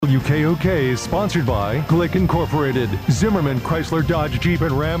WKOK is sponsored by Glick Incorporated, Zimmerman Chrysler Dodge Jeep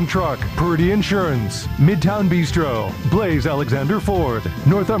and Ram Truck, Purdy Insurance, Midtown Bistro, Blaze Alexander Ford,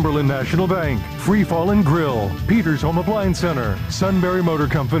 Northumberland National Bank, Free Fall and Grill, Peters Home Appliance Center, Sunbury Motor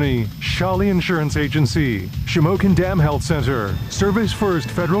Company, Shawley Insurance Agency, Shamokin Dam Health Center, Service First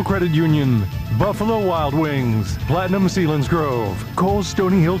Federal Credit Union, Buffalo Wild Wings, Platinum Sealands Grove, Cole's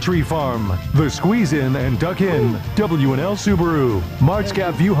Stony Hill Tree Farm, The Squeeze In and Duck In, W&L Subaru, Mart's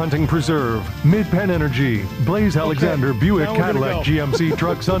Gap View Hunting Preserve, Mid-Penn Energy, Blaze Alexander Buick Cadillac GMC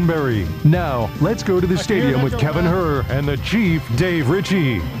Truck Sunbury. Now, let's go to the stadium with Kevin Herr and the Chief, Dave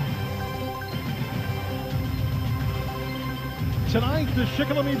Ritchie. Tonight, the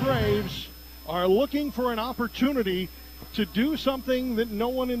Shikellamy Braves are looking for an opportunity to do something that no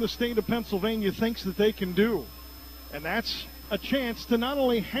one in the state of Pennsylvania thinks that they can do. And that's a chance to not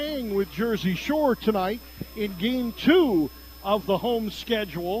only hang with Jersey Shore tonight in Game 2 of the home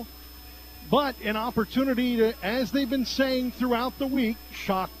schedule, but an opportunity to, as they've been saying throughout the week,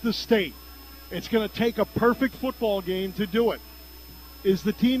 shock the state. It's going to take a perfect football game to do it. Is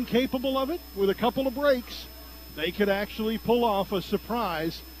the team capable of it? With a couple of breaks, they could actually pull off a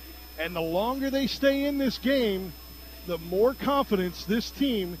surprise. And the longer they stay in this game, the more confidence this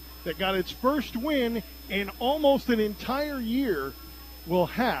team that got its first win in almost an entire year will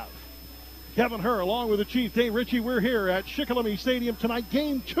have. Kevin Herr, along with the Chief, Dave Ritchie, we're here at Shikellamy Stadium tonight,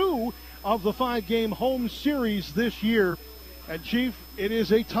 Game 2 of the 5-game home series this year. And, Chief, it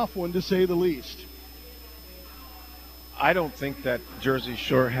is a tough one to say the least. I don't think that Jersey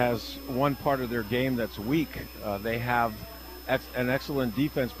Shore has one part of their game that's weak. They have an excellent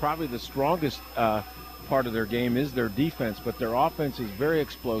defense. Probably the strongest part of their game is their defense, but their offense is very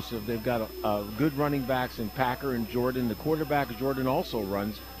explosive. They've got good running backs in Packer and Jordan. The quarterback, Jordan, also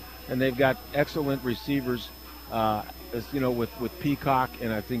runs. And they've got excellent receivers, with Peacock,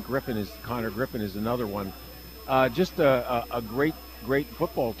 and I think Connor Griffin is another one. Just a great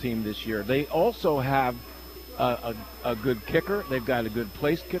football team this year. They also have a good kicker. They've got a good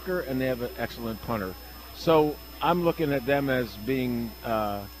place kicker, and they have an excellent punter. So I'm looking at them as being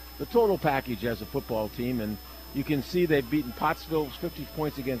the total package as a football team, and you can see they've beaten Pottsville, 50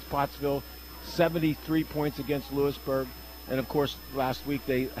 points against Pottsville, 73 points against Lewisburg, and of course last week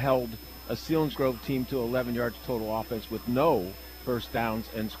they held a Selinsgrove team to 11 yards total offense with no first downs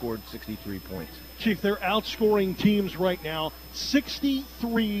and scored 63 points. Chief, they're outscoring teams right now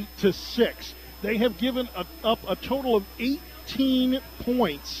 63-6. They have given up a total of 18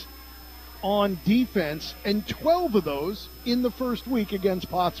 points on defense, and 12 of those in the first week against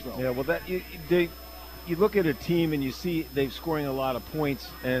Pottsville. Yeah, well, you look at a team and you see they're scoring a lot of points,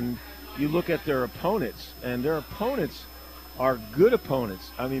 and you look at their opponents, and their opponents are good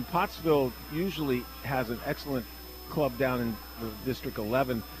opponents. I mean, Pottsville usually has an excellent club down in District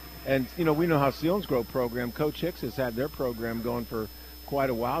 11, and, we know how Selinsgrove program, Coach Hicks has had their program going for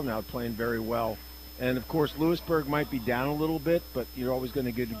quite a while now, playing very well. And, of course, Lewisburg might be down a little bit, but you're always going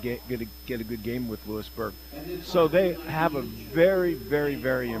to get a good game with Lewisburg. So they have a very, very,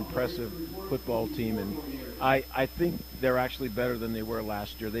 very impressive football team, and I think they're actually better than they were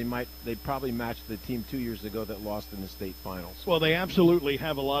last year. They probably matched the team 2 years ago that lost in the state finals. Well, they absolutely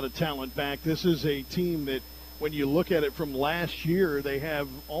have a lot of talent back. This is a team that, when you look at it from last year, they have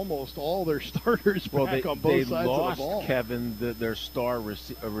almost all their starters back on both sides of the ball. They lost Kevin, their star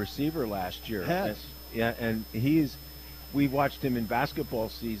receiver last year. Yes. And we watched him in basketball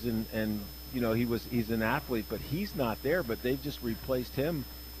season, and he's an athlete, but he's not there. But they've just replaced him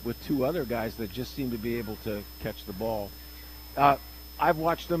with two other guys that just seem to be able to catch the ball. I've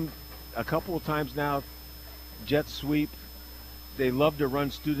watched them a couple of times now. Jet sweep. They love to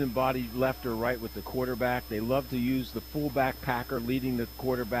run student body left or right with the quarterback. They love to use the fullback Packer leading the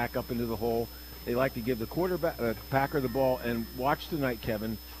quarterback up into the hole. They like to give the quarterback Packer the ball. And watch tonight,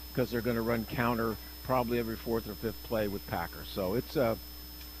 Kevin, because they're going to run counter probably every fourth or fifth play with Packer. So it's a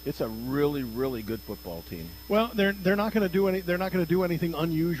really, really good football team. Well, they're not going to do anything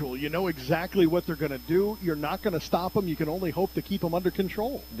unusual. You know exactly what they're going to do. You're not going to stop them. You can only hope to keep them under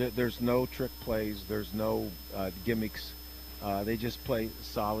control. There's no trick plays. There's no gimmicks. They just play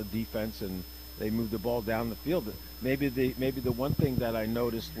solid defense, and they move the ball down the field. Maybe the one thing that I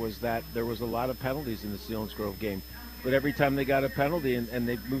noticed was that there was a lot of penalties in the Selinsgrove game. But every time they got a penalty and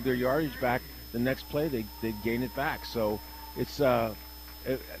they moved their yardage back, the next play they'd gain it back. So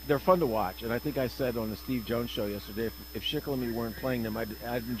they're fun to watch. And I think I said on the Steve Jones show yesterday, if Shikellamy weren't playing them,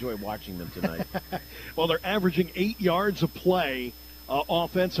 I'd enjoy watching them tonight. Well, they're averaging 8 yards a play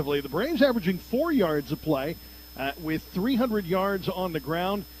offensively. The Braves averaging 4 yards a play with 300 yards on the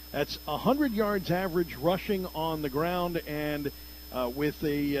ground. That's 100 yards average rushing on the ground, and with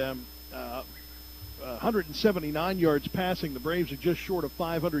a 179 yards passing. The Braves are just short of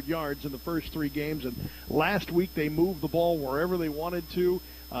 500 yards in the first 3 games, and last week they moved the ball wherever they wanted to.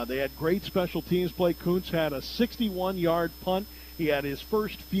 They had great special teams play. Kuntz had a 61-yard punt. He had his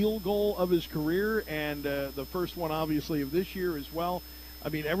first field goal of his career, and the first one, obviously, of this year as well. I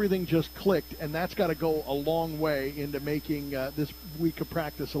mean, everything just clicked, and that's got to go a long way into making this week of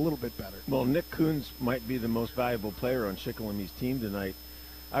practice a little bit better. Well, Nick Kuntz might be the most valuable player on Shikellamy team tonight.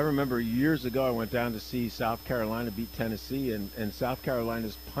 I remember years ago I went down to see South Carolina beat Tennessee, and South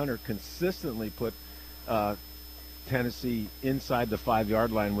Carolina's punter consistently put Tennessee inside the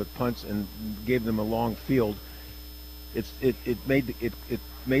 5-yard line with punts and gave them a long field. It made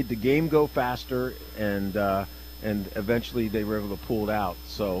the game go faster, and eventually they were able to pull it out.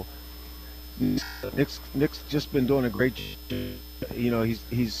 So Nick's just been doing a great job. You know,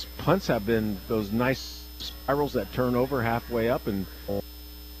 he's punts have been those nice spirals that turn over halfway up, and a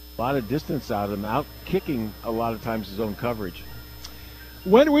lot of distance out of him, out kicking a lot of times his own coverage.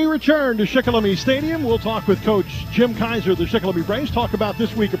 When we return to Shikellamy Stadium, we'll talk with Coach Jim Kaiser of the Shikellamy Braves, talk about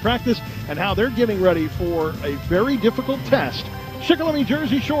this week of practice and how they're getting ready for a very difficult test. Shikellamy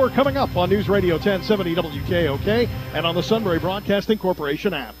Jersey Shore coming up on News Radio 1070 WKOK and on the Sunbury Broadcasting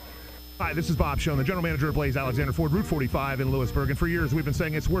Corporation app. Hi, this is Bob Schoen, the general manager of Blaze Alexander Ford, Route 45 in Lewisburg. And for years, we've been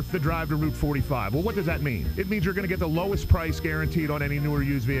saying it's worth the drive to Route 45. Well, what does that mean? It means you're going to get the lowest price guaranteed on any new or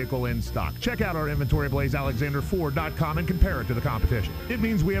used vehicle in stock. Check out our inventory at blazealexanderford.com and compare it to the competition. It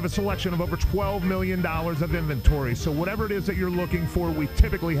means we have a selection of over $12 million of inventory. So whatever it is that you're looking for, we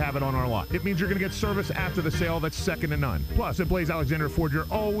typically have it on our lot. It means you're going to get service after the sale that's second to none. Plus, at Blaze Alexander Ford, you're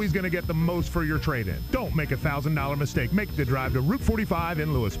always going to get the most for your trade-in. Don't make a $1,000 mistake. Make the drive to Route 45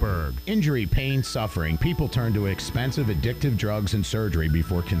 in Lewisburg. Injury, pain, suffering. People turn to expensive, addictive drugs and surgery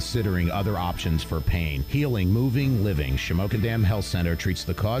before considering other options for pain. Healing, moving, living. Shamokin Dam Health Center treats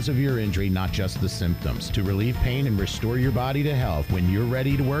the cause of your injury, not just the symptoms. To relieve pain and restore your body to health. When you're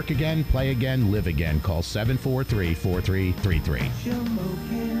ready to work again, play again, live again, call 743-4333.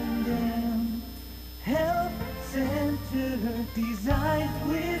 Shamokin Dam Health Center, designed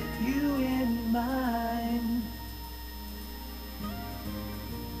with you in mind.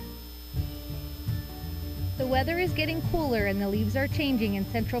 The weather is getting cooler and the leaves are changing in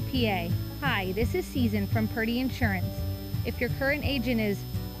Central PA. Hi, this is Susan from Purdy Insurance. If your current agent is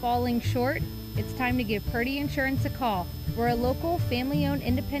falling short, it's time to give Purdy Insurance a call. We're a local, family-owned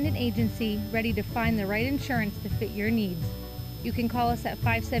independent agency ready to find the right insurance to fit your needs. You can call us at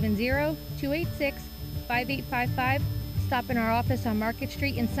 570-286-5855, stop in our office on Market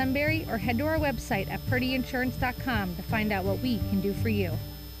Street in Sunbury, or head to our website at purdyinsurance.com to find out what we can do for you.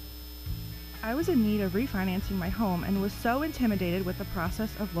 I was in need of refinancing my home and was so intimidated with the process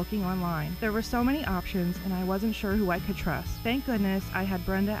of looking online. There were so many options and I wasn't sure who I could trust. Thank goodness I had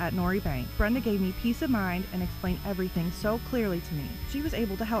Brenda at Nori Bank. Brenda gave me peace of mind and explained everything so clearly to me. She was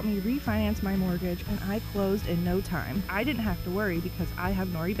able to help me refinance my mortgage and I closed in no time. I didn't have to worry because I have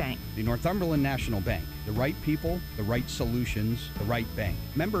Nori Bank. The Northumberland National Bank. The right people, the right solutions, the right bank.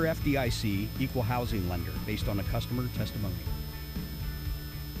 Member FDIC, equal housing lender, based on a customer testimonial.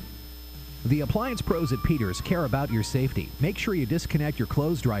 The appliance pros at Peters care about your safety. Make sure you disconnect your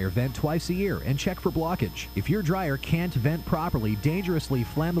clothes dryer vent twice a year and check for blockage. If your dryer can't vent properly, dangerously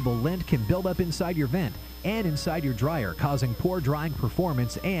flammable lint can build up inside your vent and inside your dryer, causing poor drying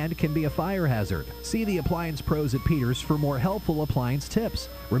performance and can be a fire hazard. See the appliance pros at Peters for more helpful appliance tips.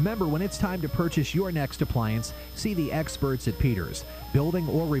 Remember, when it's time to purchase your next appliance, see the experts at Peters. Building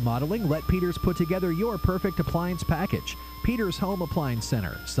or remodeling, let Peters put together your perfect appliance package. Peters Home Appliance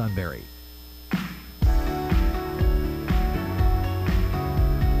Center, Sunbury.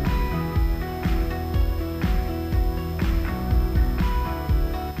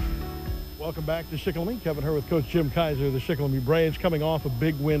 Welcome back to Shikellamy. Kevin Herr with Coach Jim Kaiser of the Shikellamy Braves, coming off a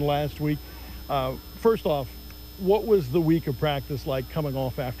big win last week. First off, what was the week of practice like coming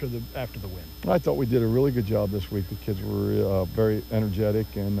off after the win? I thought we did a really good job this week. The kids were very energetic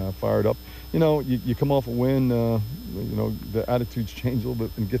and fired up. You know, you come off a win, you know, the attitudes change a little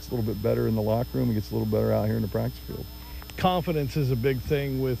bit and gets a little bit better in the locker room. It gets a little better out here in the practice field. Confidence is a big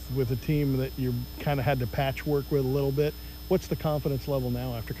thing with a team that you kind of had to patchwork with a little bit. What's the confidence level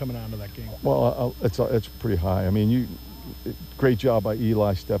now after coming out of that game? Well, it's pretty high. I mean, great job by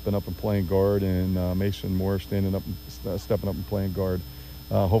Eli stepping up and playing guard, and Mason Moore stepping up and playing guard.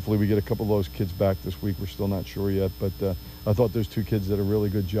 Hopefully we get a couple of those kids back this week. We're still not sure yet, but I thought those two kids did a really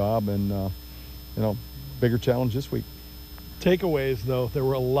good job, and you know, bigger challenge this week. Takeaways, though, there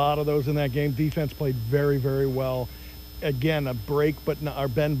were a lot of those in that game. Defense played very, very well. Again, a break but not, or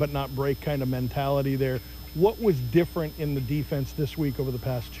bend but not break kind of mentality there. What was different in the defense this week over the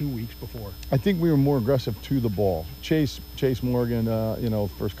past 2 weeks before? I think we were more aggressive to the ball. Chase Morgan,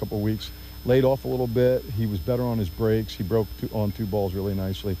 first couple of weeks, laid off a little bit. He was better on his breaks. He broke on 2 balls really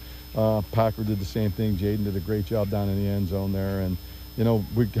nicely. Packer did the same thing. Jaden did a great job down in the end zone there. And,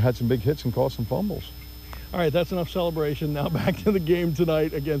 we had some big hits and caused some fumbles. All right, that's enough celebration. Now back to the game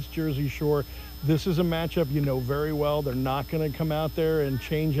tonight against Jersey Shore. This is a matchup you know very well. They're not going to come out there and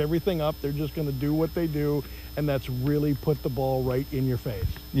change everything up. They're just going to do what they do, and that's really put the ball right in your face.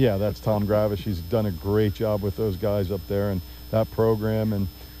 Yeah, that's Tom Gravish. He's done a great job with those guys up there and that program. And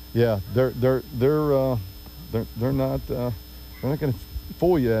yeah, they're not going to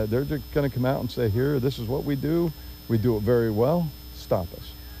fool you. They're going to come out and say, here, this is what we do. We do it very well. Stop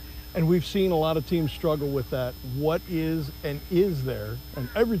us. And we've seen a lot of teams struggle with that. What is there? And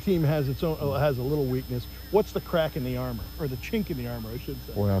every team has its own, has a little weakness. What's the crack in the armor, or the chink in the armor, I should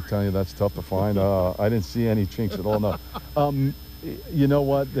say? Boy, I'm telling you, that's tough to find. I didn't see any chinks at all. No. You know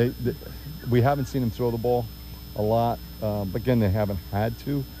what? We haven't seen them throw the ball a lot. But again, they haven't had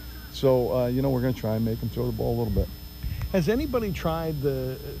to. So we're going to try and make them throw the ball a little bit. Has anybody tried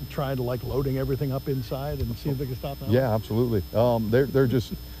like loading everything up inside and see if they can stop that? Yeah, absolutely. They're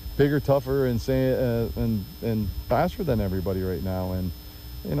just bigger, tougher, and and faster than everybody right now. And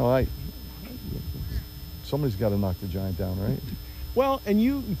somebody's got to knock the giant down, right? Well, and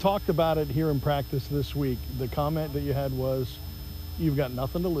you talked about it here in practice this week. The comment that you had was, "You've got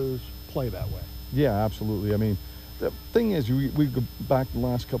nothing to lose. Play that way." Yeah, absolutely. I mean, the thing is, we go back the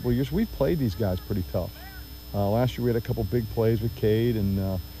last couple of years. We've played these guys pretty tough. Last year we had a couple big plays with Cade,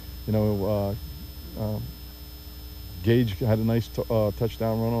 and Gage had a nice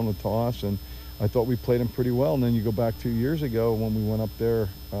touchdown run on the toss, and I thought we played him pretty well. And then you go back 2 years ago when we went up there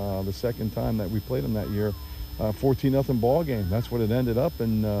the second time that we played him that year, 14-0 ball game. That's what it ended up,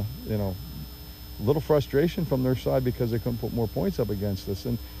 and a little frustration from their side because they couldn't put more points up against us.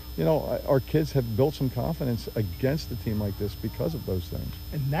 And our kids have built some confidence against a team like this because of those things.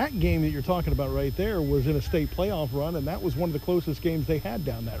 And that game that you're talking about right there was in a state playoff run, and that was one of the closest games they had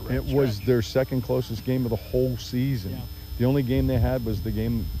down that stretch. It was their second closest game of the whole season. Yeah. The only game they had was the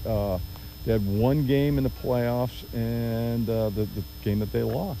game, they had one game in the playoffs, and the game that they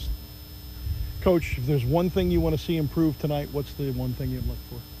lost. Coach, if there's one thing you want to see improve tonight, what's the one thing you'd look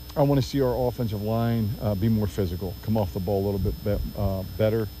for? I want to see our offensive line be more physical, come off the ball a little bit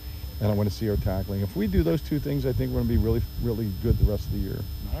better. And I want to see our tackling. If we do those two things, I think we're going to be really, really good the rest of the year.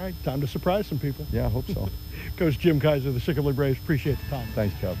 All right, time to surprise some people. Yeah, I hope so. Coach Jim Kaiser, the Shikellamy Braves, appreciate the time.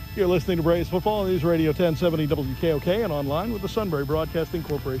 Thanks, Kev. You're listening to Braves Football News Radio 1070 WKOK and online with the Sunbury Broadcasting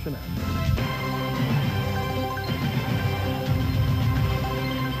Corporation app.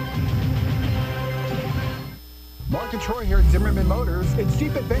 Mark and Troy here at Zimmerman Motors. It's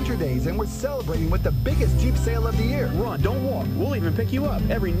Jeep Adventure Days, and we're celebrating with the biggest Jeep sale of the year. Run, don't walk. We'll even pick you up.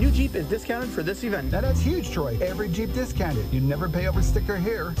 Every new Jeep is discounted for this event. Now that's huge, Troy. Every Jeep discounted. You never pay over sticker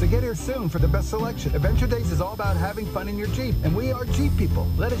here. So get here soon for the best selection. Adventure Days is all about having fun in your Jeep, and we are Jeep people.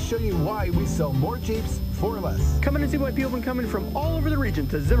 Let us show you why we sell more Jeeps for less. Come in and see why people have been coming from all over the region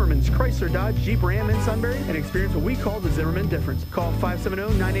to Zimmerman's Chrysler, Dodge, Jeep, Ram in Sunbury and experience what we call the Zimmerman difference. Call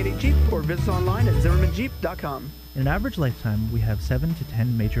 570-988-JEEP or visit online at ZimmermanJeep.com. In an average lifetime, we have 7 to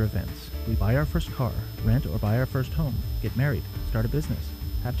 10 major events. We buy our first car, rent or buy our first home, get married, start a business,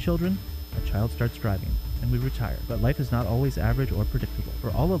 have children, a child starts driving, and we retire. But life is not always average or predictable.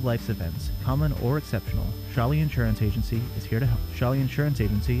 For all of life's events, common or exceptional, Shawley Insurance Agency is here to help. Shawley Insurance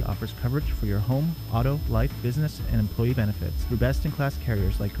Agency offers coverage for your home, auto, life, business, and employee benefits through best-in-class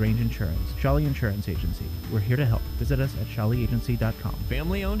carriers like Grange Insurance. Shawley Insurance Agency. We're here to help. Visit us at ShawleyAgency.com.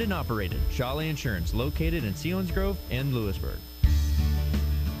 Family owned and operated. Shawley Insurance, located in Selinsgrove and Lewisburg.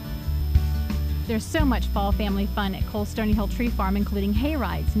 There's so much fall family fun at Cole Stony Hill Tree Farm, including hay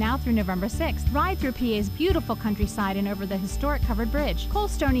rides, now through November 6th. Ride through PA's beautiful countryside and over the historic covered bridge. Cole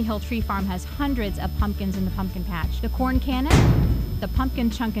Stony Hill Tree Farm has hundreds of pumpkins in the pumpkin patch. The corn cannon, the pumpkin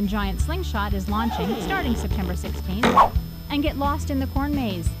chunk and giant slingshot is launching starting September 16th. And get lost in the corn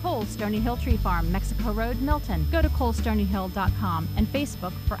maze. Cole Stony Hill Tree Farm, Mexico Road, Milton. Go to colestonyhill.com and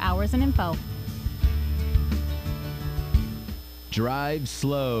Facebook for hours and info. Drive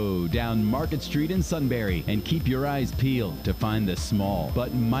slow down Market Street in Sunbury and keep your eyes peeled to find the small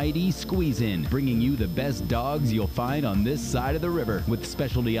but mighty Squeeze-In, bringing you the best dogs you'll find on this side of the river with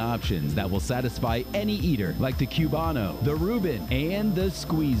specialty options that will satisfy any eater like the Cubano, the Reuben, and the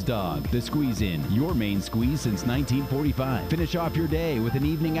Squeeze Dog. The Squeeze-In, your main squeeze since 1945. Finish off your day with an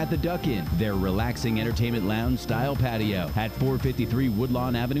evening at the Duck Inn, their relaxing entertainment lounge style patio at 453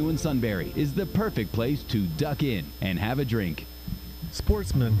 Woodlawn Avenue in Sunbury is the perfect place to duck in and have a drink.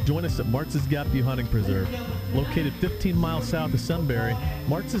 Sportsmen, join us at Martz's Gap View Hunting Preserve. Located 15 miles south of Sunbury,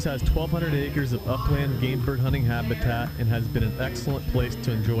 Martz's has 1,200 acres of upland game bird hunting habitat and has been an excellent place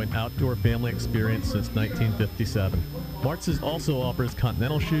to enjoy an outdoor family experience since 1957. Martz's also offers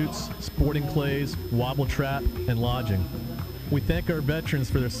continental shoots, sporting clays, wobble trap, and lodging. We thank our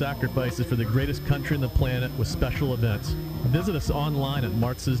veterans for their sacrifices for the greatest country on the planet with special events. Visit us online at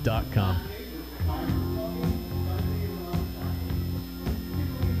martz's.com.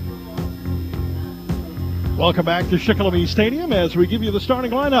 Welcome back to Shikellamy Stadium as we give you the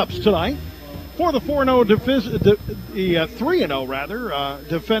starting lineups tonight for the 4-0 3-0 rather,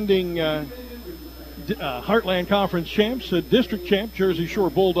 defending Heartland Conference champs, district champ Jersey Shore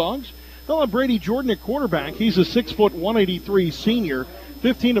Bulldogs. They'll have Brady Jordan at quarterback. He's a 6', 183 senior,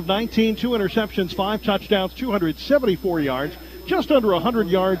 15 of 19, 2 interceptions, 5 touchdowns, 274 yards, just under 100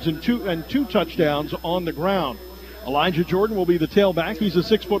 yards and two touchdowns on the ground. Elijah Jordan will be the tailback. He's a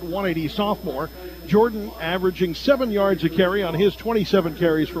 6', 180 sophomore. Jordan averaging 7 yards a carry on his 27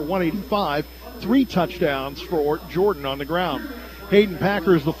 carries for 185. 3 touchdowns for Jordan on the ground. Hayden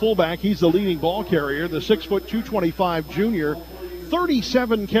Packer is the fullback. He's the leading ball carrier. The 6', 225 junior.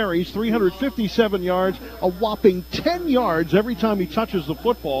 37 carries, 357 yards, a whopping 10 yards every time he touches the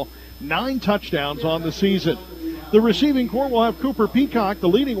football. 9 touchdowns on the season. The receiving corps will have Cooper Peacock, the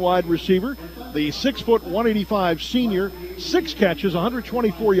leading wide receiver. The 6', 185 senior, 6 catches,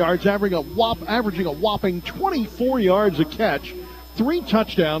 124 yards, averaging a whopping 24 yards a catch, 3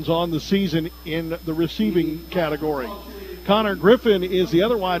 touchdowns on the season in the receiving category. Connor Griffin is the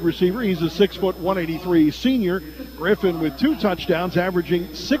other wide receiver. He's a 6', 183 senior. Griffin with 2 touchdowns,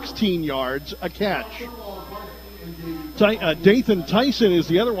 averaging 16 yards a catch. Dathan Tyson is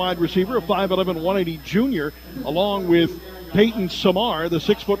the other wide receiver, a 5'11", 180 junior, along with Peyton Samar, the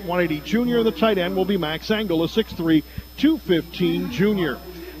 6', 180 junior. The tight end will be Max Engel, a 6'3", 215 junior.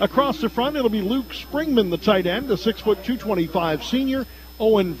 Across the front, it'll be Luke Springman, the tight end, a 6', 225 senior.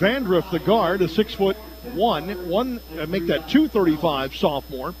 Owen Vandruff, the guard, a 6'1", 235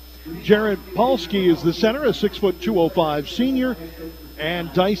 sophomore. Jared Polsky is the center, a 6', 205 senior.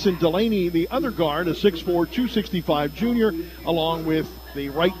 And Dyson Delaney, the other guard, a 6'4", 265 junior, along with the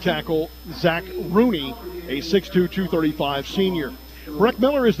right tackle, Zach Rooney, a 6'2", 235 senior. Breck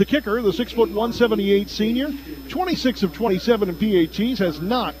Miller is the kicker, the 6', 178 senior, 26 of 27 in PATs, has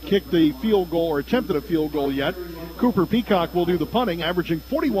not kicked a field goal or attempted a field goal yet. Cooper Peacock will do the punting, averaging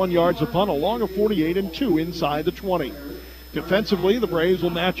 41 yards a punt, along of 48 and 2 inside the 20. Defensively, the Braves will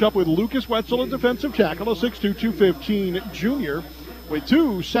match up with Lucas Wetzel, a defensive tackle, a 6'2", 215 junior, with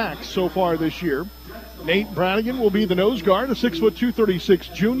 2 sacks so far this year. Nate Brannigan will be the nose guard, a 6', 236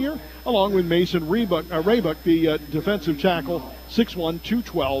 junior, along with Mason Raybuck, the defensive tackle, 6'1",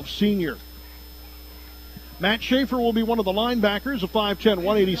 212 senior. Matt Schaefer will be one of the linebackers, a 5'10",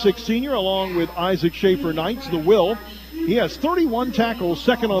 186 senior, along with Isaac Schaefer-Knights, the Will. He has 31 tackles,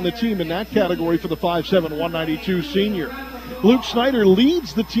 second on the team in that category for the 5'7", 192 senior. Luke Snyder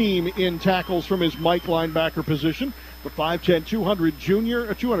leads the team in tackles from his Mike linebacker position. The 5'10",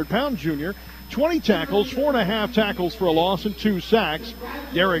 200-pound junior, 20 tackles, 4.5 tackles for a loss and 2 sacks.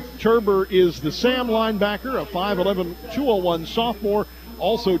 Derek Turber is the Sam linebacker, a 5'11", 201 sophomore,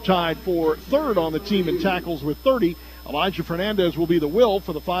 also tied for third on the team in tackles with 30. Elijah Fernandez will be the Will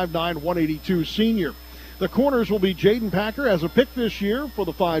for the 5'9", 182 senior. The corners will be Jaden Packer as a pick this year for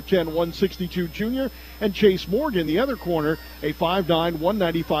the 5'10", 162 junior, and Chase Morgan, the other corner, a 5'9",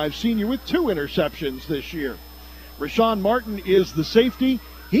 195 senior with 2 interceptions this year. Rashawn Martin is the safety.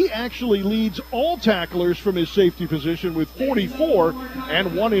 He actually leads all tacklers from his safety position with 44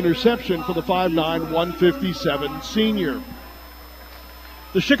 and 1 interception for the 5'9", 157 senior.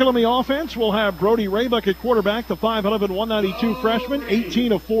 The Shikellamy offense will have Brody Raybuck at quarterback, the 5'11", 192 freshman,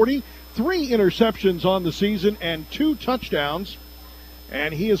 18 of 40, 3 interceptions on the season and 2 touchdowns,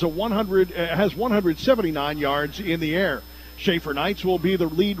 and he is has 179 yards in the air. Schaefer-Knights will be the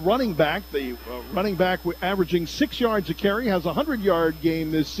lead running back. The running back averaging 6 yards a carry, has a 100-yard game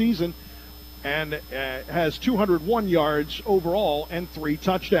this season, and has 201 yards overall and 3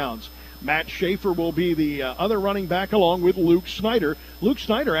 touchdowns. Matt Schaefer will be the other running back along with Luke Snyder. Luke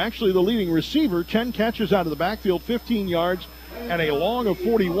Snyder actually the leading receiver, 10 catches out of the backfield, 15 yards, and a long of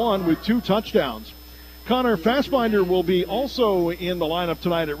 41 with 2 touchdowns. Connor Fassbinder will be also in the lineup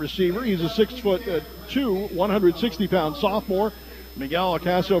tonight at receiver. He's a 6'2", 160-pound sophomore. Miguel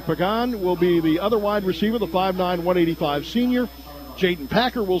Acaso-Pagan will be the other wide receiver, the 5'9", 185 senior. Jaden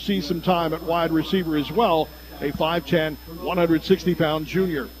Packer will see some time at wide receiver as well, a 5'10", 160-pound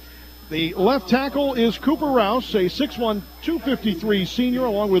junior. The left tackle is Cooper Rouse, a 6'1", 253 senior,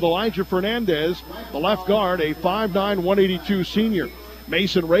 along with Elijah Fernandez, the left guard, a 5'9", 182 senior.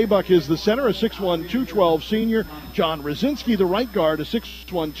 Mason Raybuck is the center, a 6'1", 212 senior. John Rosinski, the right guard, a 6'1",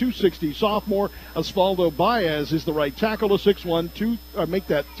 260 sophomore. Osvaldo Baez is the right tackle, a 6'1",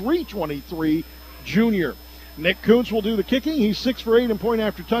 323 junior. Nick Kuntz will do the kicking. He's 6 for 8 in point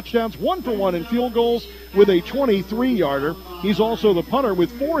after touchdowns, 1 for 1 in field goals with a 23-yarder. He's also the punter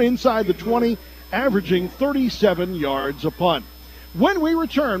with 4 inside the 20, averaging 37 yards a punt. When we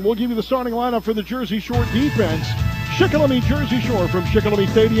return, we'll give you the starting lineup for the Jersey Shore defense. Shikellamy, Jersey Shore from Shikellamy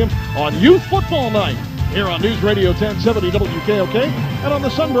Stadium on Youth Football Night here on News Radio 1070 WKOK and on the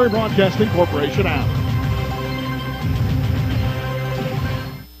Sunbury Broadcasting Corporation app.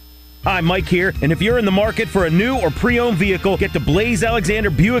 Hi, Mike here, and if you're in the market for a new or pre-owned vehicle, get to Blaze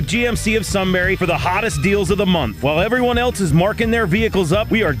Alexander Buick GMC of Sunbury for the hottest deals of the month. While everyone else is marking their vehicles up,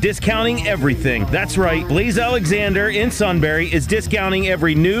 we are discounting everything. That's right, Blaze Alexander in Sunbury is discounting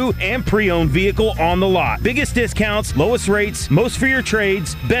every new and pre-owned vehicle on the lot. Biggest discounts, lowest rates, most for your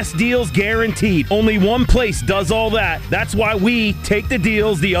trades, best deals guaranteed. Only one place does all that. That's why we take the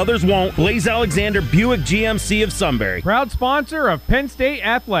deals the others won't. Blaze Alexander Buick GMC of Sunbury. Proud sponsor of Penn State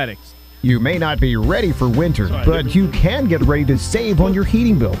Athletics. You may not be ready for winter, but you can get ready to save on your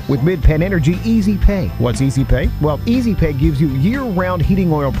heating bill with Mid-Penn Energy Easy Pay. What's Easy Pay? Well, Easy Pay gives you year-round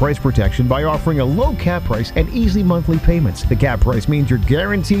heating oil price protection by offering a low cap price and easy monthly payments. The cap price means you're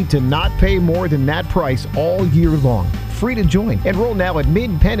guaranteed to not pay more than that price all year long. Free to join. Enroll now at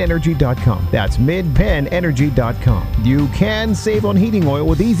midpennenergy.com. That's midpennenergy.com. You can save on heating oil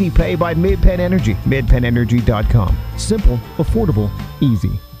with Easy Pay by Mid-Penn Energy. midpennenergy.com. Simple, affordable,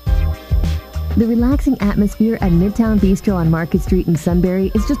 easy. The relaxing atmosphere at Midtown Bistro on Market Street in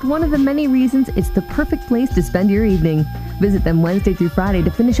Sunbury is just one of the many reasons it's the perfect place to spend your evening. Visit them Wednesday through Friday to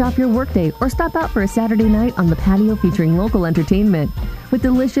finish off your workday or stop out for a Saturday night on the patio featuring local entertainment. With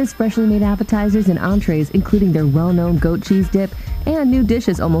delicious, freshly made appetizers and entrees, including their well-known goat cheese dip and new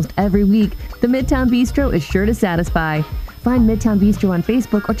dishes almost every week, the Midtown Bistro is sure to satisfy. Find Midtown Bistro on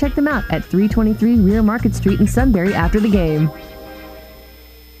Facebook or check them out at 323 Rear Market Street in Sunbury after the game.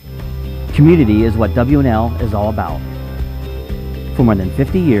 Community is what W&L is all about. For more than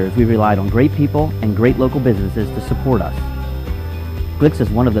 50 years, we've relied on great people and great local businesses to support us. Glicks is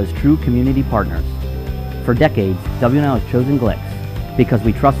one of those true community partners. For decades, W&L has chosen Glicks because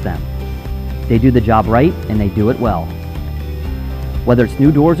we trust them. They do the job right and they do it well. Whether it's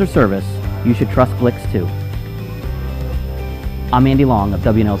new doors or service, you should trust Glicks too. I'm Andy Long of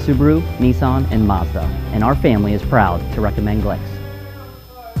W&L Subaru, Nissan, and Mazda, and our family is proud to recommend Glicks.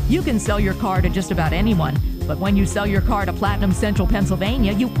 You can sell your car to just about anyone, but when you sell your car to Platinum Central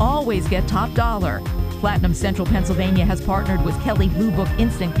Pennsylvania, you always get top dollar. Platinum Central Pennsylvania has partnered with Kelley Blue Book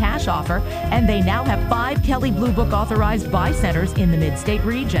Instant Cash Offer, and they now have 5 Kelley Blue Book authorized buy centers in the mid-state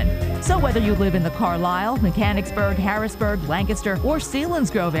region. So whether you live in the Carlisle, Mechanicsburg, Harrisburg, Lancaster, or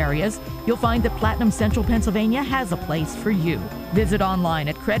Selinsgrove areas, you'll find that Platinum Central Pennsylvania has a place for you. Visit online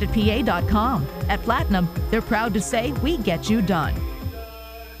at creditpa.com. At Platinum, they're proud to say we get you done.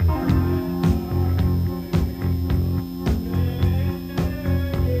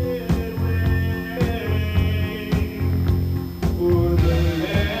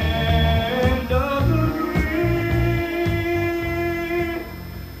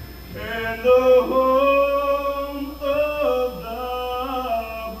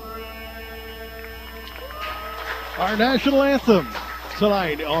 Our national anthem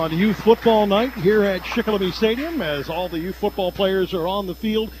tonight on Youth Football Night here at Shikellamy Stadium, as all the youth football players are on the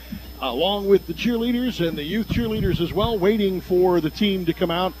field, along with the cheerleaders and the youth cheerleaders as well, waiting for the team to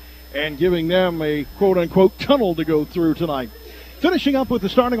come out and giving them a quote-unquote tunnel to go through tonight. Finishing up with the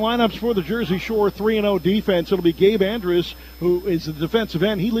starting lineups for the Jersey Shore 3-0 defense, it'll be Gabe Andrus, who is the defensive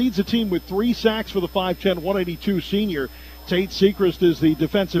end. He leads the team with 3 sacks for the 5'10", 182 senior. Tate Sechrist is the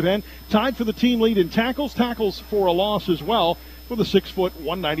defensive end, tied for the team lead in tackles for a loss as well for the 6',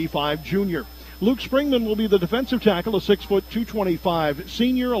 195 junior. Luke Springman will be the defensive tackle, a 6', 225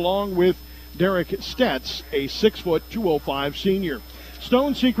 senior, along with Derek Stetz, a 6', 205 senior.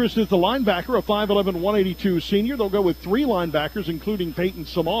 Stone Sechrist is the linebacker, a 5'11", 182 senior. They'll go with 3 linebackers, including Peyton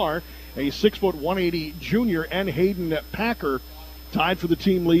Samar, a 6', 180 junior, and Hayden Packer, tied for the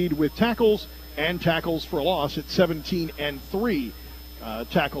team lead with tackles and tackles for a loss at 17 and 3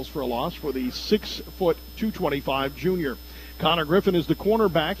 tackles for a loss for the 6', 225 junior. Connor Griffin is the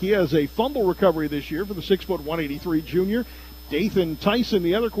cornerback. He has a fumble recovery this year for the 6', 183 junior. Dathan Tyson,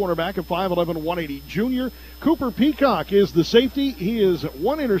 the other cornerback, a 5'11", 180 junior. Cooper Peacock is the safety. He is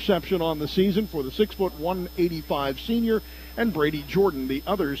 1 interception on the season for the 6', 185 senior. And Brady Jordan, the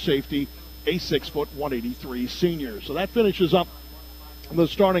other safety, a 6', 183 senior. So that finishes up the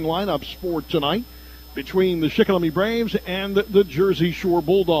starting lineups for tonight. between the Shikellamy Braves and the Jersey Shore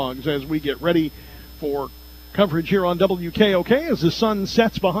Bulldogs as we get ready for coverage here on WKOK as the sun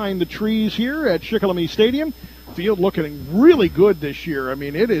sets behind the trees here at Shikellamy Stadium. Field looking really good this year. I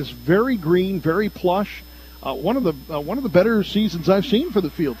mean, it is very green, very plush. One of the better seasons I've seen for the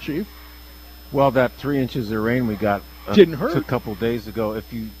field, Chief. Well, that 3 inches of rain we got didn't hurt a couple days ago.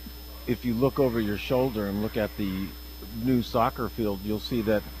 If you look over your shoulder and look at the new soccer field, you'll see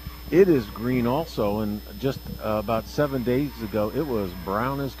that it is green also. And just about 7 days ago, it was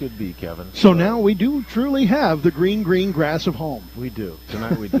brown as could be, Kevin. So now we do truly have the green grass of home. We do.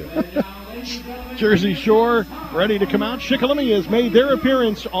 Tonight we do. Jersey Shore ready to come out. Shikellamy has made their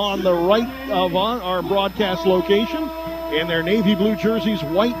appearance on the right of our broadcast location in their navy blue jerseys,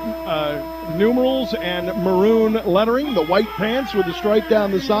 white numerals and maroon lettering, the white pants with the stripe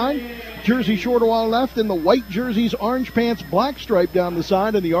down the side. Jersey Shore to our left in the white jerseys, orange pants, black stripe down the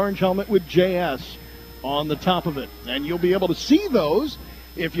side, and the orange helmet with JS on the top of it. And you'll be able to see those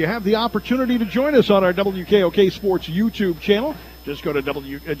if you have the opportunity to join us on our WKOK Sports YouTube channel. Just go to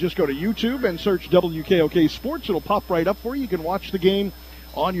YouTube and search WKOK Sports. It'll pop right up for you. You can watch the game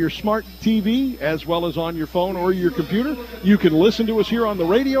on your smart TV as well as on your phone or your computer. You can listen to us here on the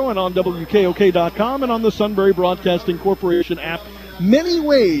radio and on WKOK.com and on the Sunbury Broadcasting Corporation app. Many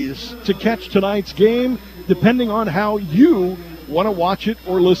ways to catch tonight's game depending on how you want to watch it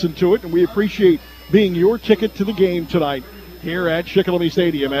or listen to it. And we appreciate being your ticket to the game tonight here at Shikellamy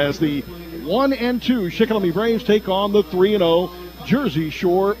Stadium as the 1 and 2 Shikellamy Braves take on the 3-0 Jersey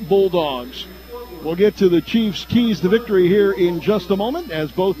Shore Bulldogs. We'll get to the Chiefs' keys to victory here in just a moment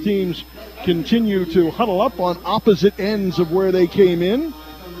as both teams continue to huddle up on opposite ends of where they came in.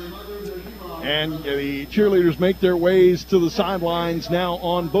 And the cheerleaders make their ways to the sidelines now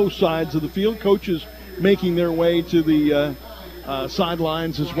on both sides of the field. Coaches making their way to the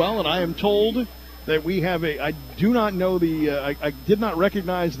sidelines as well. And I am told that we have I do not know I did not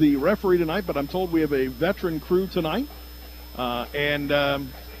recognize the referee tonight, but I'm told we have a veteran crew tonight.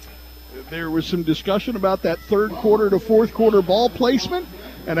 There was some discussion about that third quarter to fourth quarter ball placement.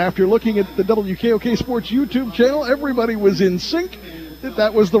 And after looking at the WKOK Sports YouTube channel, everybody was in sync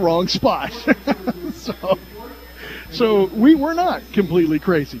that was the wrong spot. So we were not completely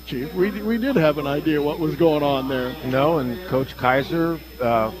crazy, Chief. We did have an idea what was going on there. No, and Coach Kaiser,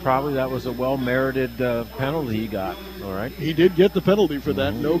 probably that was a well-merited penalty he got, all right? He did get the penalty for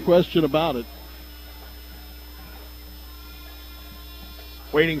that, no question about it.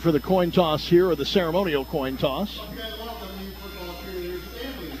 Waiting for the coin toss here, or the ceremonial coin toss.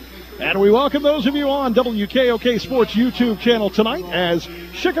 And we welcome those of you on WKOK Sports YouTube channel tonight as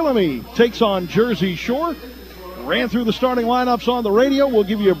Shikellamy takes on Jersey Shore. Ran through the starting lineups on the radio. We'll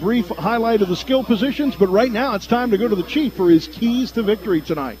give you a brief highlight of the skill positions, but right now it's time to go to the Chief for his keys to victory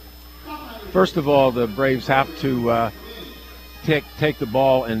tonight. First of all, the Braves have to take the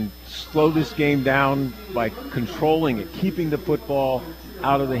ball and slow this game down by controlling it, keeping the football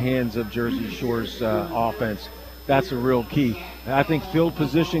out of the hands of Jersey Shore's offense. That's a real key. I think field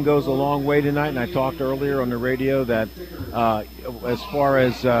position goes a long way tonight, and I talked earlier on the radio that as far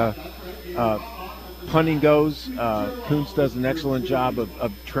as punting goes, Kuntz does an excellent job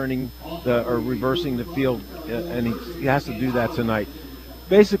of turning or reversing the field, and he has to do that tonight.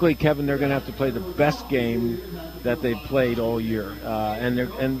 Basically, Kevin, they're going to have to play the best game that they've played all year,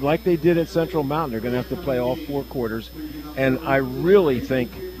 and like they did at Central Mountain, they're going to have to play all four quarters. And I really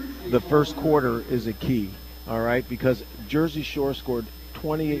think the first quarter is a key, all right, because Jersey Shore scored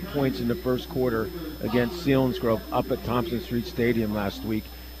 28 points in the first quarter against Selinsgrove up at Thompson Street Stadium last week,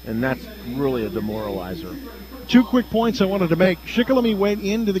 and that's really a demoralizer. 2 quick points I wanted to make. Shikellamy went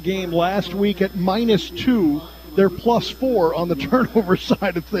into the game last week at -2. They're +4 on the turnover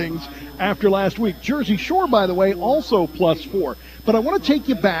side of things after last week. Jersey Shore, by the way, also +4. But I want to take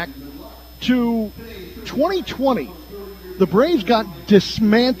you back to 2020. The Braves got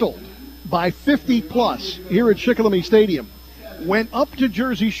dismantled by 50+ here at Shikellamy Stadium. Went up to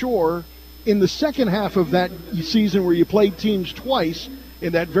Jersey Shore in the second half of that season where you played teams twice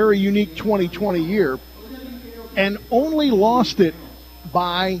in that very unique 2020 year, and only lost it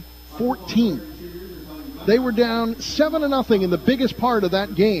by 14. They were down 7-0 in the biggest part of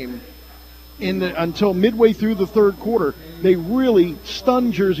that game until midway through the third quarter. They really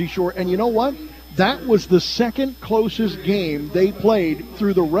stunned Jersey Shore, and you know what? That was the second closest game they played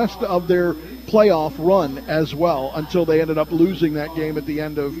through the rest of their playoff run as well, until they ended up losing that game at the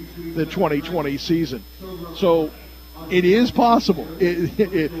end of the 2020 season. So it is possible.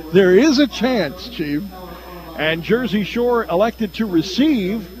 There is a chance, Chief. And Jersey Shore elected to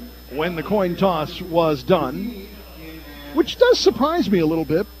receive when the coin toss was done. which does surprise me a little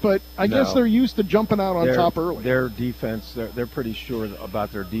bit, but I guess they're used to jumping out on top early. Their defense, they're pretty sure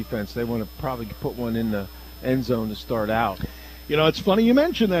about their defense. They want to probably put one in the end zone to start out. You know, it's funny you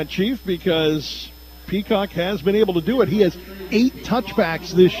mentioned that, Chief, because Peacock has been able to do it. He has 8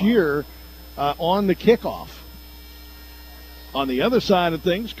 touchbacks this year on the kickoff. On the other side of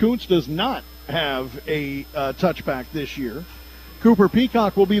things, Kuntz does not have a touchback this year. Cooper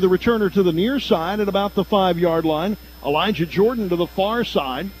Peacock will be the returner to the near side at about the 5-yard line. Elijah Jordan to the far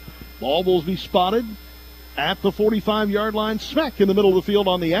side. Ball will be spotted at the 45-yard line, smack in the middle of the field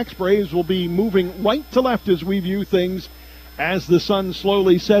on the X. Braves will be moving right to left as we view things as the sun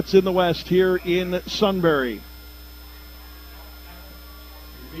slowly sets in the west here in Sunbury.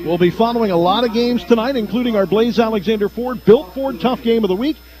 We'll be following a lot of games tonight, including our Blaze Alexander Ford Built Ford Tough Game of the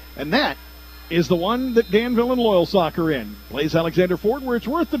Week, and that is the one that Danville and Loyalsock are in. Blaze Alexander Ford, where it's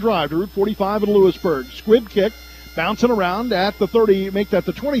worth the drive to Route 45 in Lewisburg. Squib kick, bouncing around at the 30, make that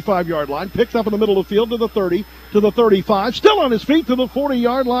the 25-yard line, picked up in the middle of the field to the 30, to the 35, still on his feet to the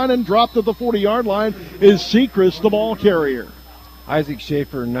 40-yard line, and dropped at the 40-yard line is Sechrist, the ball carrier. Isaac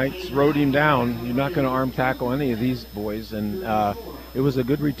Schaefer Knights rode him down. You're not going to arm tackle any of these boys, and it was a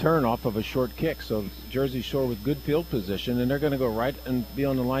good return off of a short kick. So Jersey Shore with good field position, and they're going to go right and be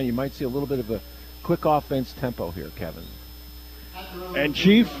on the line. You might see a little bit of a quick offense tempo here, Kevin. And,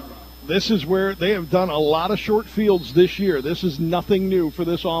 Chief, this is where they have done a lot of short fields this year. This is nothing new for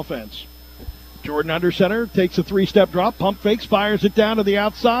this offense. Jordan under center, takes a 3-step drop, pump fakes, fires it down to the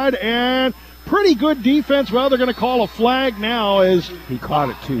outside, and pretty good defense. Well, they're going to call a flag now as he caught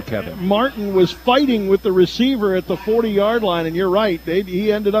it too, Kevin. Martin was fighting with the receiver at the 40-yard line, and you're right.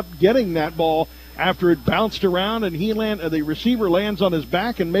 He ended up getting that ball after it bounced around, and the receiver lands on his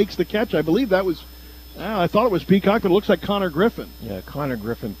back and makes the catch. I believe that was, I thought it was Peacock, but it looks like Connor Griffin. Yeah, Connor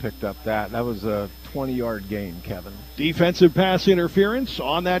Griffin picked up that. That was a 20-yard gain, Kevin. Defensive pass interference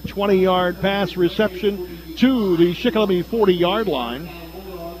on that 20-yard pass reception to the Shikellamy 40-yard line.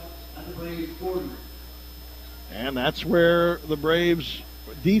 And that's where the Braves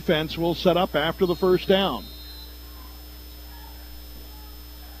defense will set up after the first down.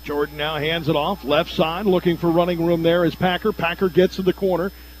 Jordan now hands it off, left side, looking for running room there is Packer. Packer gets to the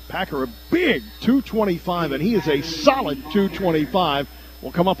corner. Packer, a big 225, and he is a solid 225.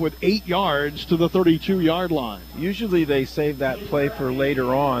 Will come up with 8 yards to the 32-yard line. Usually they save that play for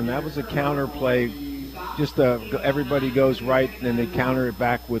later on. That was a counter play. Just everybody goes right, and then they counter it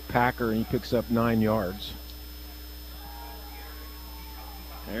back with Packer, and he picks up 9 yards.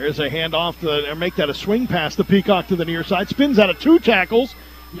 There's a handoff to make that a swing pass to Peacock to the near side. Spins out of 2 tackles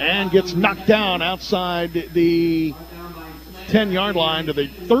and gets knocked down outside the 10-yard line to the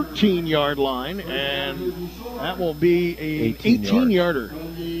 13-yard line, and that will be a 18-yarder.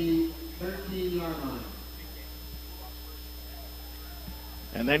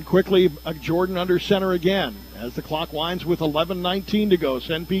 And then quickly, Jordan under center again as the clock winds with 11:19 to go.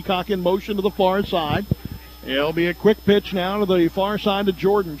 Send Peacock in motion to the far side. It'll be a quick pitch now to the far side to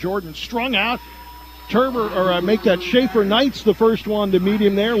Jordan. Jordan strung out. Make that Schaefer Knights the first one to meet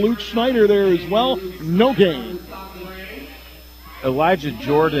him there. Luke Snyder there as well. No gain. Elijah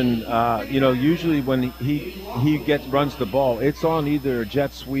Jordan, usually when he runs the ball, it's on either a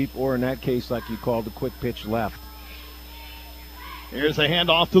jet sweep or in that case, like you called, a quick pitch left. Here's a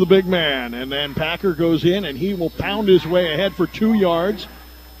handoff to the big man, and then Packer goes in, and he will pound his way ahead for 2 yards.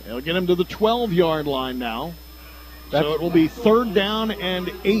 They'll get him to the 12-yard line now. So it will be 3rd down and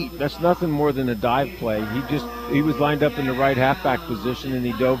 8. That's nothing more than a dive play. He was lined up in the right halfback position, and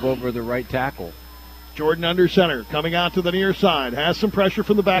he dove over the right tackle. Jordan under center, coming out to the near side, has some pressure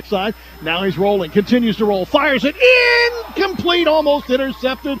from the backside. Now he's rolling, continues to roll, fires it, incomplete, almost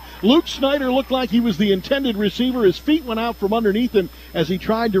intercepted. Luke Snyder looked like he was the intended receiver. His feet went out from underneath him as he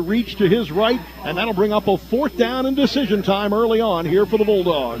tried to reach to his right, and that'll bring up a 4th down and decision time early on here for the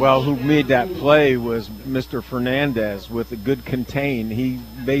Bulldogs. Well, who made that play was Mr. Fernandez with a good contain. He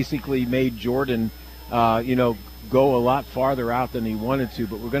basically made Jordan, go a lot farther out than he wanted to,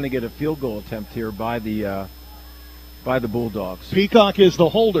 but we're going to get a field goal attempt here by the Bulldogs. Peacock is the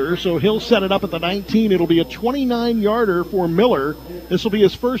holder, so he'll set it up at the 19. It'll be a 29-yarder for Miller. This will be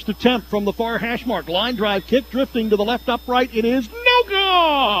his first attempt from the far hash mark. Line drive kick drifting to the left upright. It is no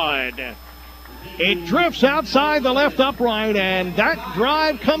good. It drifts outside the left upright, and that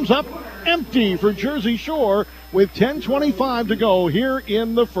drive comes up empty for Jersey Shore with 10:25 to go here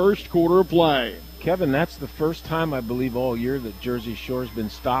in the first quarter of play. Kevin, that's the first time, I believe, all year that Jersey Shore's been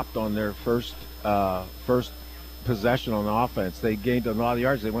stopped on their first possession on offense. They gained a lot of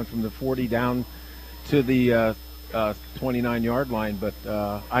yards. They went from the 40 down to the 29-yard line, but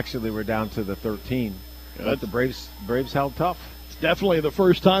actually they were down to the 13. But the Braves held tough. It's definitely the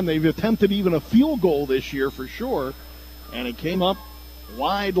first time they've attempted even a field goal this year for sure, and it came up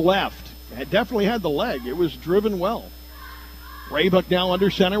wide left. It definitely had the leg. It was driven well. Raybuck now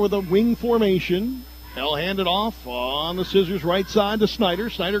under center with a wing formation. He'll hand it off on the scissors right side to Snyder.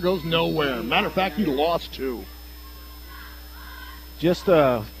 Snyder goes nowhere. Matter of fact, he lost 2. Just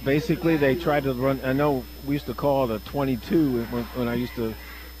basically they tried to run. I know we used to call it a 22 when I used to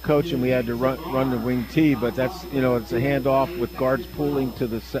coach, and we had to run the wing T. But that's it's a handoff with guards pulling to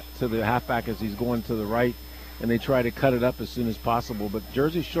the halfback as he's going to the right, and they try to cut it up as soon as possible. But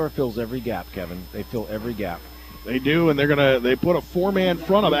Jersey Shore fills every gap, Kevin. They fill every gap. They do, and they put a 4-man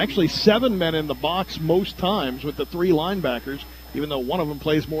front of actually 7 men in the box most times with the 3 linebackers, even though one of them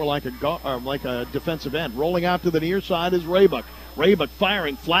plays more like a defensive end. Rolling out to the near side is Raybuck. Raybuck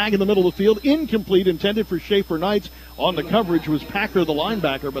firing, flag in the middle of the field, incomplete, intended for Schaefer Knights. On the coverage was Packer, the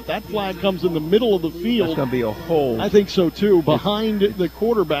linebacker, but that flag comes in the middle of the field. That's going to be a hold. I think so, too, behind the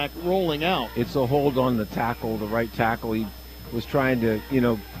quarterback rolling out. It's a hold on the tackle, the right tackle. He was trying to,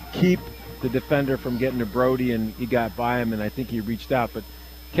 keep the defender from getting to Brody, and he got by him, and I think he reached out. But,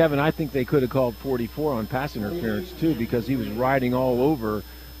 Kevin, I think they could have called 44 on pass interference, too, because he was riding all over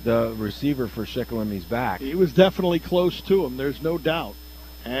the receiver for Shikellamy's back. He was definitely close to him, there's no doubt.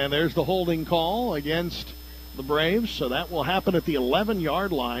 And there's the holding call against the Braves, so that will happen at the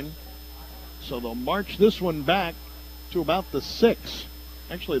 11-yard line. So they'll march this one back to about the 6,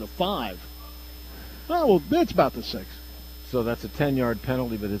 actually the 5. Oh, well, it's about the 6. So that's a 10-yard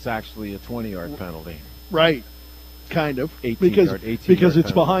penalty, but it's actually a 20-yard penalty. Right, kind of. 18 because it's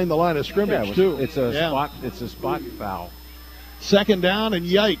penalty. Behind the line of scrimmage, too. It's a spot foul. Second down and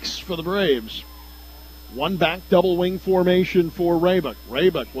yikes for the Braves. One back double wing formation for Raybuck.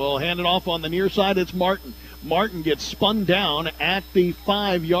 Raybuck will hand it off on the near side. It's Martin. Martin gets spun down at the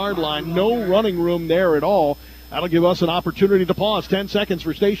 5-yard line. No running room there at all. That'll give us an opportunity to pause. 10 seconds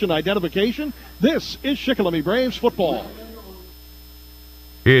for station identification. This is Shikellamy Braves football.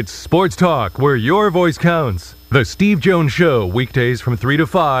 It's Sports Talk, where your voice counts. The Steve Jones Show, weekdays from 3 to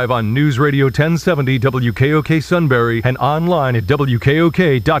 5 on News Radio 1070 WKOK Sunbury and online at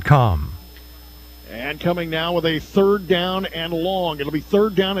WKOK.com. And coming now with a 3rd down and long. It'll be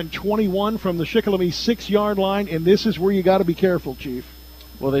 3rd down and 21 from the Shikellamy 6-yard line, and this is where you got to be careful, Chief.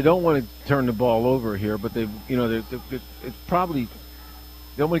 Well, they don't want to turn the ball over here, but it's probably they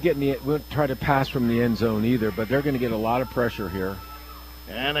don't want to won't try to pass from the end zone either, but they're going to get a lot of pressure here.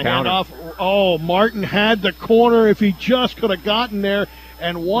 And a handoff. Oh, Martin had the corner if he just could have gotten there.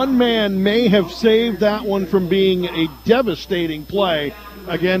 And one man may have saved that one from being a devastating play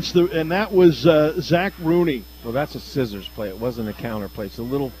against and that was Zach Rooney. Well, that's a scissors play. It wasn't a counter play. It's a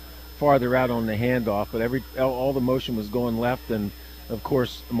little farther out on the handoff, but all the motion was going left, and of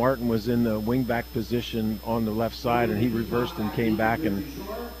course Martin was in the wingback position on the left side, and he reversed and came back and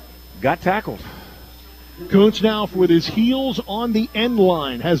got tackled. Kuntz now with his heels on the end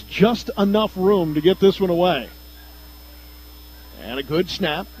line has just enough room to get this one away. And a good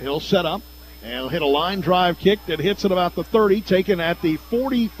snap. He'll set up. And he'll hit a line drive kick that hits at about the 30, taken at the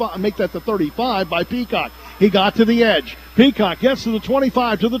 45, make that the 35 by Peacock. He got to the edge. Peacock gets to the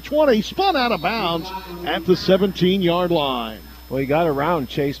 25, to the 20, spun out of bounds at the 17-yard line. Well, he got around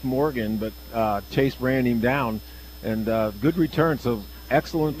Chase Morgan, but Chase ran him down. And good return, so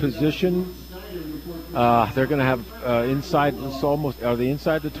excellent position. They're going to have inside. Are they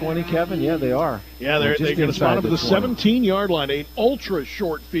inside the 20, Kevin? Yeah, they are. Yeah, they're going to spot up the 17-yard line. An ultra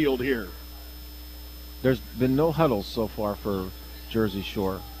short field here. There's been no huddles so far for Jersey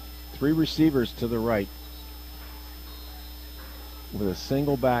Shore. 3 receivers to the right with a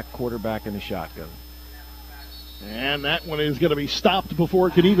single back quarterback and a shotgun. And that one is going to be stopped before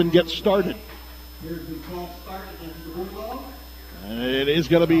it can even get started. And it is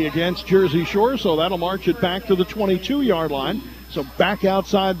going to be against Jersey Shore, so that'll march it back to the 22-yard line. So back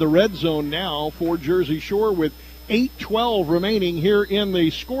outside the red zone now for Jersey Shore with 8:12 remaining here in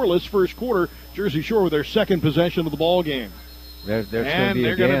the scoreless first quarter. Jersey Shore with their second possession of the ball game. They're going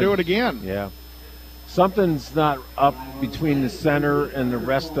to do it again. Yeah. Something's not up between the center and the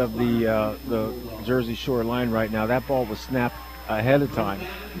rest of the Jersey Shore line right now. That ball was snapped ahead of time.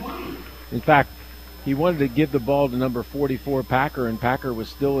 In fact, he wanted to give the ball to number 44 Packer, and Packer was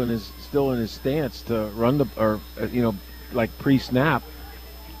still in his stance to run like pre-snap.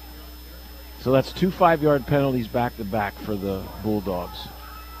 So that's 2 5-yard penalties back to back for the Bulldogs.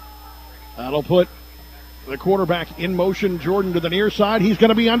 That'll put the quarterback in motion. Jordan to the near side. He's going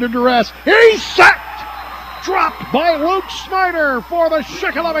to be under duress. He's sacked. dropped by Luke Snyder for the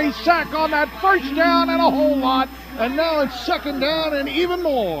Shikellamy sack on that first down and a whole lot. And now it's second down and even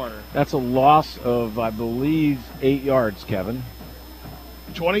more. That's a loss of, I believe, 8 yards, Kevin.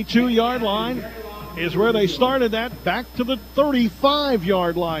 22-yard line is where they started that. Back to the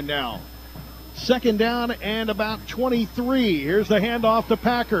 35-yard line now. Second down and about 23. Here's the handoff to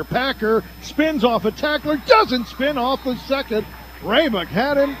Packer. Packer spins off a tackler, doesn't spin off the second. Raybuck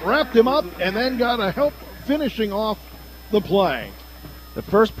had him, wrapped him up, and then got a help finishing off the play. The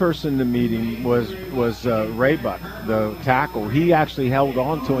first person to meet him was Raybuck, the tackle. He actually held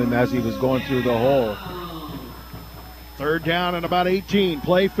on to him as he was going through the hole. Third down and about 18.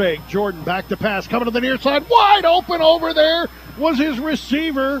 Play fake. Jordan back to pass. Coming to the near side. Wide open over there was his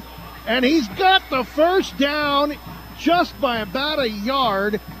receiver. And he's got the first down just by about a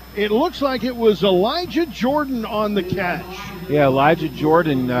yard. It looks like it was Elijah Jordan on the catch. Yeah, Elijah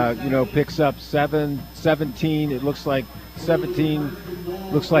Jordan, picks up 17. It looks like 17.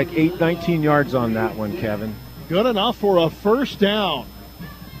 Looks like 19 yards on that one, Kevin. Good enough for a first down.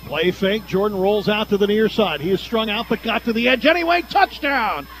 Play fake. Jordan rolls out to the near side. He is strung out but got to the edge anyway.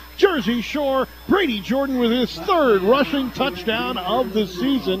 Touchdown! Jersey Shore. Brady Jordan with his third rushing touchdown of the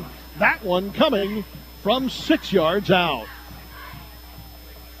season. That one coming from 6 yards out.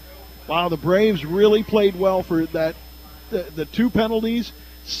 Wow, the Braves really played well for that. The two penalties,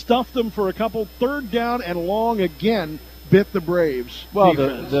 stuffed them for a couple. Third down and long again, bit the Braves. Well,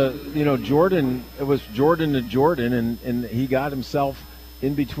 Jordan, it was Jordan to Jordan, and he got himself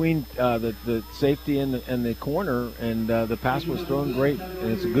in between the safety and the corner, and the pass was thrown great.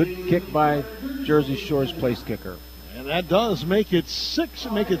 And it's a good kick by Jersey Shore's place kicker. And that does make it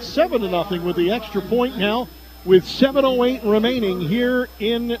 7-0 with the extra point now, with 7:08 remaining here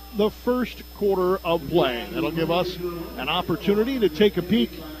in the first quarter of play. That'll give us an opportunity to take a peek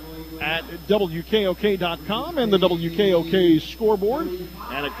at WKOK.com and the WKOK scoreboard.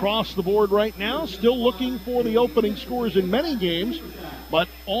 And across the board right now, still looking for the opening scores in many games. But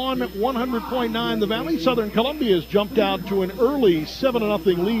on 100.9 The Valley, Southern Columbia has jumped out to an early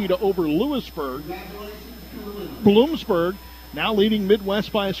 7-0 lead over Lewisburg. Bloomsburg now leading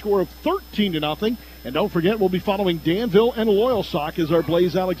Midwest by a score of 13-0. And don't forget, we'll be following Danville and Loyalsock as our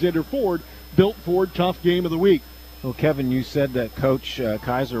Blaze Alexander Ford Built Ford Tough Game of the Week. Well, Kevin, you said that Coach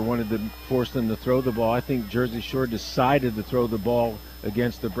Kaiser wanted to force them to throw the ball. I think Jersey Shore decided to throw the ball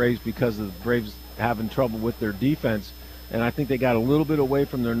against the Braves because of the Braves having trouble with their defense. And I think they got a little bit away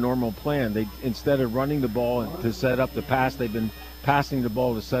from their normal plan. They, instead of running the ball to set up the pass, they've been passing the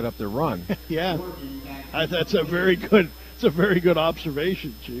ball to set up the run. Yeah, that's a very good. It's a very good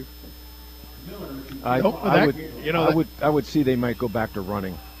observation, Chief. I would see they might go back to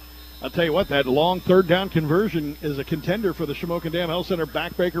running. I'll tell you what, that long third down conversion is a contender for the Shamokin Dam Health Center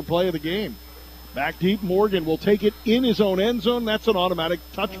backbreaker play of the game. Back deep, Morgan will take it in his own end zone. That's an automatic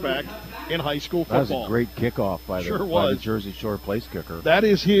touchback in high school football. That was a great kickoff by the Jersey Shore place kicker. That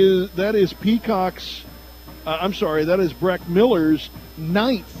is that is Breck Miller's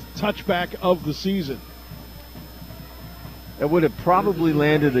 9th touchback of the season. It would have probably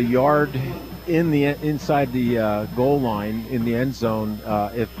landed a yard inside the goal line in the end zone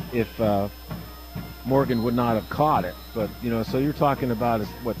if Morgan would not have caught it. But, so you're talking about,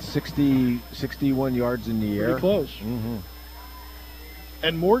 61 yards in the air? Pretty close. Mm-hmm.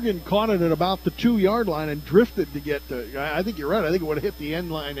 And Morgan caught it at about the 2-yard line and drifted to get to, I think you're right, I think it would have hit the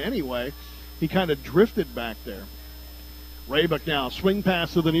end line anyway. He kind of drifted back there. Raybuck now, swing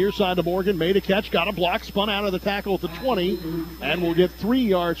pass to the near side of Morgan, made a catch, got a block, spun out of the tackle at the 20, and will get 3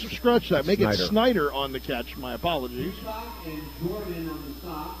 yards. Scratch that. Make it Snyder on the catch. My apologies.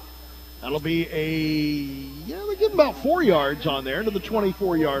 That'll be they give him about 4 yards on there to the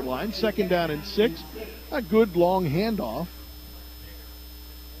 24-yard line. Second down and 6. A good long handoff.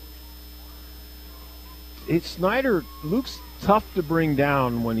 Luke's tough to bring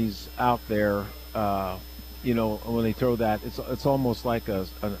down when he's out there. When they throw that, it's almost like a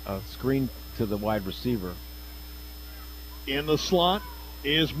screen to the wide receiver. In the slot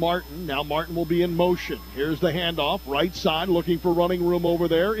is Martin. Now Martin will be in motion. Here's the handoff. Right side, looking for running room over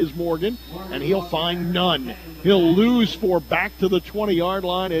there is Morgan, and he'll find none. He'll lose 4 back to the 20-yard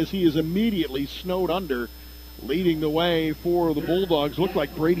line as he is immediately snowed under. Leading the way for the Bulldogs. Looked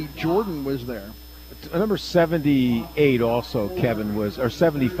like Brady Jordan was there. Number 78 also, Kevin, was, or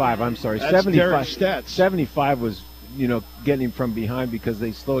 75, I'm sorry. That's 75. Stats. 75 was, getting him from behind because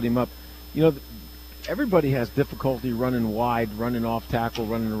they slowed him up. Everybody has difficulty running wide, running off tackle,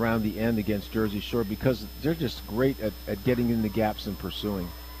 running around the end against Jersey Shore because they're just great at getting in the gaps and pursuing.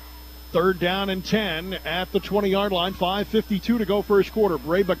 Third down and 10 at the 20-yard line. 5:52 to go first quarter.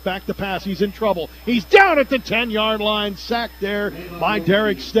 Braybuck back to pass. He's in trouble. He's down at the 10-yard line. Sacked there by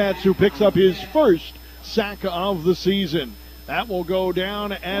Derek Stetz, who picks up his first sack of the season. That will go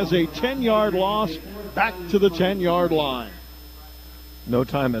down as a 10-yard loss back to the 10-yard line. No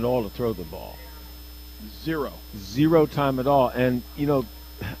time at all to throw the ball. Zero time at all. And,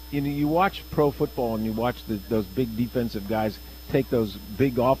 you watch pro football and you watch those big defensive guys take those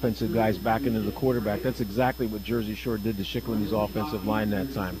big offensive guys back into the quarterback. That's exactly what Jersey Shore did to Shikellamy's offensive line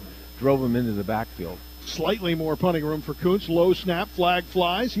that time. Drove him into the backfield. Slightly more punting room for Kuntz. Low snap, flag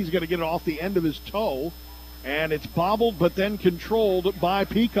flies. He's going to get it off the end of his toe. And it's bobbled but then controlled by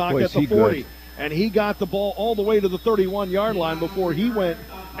Peacock at the 40. Good. And he got the ball all the way to the 31-yard line before he went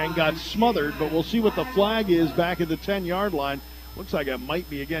and got smothered. But we'll see what the flag is back at the 10-yard line. Looks like it might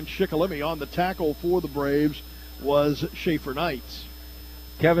be against Shikellamy. On the tackle for the Braves was Schaefer Knights.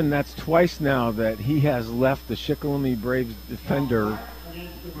 Kevin, that's twice now that he has left the Shikellamy Braves defender,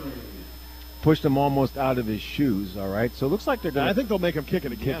 pushed him almost out of his shoes, all right? So it looks like they're going to... I think they'll make him kick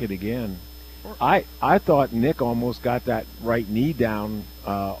it again. I thought Nick almost got that right knee down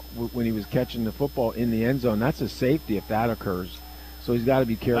when he was catching the football in the end zone. That's a safety if that occurs. So he's got to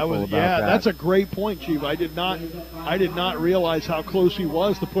be careful about that. Yeah, that's a great point, Chief. I did not realize how close he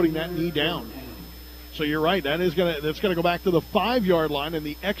was to putting that knee down. So you're right. That's going to go back to the 5-yard line, and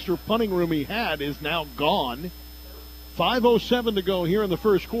the extra punting room he had is now gone. 5:07 to go here in the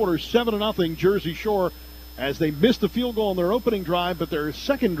first quarter. 7-0 Jersey Shore, as they missed a field goal on their opening drive, but their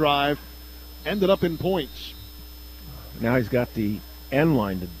second drive ended up in points. Now he's got the end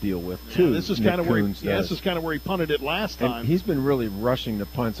line to deal with too. Yeah, this is kind of where he punted it last time. And he's been really rushing the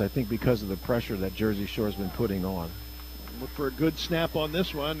punts, I think, because of the pressure that Jersey Shore's been putting on. Look for a good snap on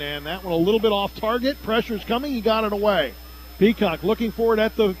this one, and that one a little bit off target. Pressure's coming. He got it away. Peacock looking for it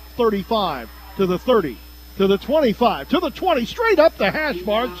at the 35, to the 30, to the 25, to the 20, straight up the hash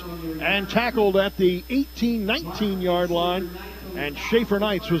marks, and tackled at the 18, 19-yard line. And Schaefer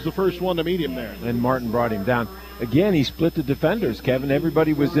Knights was the first one to meet him there. And Martin brought him down. Again, he split the defenders, Kevin.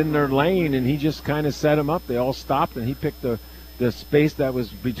 Everybody was in their lane, and he just kind of set them up. They all stopped, and he picked the space that was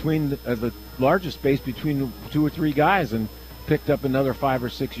between the largest space between 2 or 3 guys and picked up another 5 or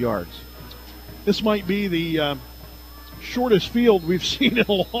 6 yards. This might be the shortest field we've seen in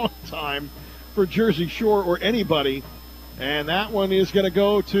a long time for Jersey Shore or anybody. And that one is going to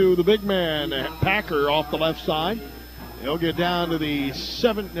go to the big man, Packer, off the left side. He'll get down to the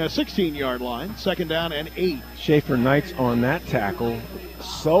 16-yard line, 2nd down and 8. Schaefer Knights on that tackle,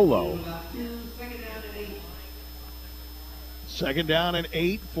 solo. 2nd down and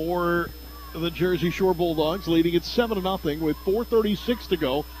 8 for the Jersey Shore Bulldogs, leading it 7-0 with 4:36 to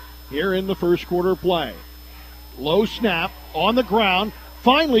go here in the first quarter play. Low snap on the ground.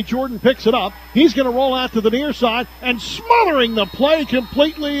 Finally, Jordan picks it up. He's going to roll out to the near side, and smothering the play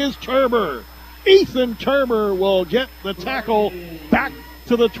completely is Turber. Ethan Turber will get the tackle back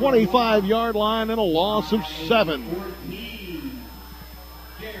to the 25-yard line and a loss of 7.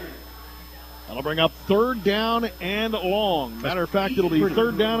 That'll bring up 3rd down and long. Matter of fact, it'll be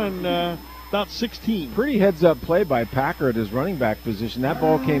 3rd down and about 16. Pretty heads-up play by Packer at his running back position. That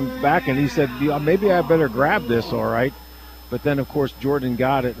ball came back, and he said, maybe I better grab this, all right. But then, of course, Jordan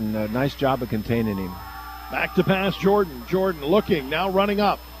got it, and a nice job of containing him. Back to pass Jordan. Jordan looking, now running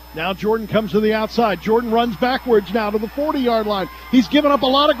up. Now Jordan comes to the outside. Jordan runs backwards now to the 40-yard line. He's given up a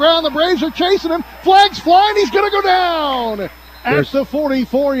lot of ground. The Braves are chasing him. Flags flying. He's going to go down at the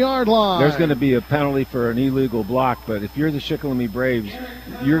 44-yard line. There's going to be a penalty for an illegal block, but if you're the Shikellamy Braves,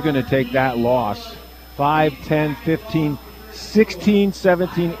 you're going to take that loss. 5, 10, 15, 16,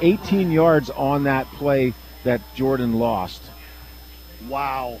 17, 18 yards on that play that Jordan lost.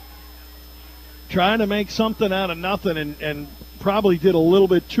 Wow. Trying to make something out of nothing and probably did a little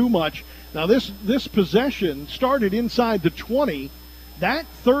bit too much. Now this possession started inside the 20. That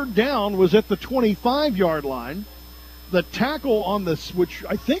 3rd down was at the 25-yard line. The tackle on this, which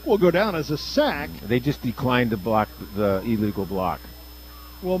I think will go down as a sack. They just declined to block the illegal block.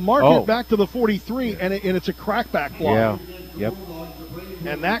 Well, mark it back to the 43, and it's a crackback block. Yeah, yep.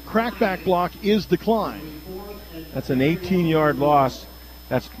 And that crackback block is declined. That's an 18-yard loss.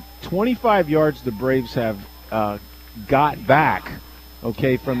 That's 25 yards the Braves have got back,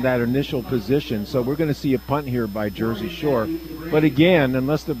 okay, from that initial position. So we're going to see a punt here by Jersey Shore. But again,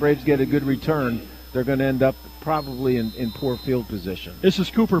 unless the Braves get a good return, they're going to end up probably in poor field position. This is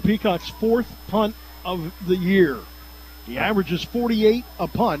Cooper Peacock's 4th punt of the year. He averages 48 a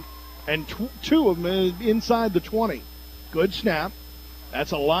punt, and 2 of them inside the 20. Good snap.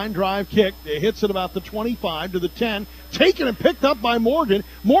 That's a line drive kick. It hits at about the 25 to the 10. Taken and picked up by Morgan.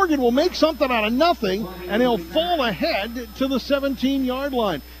 Morgan will make something out of nothing, and he'll fall ahead to the 17-yard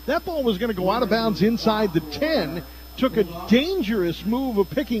line. That ball was going to go out of bounds inside the 10. Took a dangerous move of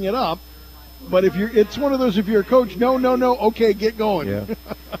picking it up. But it's one of those, if you're a coach, no, okay, get going. Yeah.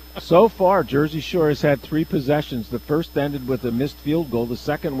 So far, Jersey Shore has had 3 possessions. The first ended with a missed field goal. The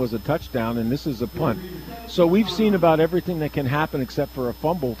second was a touchdown, and this is a punt. So we've seen about everything that can happen except for a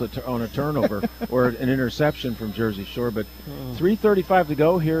fumble on a turnover or an interception from Jersey Shore. But 3:35 to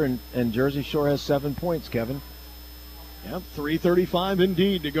go here, and Jersey Shore has 7 points, Kevin. Yep, 3:35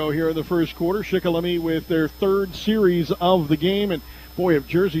 indeed to go here in the first quarter. Shikellamy with their 3rd series of the game, and boy, if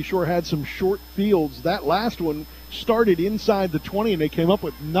Jersey Shore had some short fields, that last one started inside the 20 and they came up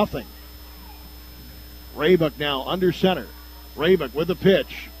with nothing. Raybuck now under center. Raybuck with the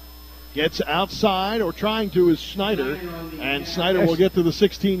pitch. Gets outside, or trying to, is Snyder, and Snyder will get to the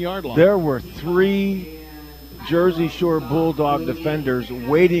 16-yard line. There were 3 Jersey Shore Bulldog defenders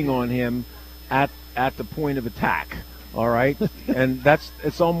waiting on him at the point of attack, all right? And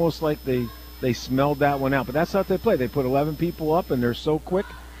it's almost like they smelled that one out. But that's how they play. They put 11 people up, and they're so quick,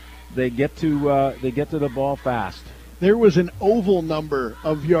 they get to the ball fast. There was an oval number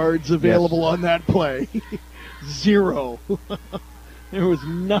of yards available on that play. 0. There was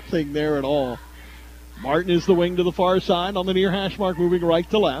nothing there at all. Martin is the wing to the far side on the near hash mark, moving right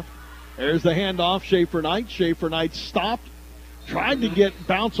to left. There's the handoff, Schaefer Knight. Schaefer Knight stopped, tried to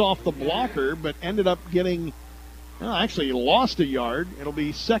bounce off the blocker, but ended up getting, actually lost a yard. It'll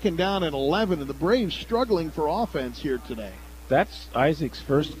be 2nd down and 11, and the Braves struggling for offense here today. That's Isaac's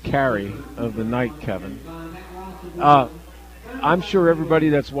first carry of the night, Kevin. I'm sure everybody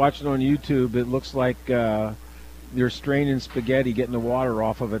that's watching on YouTube, it looks like you're straining spaghetti, getting the water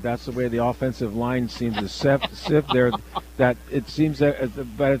off of it. That's the way the offensive line seems to sift there. That it seems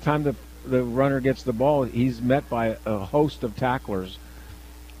that by the time the runner gets the ball, he's met by a host of tacklers.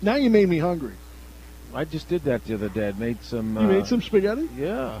 Now you made me hungry. I just did that the other day. I made some. You made some spaghetti?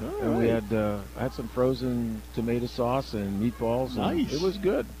 Yeah, and we had I had some frozen tomato sauce and meatballs. Nice. And it was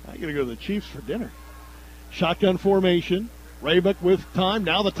good. I got to go to the Chiefs for dinner. Shotgun formation. Raybuck with time.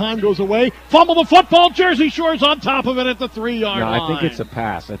 Now the time goes away. Fumble the football. Jersey Shore's on top of it at the 3-yard line. No, I think it's a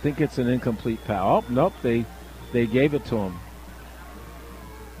pass. I think it's an incomplete pass. Oh, nope. They gave it to him.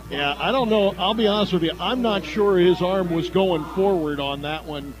 Yeah, I don't know. I'll be honest with you. I'm not sure his arm was going forward on that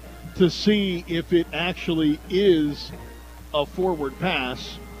one to see if it actually is a forward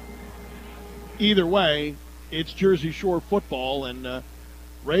pass. Either way, it's Jersey Shore football, and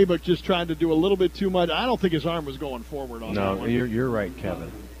Raybuck just tried to do a little bit too much. I don't think his arm was going forward on that one. No, you're right,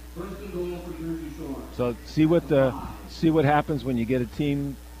 Kevin. So see what happens when you get a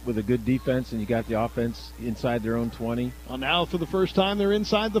team with a good defense and you got the offense inside their own 20. Well, now for the first time they're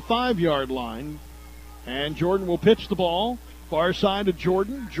inside the 5-yard line, and Jordan will pitch the ball far side to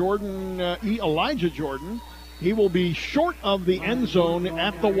Jordan. Elijah Jordan. He will be short of the end zone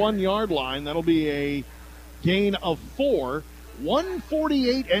at the 1-yard line. That'll be a gain of 4.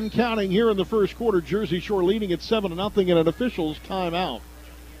 1:48 and counting here in the first quarter. Jersey Shore leading at 7-0 and an official's timeout.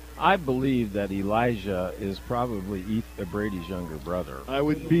 I believe that Elijah is probably Brady's younger brother. I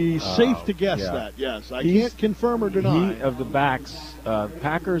would be safe to guess that, yes. I can't confirm or deny. Of the backs,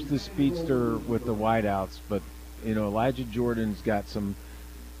 Packers the speedster with the wideouts, but, Elijah Jordan's got some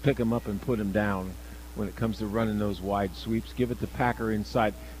pick him up and put him down when it comes to running those wide sweeps. Give it to Packer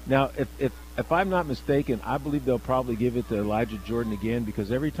inside. Now, if I'm not mistaken, I believe they'll probably give it to Elijah Jordan again,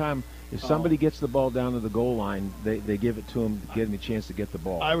 because every time if somebody gets the ball down to the goal line, they give it to him to get him a chance to get the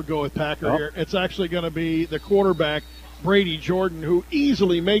ball. I would go with Packer here. It's actually going to be the quarterback, Brady Jordan, who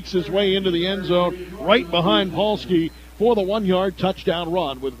easily makes his way into the end zone right behind Polsky for the 1-yard touchdown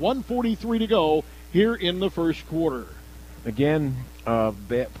run with 1:43 to go here in the first quarter. Again,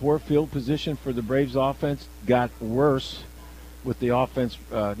 poor field position for the Braves offense got worse with the offense,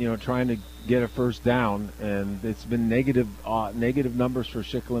 trying to get a first down, and it's been negative numbers for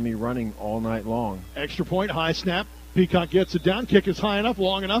Shikellamy running all night long. Extra point, high snap. Peacock gets it down. Kick is high enough,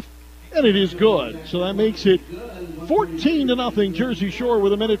 long enough, and it is good. So that makes it 14-0 Jersey Shore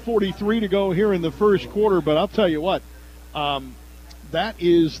with 1:43 to go here in the first quarter. But I'll tell you what, that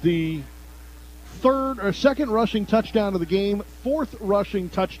is the second rushing touchdown of the game, 4th rushing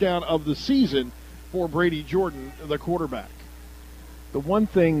touchdown of the season for Brady Jordan, the quarterback. The one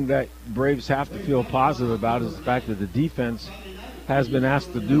thing that Braves have to feel positive about is the fact that the defense has been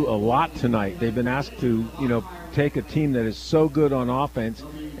asked to do a lot tonight. They've been asked to, take a team that is so good on offense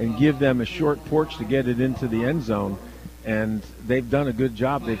and give them a short porch to get it into the end zone, and they've done a good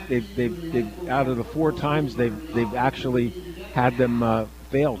job. They've out of the 4 times they've actually had them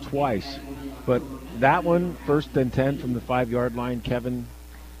fail twice. But that one, 1st and 10 from the 5-yard line, Kevin,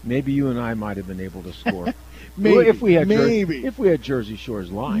 maybe you and I might have been able to score. Maybe. If we had Maybe. if we had Jersey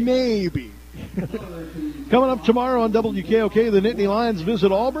Shore's line. Maybe. Coming up tomorrow on WKOK, the Nittany Lions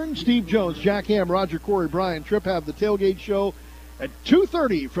visit Auburn. Steve Jones, Jack Ham, Roger Corey, Brian Tripp have the tailgate show at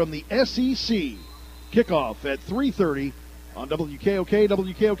 2:30 from the SEC. Kickoff at 3:30 on WKOK,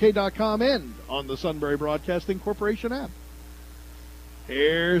 WKOK.com, and on the Sunbury Broadcasting Corporation app.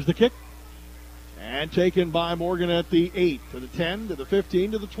 Here's the kick. And taken by Morgan at the 8, to the 10, to the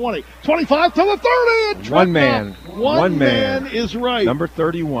 15, to the 20, 25, to the 30. And One man. One man is right. Number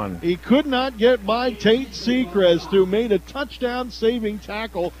 31. He could not get by Tate Seacrest, who made a touchdown-saving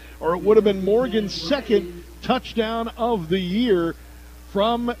tackle, or it would have been Morgan's second touchdown of the year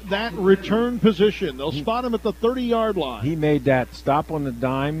from that return position. They'll spot him at the 30-yard line. He made that stop on the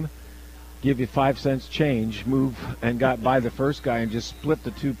dime, give you 5 cents change, move, and got by the first guy and just split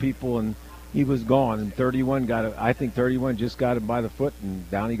the two people, and he was gone. And 31 got it. I think 31 just got him by the foot, and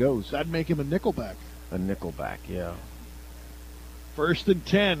down he goes. That'd make him a nickelback. A nickelback, yeah. 1st and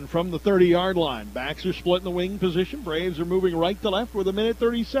 10 from the 30-yard line. Backs are split in the wing position. Braves are moving right to left with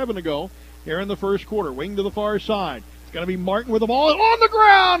 1:37 to go here in the first quarter. Wing to the far side. It's going to be Martin with the ball on the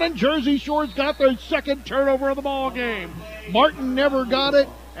ground, and Jersey Shore's got their second turnover of the ball game. Martin never got it,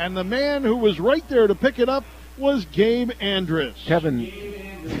 and the man who was right there to pick it up was Gabe Andrus. Kevin,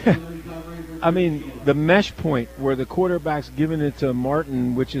 I mean, the mesh point where the quarterback's giving it to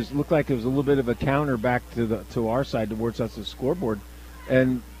Martin, which looked like it was a little bit of a counter back to our side towards us, the scoreboard,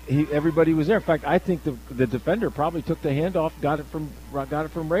 and everybody was there. In fact, I think the defender probably took the handoff, got it from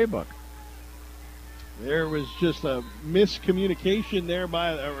Raybuck. There was just a miscommunication there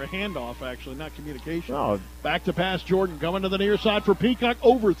or a handoff, actually, not communication. Oh. Back to pass, Jordan coming to the near side for Peacock,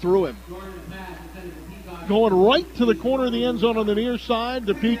 overthrew him. Going right to the corner of the end zone on the near side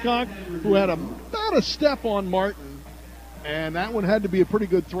to Peacock, who had about a step on Martin, and that one had to be a pretty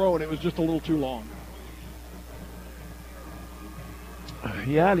good throw, and it was just a little too long.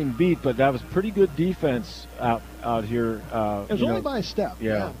 He had him beat, but that was pretty good defense out here. It was only by a step.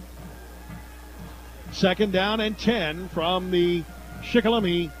 Yeah. 2nd down and 10 from the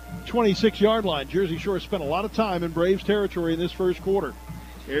Shikellamy 26-yard line. Jersey Shore spent a lot of time in Braves territory in this first quarter.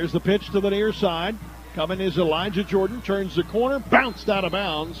 Here's the pitch to the near side. Coming is Elijah Jordan, turns the corner, bounced out of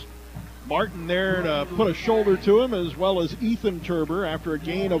bounds. Martin there to put a shoulder to him, as well as Ethan Turber after a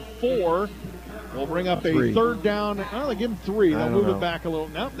gain of 4. We'll bring up a 3rd down. Oh, they give him 3. They'll move it back a little.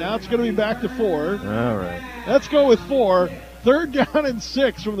 Nope, now it's going to be back to 4. All right. Let's go with 4. 3rd down and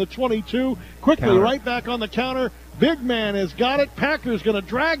 6 from the 22. Quickly Counter. right back on the counter. Big man has got it. Packers going to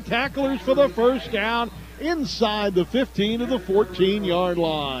drag tacklers for the first down inside the 15 to the 14-yard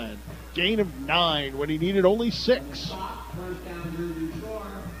line. Gain of 9 when he needed only 6.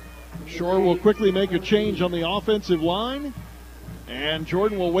 Shore will quickly make a change on the offensive line. And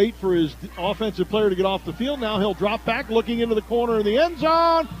Jordan will wait for his offensive player to get off the field. Now he'll drop back, looking into the corner of the end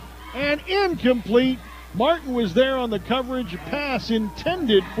zone. And incomplete. Martin was there on the coverage. Pass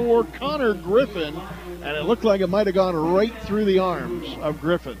intended for Connor Griffin. And it looked like it might have gone right through the arms of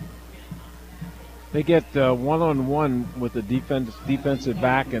Griffin. They get one-on-one with the defensive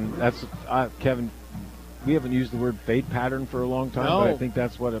back, and that's Kevin. We haven't used the word fade pattern for a long time, but I think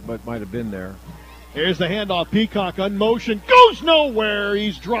that's what it might have been there. Here's the handoff. Peacock on motion. Goes nowhere.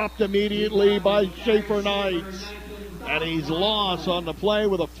 He's dropped immediately by Schaefer Knights. And he's lost on the play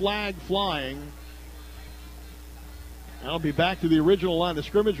with a flag flying. I'll be back to the original line of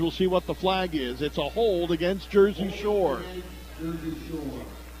scrimmage. We'll see what the flag is. It's a hold against Jersey Shore.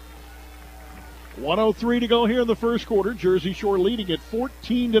 1:03 to go here in the first quarter. Jersey Shore leading at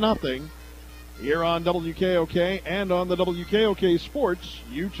 14-0 here on WKOK and on the WKOK Sports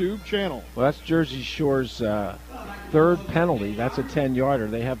YouTube channel. Well, that's Jersey Shore's 3rd penalty. That's a 10-yarder.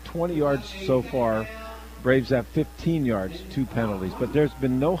 They have 20 yards so far. Braves have 15 yards, 2 penalties. But there's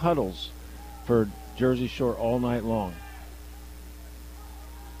been no huddles for Jersey Shore all night long.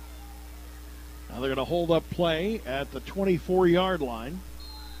 Now they're going to hold up play at the 24-yard line.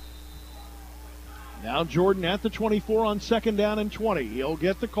 Now Jordan at the 24 on 2nd down and 20. He'll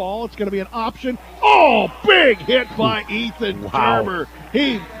get the call. It's going to be an option. Oh, big hit by Ethan Turber.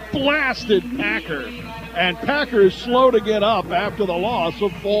 He blasted Packer. And Packer is slow to get up after the loss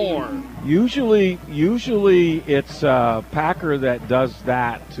of 4. Usually it's Packer that does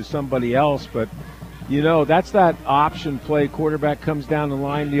that to somebody else, but you know, that's that option play. Quarterback comes down the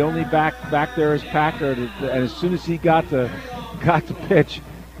line. The only back there is Packer, and as soon as he got the pitch,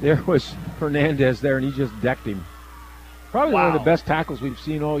 there was Hernandez there, and he just decked him. Probably one of the best tackles we've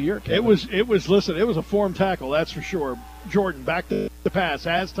seen all year, Kevin. It was a form tackle, that's for sure. Jordan back to the pass,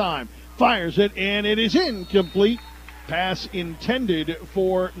 has time, fires it, and it is incomplete. Pass intended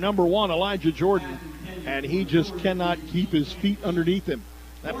for number 1, Elijah Jordan, and he just cannot keep his feet underneath him.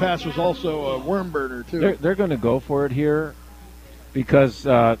 That pass was also a worm burner, too. They're going to go for it here because,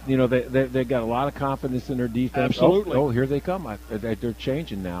 they've got a lot of confidence in their defense. Absolutely. Oh, here they come. They're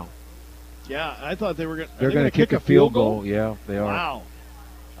changing now. Yeah, I thought they were going to kick a field goal. Yeah, they are. Wow.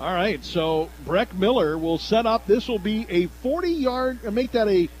 All right, so Breck Miller will set up. This will be a 40-yard, make that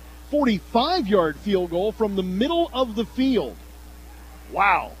a 45-yard field goal from the middle of the field.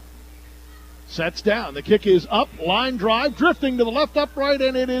 Wow. Sets down. The kick is up, line drive, drifting to the left upright,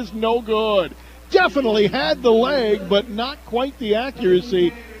 and it is no good. Definitely had the leg, but not quite the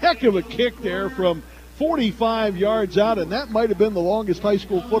accuracy. Heck of a kick there from 45 yards out, and that might have been the longest high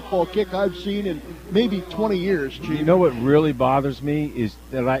school football kick I've seen in maybe 20 years, Chief. You know what really bothers me is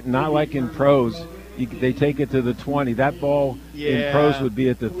that not like in pros, they take it to the 20. That ball in pros would be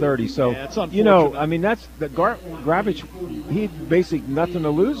at the 30. So, it's unfortunate. that's the Gravich, he had basically nothing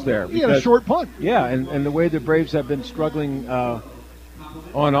to lose there. He had a short punt. Yeah, and the way the Braves have been struggling on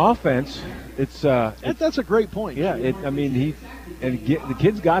offense, that's a great point. Yeah, the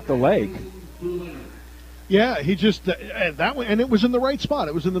kid's got the leg. Yeah, he just that way, and it was in the right spot.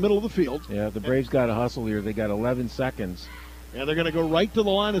 It was in the middle of the field. Yeah, the Braves got to hustle here. They got 11 seconds. And they're going to go right to the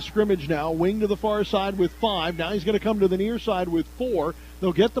line of scrimmage now. Wing to the far side with 5. Now he's going to come to the near side with 4.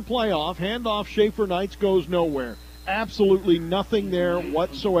 They'll get the play off. Handoff, Schaefer Knights goes nowhere. Absolutely nothing there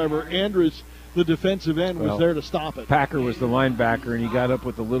whatsoever. Andrus, the defensive end, was there to stop it. Packer was the linebacker, and he got up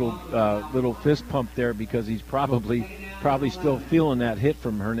with a little fist pump there because he's probably still feeling that hit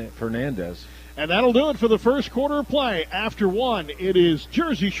from Fernandez. And that'll do it for the first quarter of play. After 1, it is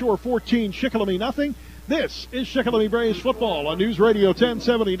Jersey Shore 14, Shikellamy nothing. This is Shikellamy Braves football on News Radio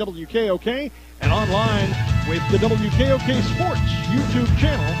 1070 WKOK and online with the WKOK Sports YouTube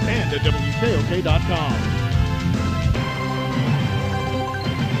channel and at WKOK.com.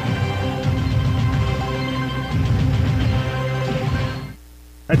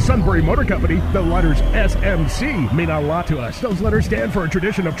 At Sunbury Motor Company, the letters SMC mean a lot to us. Those letters stand for a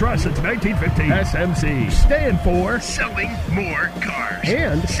tradition of trust since 1915. SMC stand for selling more cars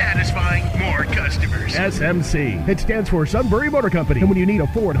and satisfying more customers. SMC. It stands for Sunbury Motor Company. And when you need a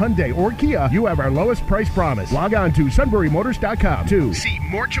Ford, Hyundai, or Kia, you have our lowest price promise. Log on to sunburymotors.com to see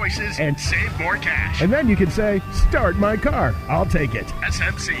more choices and save more cash. And then you can say, start my car. I'll take it.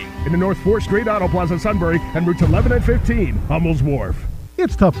 SMC. In the North 4th Street Auto Plaza, Sunbury, and routes 11 and 15, Hummel's Wharf.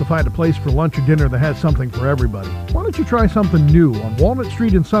 It's tough to find a place for lunch or dinner that has something for everybody. Why don't you try something new on Walnut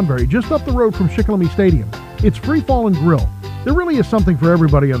Street in Sunbury, just up the road from Shikellamy Stadium? It's Free Fallin' Grill. There really is something for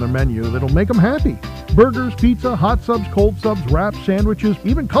everybody on their menu that'll make them happy. Burgers, pizza, hot subs, cold subs, wraps, sandwiches,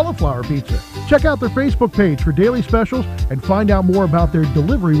 even cauliflower pizza. Check out their Facebook page for daily specials and find out more about their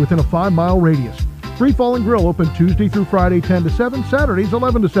delivery within a 5-mile radius. Free Fallin' Grill open Tuesday through Friday 10 to 7, Saturdays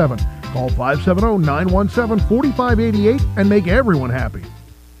 11 to 7. Call 570-917-4588 and make everyone happy.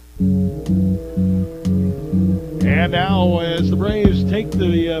 And now, as the Braves take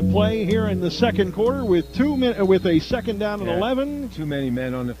the play here in the second quarter with a second down and 11. Too many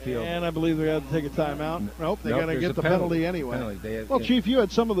men on the field. And I believe they're going to take a timeout. Nope, they're going to get the penalty anyway. Well, Chief, you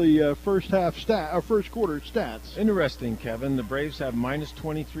had some of the first quarter stats. Interesting, Kevin. The Braves have minus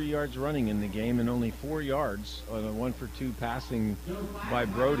 23 yards running in the game and only 4 yards on a 1-for-2 passing by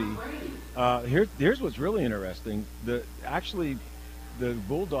Brody. Here's what's really interesting. The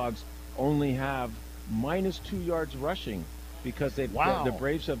Bulldogs only have minus 2 yards rushing because the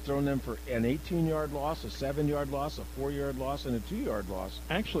Braves have thrown them for an 18-yard loss, a 7-yard loss, a 4-yard loss, and a 2-yard loss.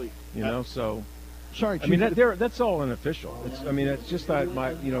 Actually, sorry, Chief, that's all unofficial. It's just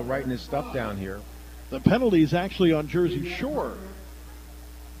writing his stuff down here. The penalty is actually on Jersey Shore.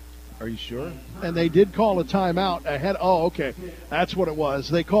 Are you sure? And they did call a timeout ahead. Oh, okay, that's what it was.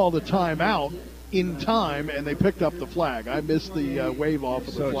 They called a timeout in time, and they picked up the flag. I missed the wave off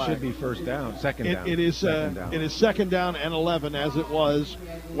of the flag. So it should be second down. It is second down and 11 as it was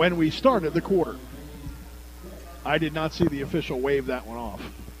when we started the quarter. I did not see the official wave that one off.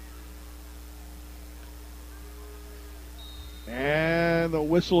 And the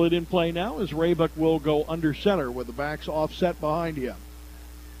whistle it in play now as Raybuck will go under center with the backs offset behind him.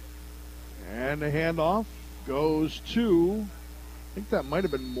 And the handoff goes to, I think that might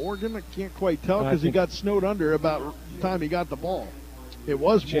have been Morgan. I can't quite tell because he got snowed under about the time he got the ball. It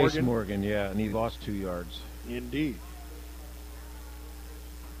was Chase Morgan, yeah, and he lost 2 yards. Indeed.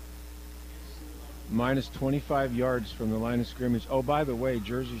 minus 25 yards from the line of scrimmage. Oh, by the way,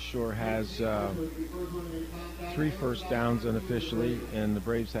 Jersey Shore has 3 first downs unofficially, and the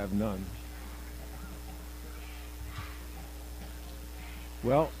Braves have none.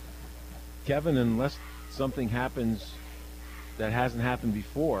 Well, Kevin, unless something happens that hasn't happened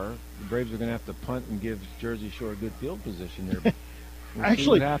before, the Braves are going to have to punt and give Jersey Shore a good field position here. We'll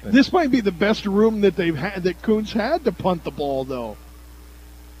Actually, this might be the best room that they've had, that Kuntz had to punt the ball, though.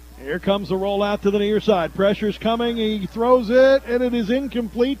 Here comes the rollout to the near side. Pressure's coming. He throws it, and it is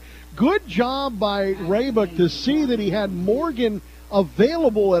incomplete. Good job by Raybuck to see that he had Morgan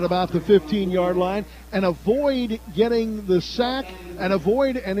available at about the 15-yard line and avoid getting the sack and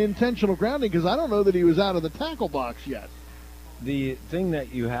avoid an intentional grounding, because I don't know that he was out of the tackle box yet. The thing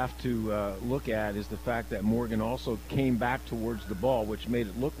that you have to look at is the fact that Morgan also came back towards the ball, which made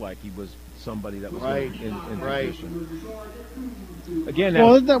it look like he was somebody that was in position. Again,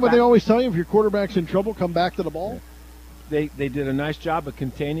 well, isn't that what they always tell you? If your quarterback's in trouble, come back to the ball? Yeah. They did a nice job of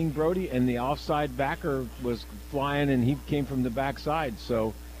containing Brody, and the offside backer was flying, and he came from the backside.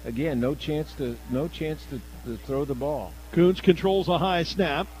 So, again, no chance to throw the ball. Kuntz controls a high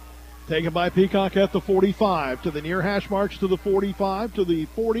snap. Taken by Peacock at the 45, to the near hash marks, to the 45, to the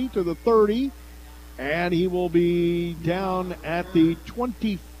 40, to the 30, and he will be down at the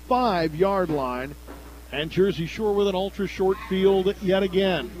 25-yard line, and Jersey Shore with an ultra-short field yet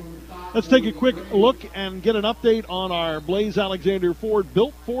again. Let's take a quick look and get an update on our Blaze Alexander Ford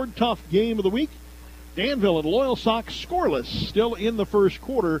Built Ford Tough game of the week. Danville and Loyalsock scoreless still in the first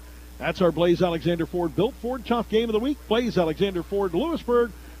quarter. That's our Blaze Alexander Ford Built Ford Tough game of the week. Blaze Alexander Ford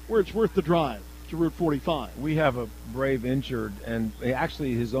Lewisburg, where it's worth the drive to Route 45. We have a Brave injured, and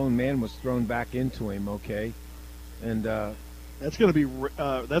actually his own man was thrown back into him. Okay, and that's going to be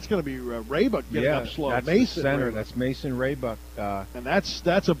Raybuck getting up slow. That's Mason center. Raybuck. That's Mason Raybuck, and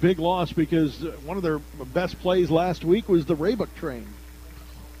that's a big loss, because one of their best plays last week was the Raybuck train.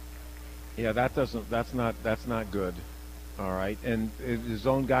 Yeah, that's not good. All right, and his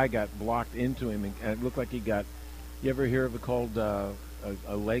own guy got blocked into him, and it looked like he got. You ever hear of it called a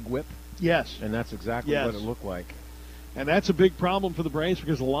leg whip? Yes. And that's exactly what it looked like. And that's a big problem for the Braves,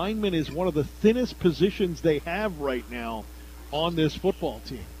 because lineman is one of the thinnest positions they have right now on this football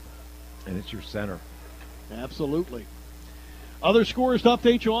team. And it's your center. Absolutely. Other scores to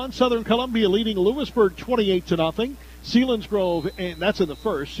update you on: Southern Columbia leading Lewisburg 28-0. Selinsgrove, and that's in the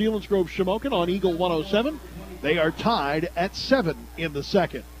first. Selinsgrove Shamokin on Eagle 107. They are tied at 7 in the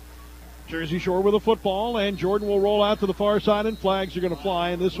second. Jersey Shore with a football, and Jordan will roll out to the far side, and flags are going to fly,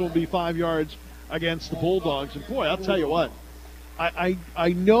 and this will be 5 yards against the Bulldogs. And boy, I'll tell you what,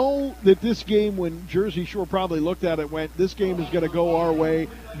 I know that this game, when Jersey Shore probably looked at it, went, this game is going to go our way,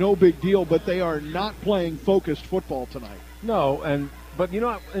 no big deal, but they are not playing focused football tonight. No, but you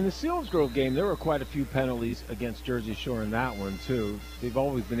know, in the Selinsgrove game, there were quite a few penalties against Jersey Shore in that one too. They've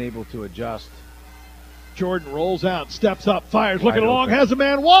always been able to adjust. Jordan rolls out, steps up, fires, looking along, has a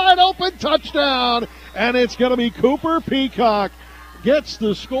man wide open, touchdown, and it's going to be Cooper Peacock. Gets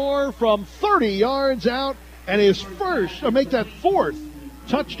the score from 30 yards out, and his fourth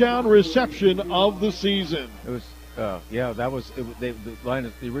touchdown reception of the season. It was, the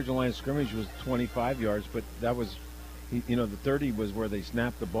original line of scrimmage was 25 yards, but that was, the 30 was where they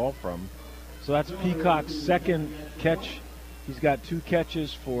snapped the ball from. So that's Peacock's second catch. He's got 2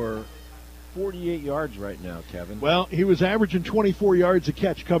 catches for 48 yards right now, Kevin. Well, he was averaging 24 yards a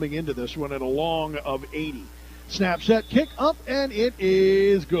catch coming into this one at a long of 80. Snap, set, kick up, and it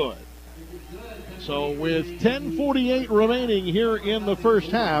is good. So with 10:48 remaining here in the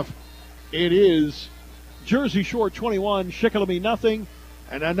first half, it is Jersey Shore 21, Shikellamy nothing,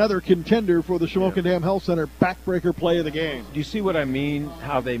 and another contender for the Shamokin Dam Health Center backbreaker play of the game. Do you see what I mean,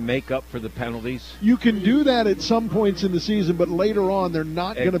 how they make up for the penalties? You can do that at some points in the season, but later on they're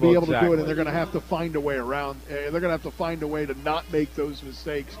not going to be able to do it, and they're going to have to find a way around. They're going to have to find a way to not make those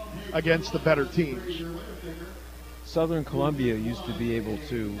mistakes against the better teams. Southern Columbia used to be able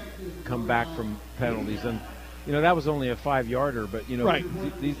to come back from penalties, and that was only a 5-yarder, but right.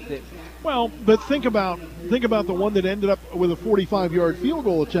 But think about the one that ended up with a 45-yard field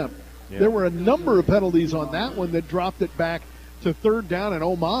goal attempt. Yeah. There were a number of penalties on that one that dropped it back to 3rd down, and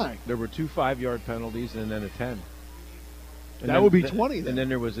oh my. There were 2 5-yard penalties and then a 10. And that would be 20 then. And then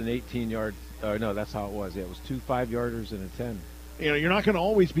there was an 18-yard. No, that's how it was. Yeah, it was 2 5-yarders and a 10. You're not going to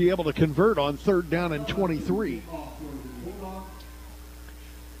always be able to convert on 3rd down and 23.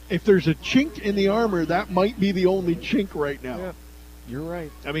 If there's a chink in the armor, that might be the only chink right now. Yeah, you're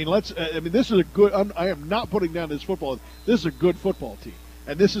right. I mean, this is a good. I am not putting down this football. This is a good football team,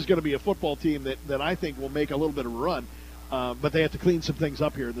 and this is going to be a football team that I think will make a little bit of a run. But they have to clean some things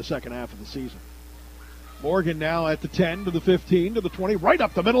up here in the second half of the season. Morgan now at the 10 to the 15 to the 20, right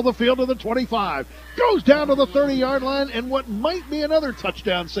up the middle of the field to the 25. Goes down to the 30-yard line, and what might be another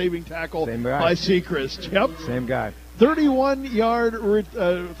touchdown-saving tackle by Sechrist. Yep. Same guy.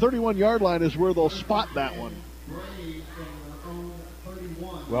 31-yard line is where they'll spot that one.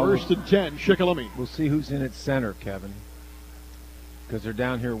 Well, First and 10, Shikellamy. We'll see who's in at center, Kevin, because they're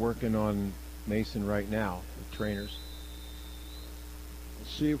down here working on Mason right now, the trainers. We'll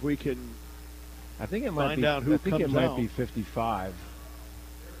see if we can I think it might find be, out who I think comes it might out. be 55.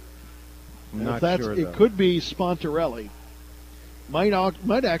 I'm And not if sure, it though. could be Spontarelli. Might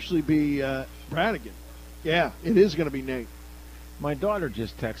actually be Bradigan. Yeah, it is going to be Nate. My daughter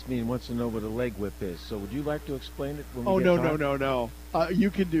just texted me and wants to know what a leg whip is. So would you like to explain it when we get time? No. You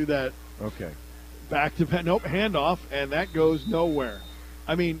can do that. Okay. Back to handoff, and that goes nowhere.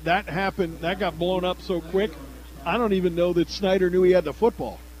 I mean, that happened. That got blown up so quick. I don't even know that Snyder knew he had the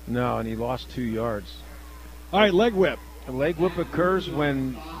football. No, and he lost 2 yards. All right, leg whip. A leg whip occurs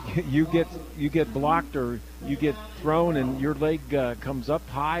when you get blocked or you get thrown and your leg comes up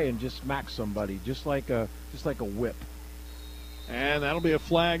high and just smacks somebody, just like a whip. And that'll be a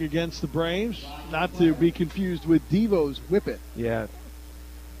flag against the Braves, not to be confused with Devo's whip it. Yeah.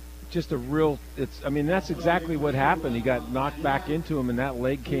 Just a real, that's exactly what happened. He got knocked back into him and that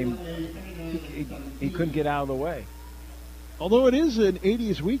leg came, he couldn't get out of the way. Although it is an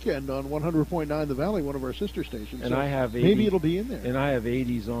 80s weekend on 100.9 The Valley, one of our sister stations. And so I have 80, maybe it'll be in there. And I have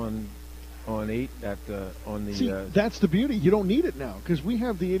 80s on 8 on the. See, that's the beauty. You don't need it now because we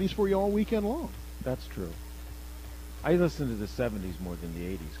have the 80s for you all weekend long. That's true. I listen to the 70s more than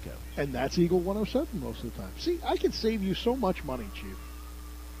the 80s, Kevin. And that's Eagle 107 most of the time. See, I could save you so much money, Chief.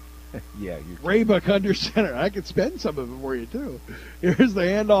 Yeah, Raybuck under center. I could spend some of it for you, too. Here's the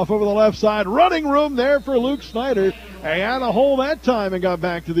handoff over the left side. Running room there for Luke Snyder. He had a hole that time and got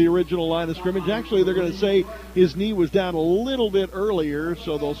back to the original line of scrimmage. Actually, they're going to say his knee was down a little bit earlier,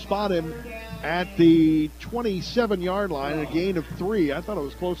 so they'll spot him at the 27-yard line, a gain of 3. I thought it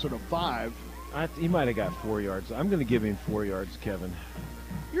was closer to 5. He might have got 4 yards. I'm going to give him 4 yards, Kevin.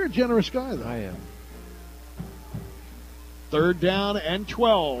 You're a generous guy, though. I am. 3rd down and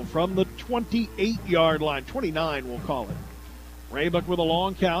 12 from the 28-yard line. 29, we'll call it. Raybuck with a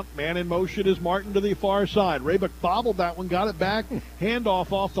long count. Man in motion is Martin to the far side. Raybuck bobbled that one, got it back.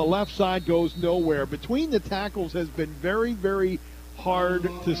 Handoff off the left side goes nowhere. Between the tackles has been very, very hard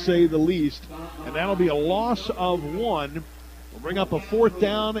to say the least. And that'll be a loss of 1. We'll bring up a 4th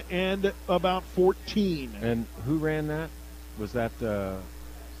down and about 14. And who ran that? Was that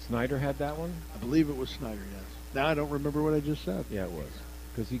Snyder had that one? I believe it was Snyder, yes. Now I don't remember what I just said. Yeah, it was.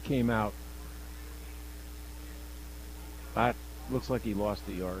 Because he came out. That looks like he lost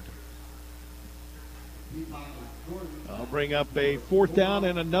a yard. I'll bring up a 4th down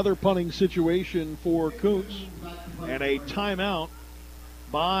and another punting situation for Kuntz. And a timeout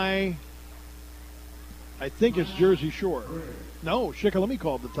by, I think it's Jersey Shore. No, Shikellamy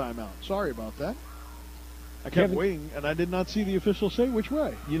called the timeout. Sorry about that. I kept waiting, and I did not see the official say which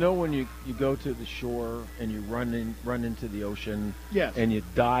way. You know when you go to the shore and you run into the ocean, yes, and you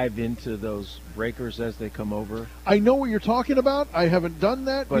dive into those breakers as they come over? I know what you're talking about. I haven't done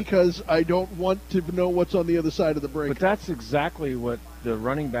that because I don't want to know what's on the other side of the breaker. But that's exactly what the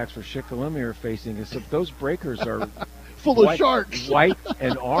running backs for Shikellamy are facing, except those breakers are full of sharks. White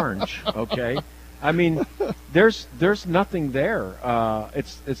and orange, okay? I mean, there's nothing there.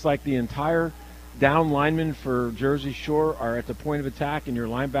 It's like the entire down linemen for Jersey Shore are at the point of attack and your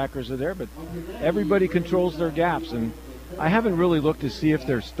linebackers are there, but everybody controls their gaps. And I haven't really looked to see if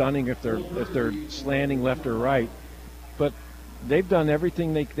they're stunning, if they're slanting left or right, but they've done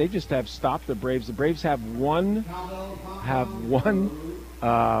everything. They just have stopped the Braves. The Braves have one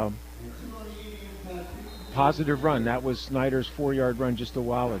positive run. That was Snyder's 4-yard run just a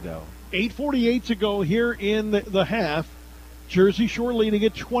while ago. 8:48 to go here in the half. Jersey Shore leading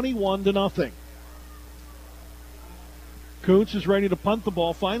it 21-0. Kuntz is ready to punt the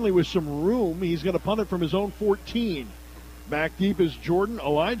ball, finally with some room. He's going to punt it from his own 14. Back deep is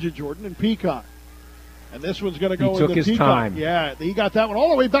Elijah Jordan, and Peacock. And this one's going to go in the Peacock. His time. Yeah, he got that one all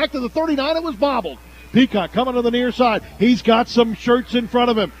the way back to the 39. It was bobbled. Peacock coming to the near side. He's got some shirts in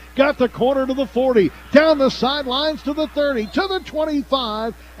front of him. Got the corner to the 40. Down the sidelines to the 30. To the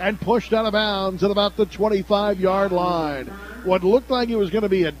 25. And pushed out of bounds at about the 25-yard line. What looked like it was going to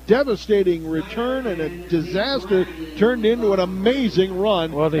be a devastating return and a disaster turned into an amazing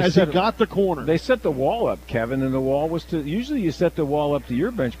run as he got the corner. They set the wall up, Kevin, and the wall was usually you set the wall up to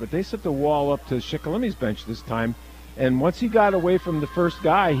your bench, but they set the wall up to Shikellamy bench this time. And once he got away from the first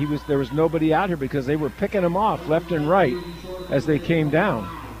guy, there was nobody out here because they were picking him off left and right as they came down.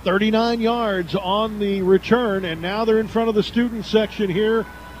 39 yards on the return, and now they're in front of the student section here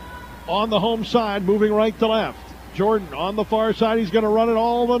on the home side, moving right to left. Jordan on the far side. He's going to run it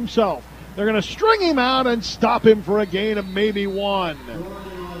all himself. They're going to string him out and stop him for a gain of maybe 1.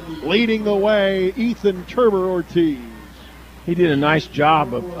 Leading the way, Ethan Turber-Ortiz. He did a nice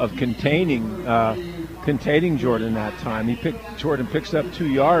job of containing Jordan that time. Jordan picks up 2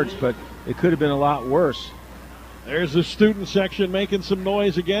 yards, but it could have been a lot worse. There's the student section making some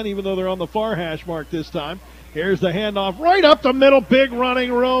noise again, even though they're on the far hash mark this time. Here's the handoff right up the middle. Big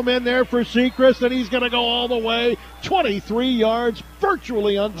running room in there for Sechrist, and he's going to go all the way. 23 yards,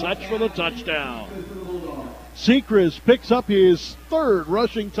 virtually untouched for the touchdown. Sechrist picks up his 3rd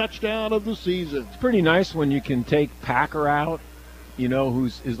rushing touchdown of the season. It's pretty nice when you can take Packer out,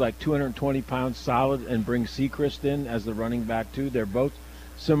 is like 220 pounds solid, and bring Sechrist in as the running back too. They're both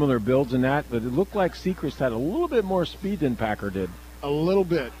similar builds in that, but it looked like Sechrist had a little bit more speed than Packer did. A little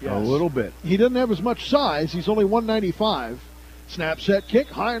bit, yes. A little bit. He doesn't have as much size. He's only 195. Snap, set, kick,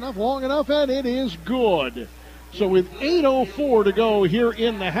 high enough, long enough, and it is good. So with 8:04 to go here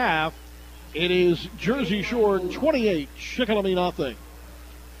in the half, it is Jersey Shore 28, Shikellamy nothing.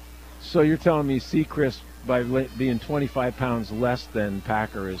 So you're telling me Sechrist, by being 25 pounds less than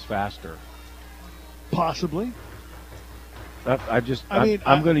Packer, is faster? Possibly.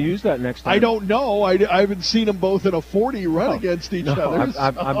 I'm going to use that next time. I don't know. I haven't seen them both in a 40 run against each other.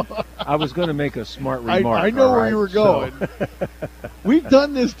 I was going to make a smart remark. I know where you were going. We've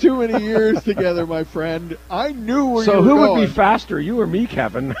done this too many years together, my friend. I knew where you were going. So who would be faster, you or me,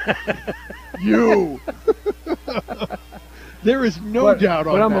 Kevin? You. There is no doubt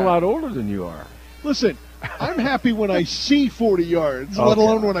on that. But I'm a lot older than you are. Listen, I'm happy when I see 40 yards, let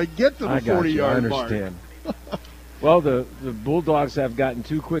alone when I get to the 40-yard mark. I understand. Well, the Bulldogs have gotten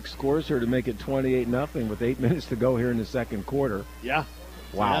 2 quick scores here to make it 28-0 with 8 minutes to go here in the second quarter. Yeah.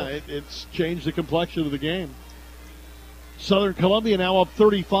 Wow. Yeah, it's changed the complexion of the game. Southern Columbia now up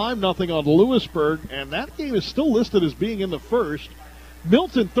 35-0 on Lewisburg, and that game is still listed as being in the first.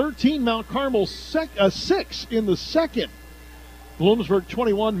 Milton 13, Mount Carmel 6 in the second. Bloomsburg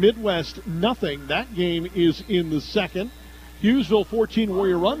 21, Midwest nothing. That game is in the second. Hughesville 14,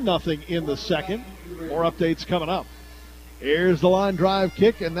 Warrior Run nothing in the second. More updates coming up. Here's the line drive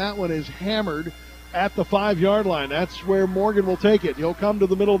kick, and that one is hammered at the 5-yard line. That's where Morgan will take it. He'll come to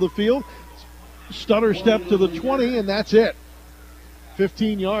the middle of the field, stutter step to the 20, and that's it.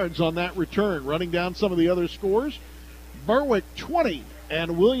 15 yards on that return. Running down some of the other scores. Berwick 20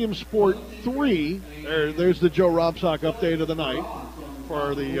 and Williamsport 3. There's the Joe Robsock update of the night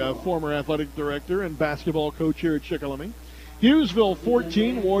for the former athletic director and basketball coach here at Shikellamy. Hughesville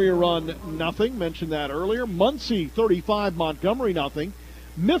 14, Warrior Run nothing. Mentioned that earlier. Muncie 35, Montgomery nothing.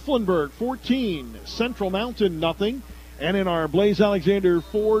 Mifflinburg 14, Central Mountain nothing. And in our Blaze Alexander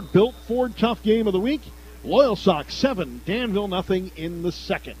Built Ford Tough Game of the Week, Loyalsock 7, Danville nothing in the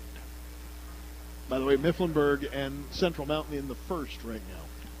second. By the way, Mifflinburg and Central Mountain in the first right now.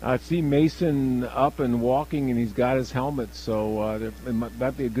 I see Mason up and walking, and he's got his helmet, so there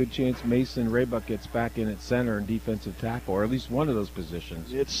might be a good chance Mason Raybuck gets back in at center and defensive tackle, or at least one of those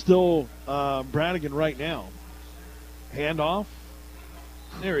positions. It's still Brannigan right now. Handoff.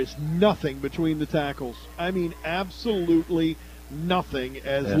 There is nothing between the tackles. I mean, absolutely nothing.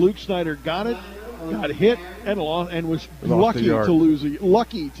 As Luke Snyder got hit and lost, and was lucky to lose a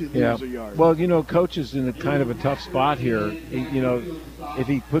yard. Well, coach is in a kind of a tough spot here. If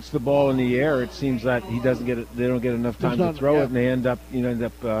he puts the ball in the air, it seems that he doesn't get it. They don't get enough time to throw it, and they end up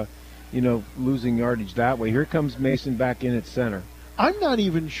losing yardage that way. Here comes Mason back in at center. I'm not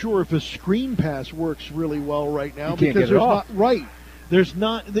even sure if a screen pass works really well right now because there's not right. There's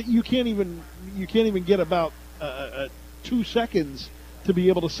not that you can't even get about 2 seconds to be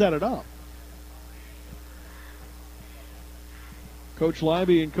able to set it up. Coach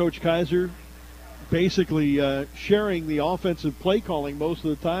Libby and Coach Kaiser basically sharing the offensive play calling most of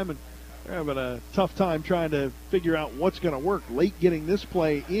the time, and they're having a tough time trying to figure out what's going to work. Late getting this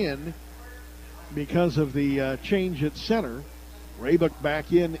play in because of the change at center. Raybuck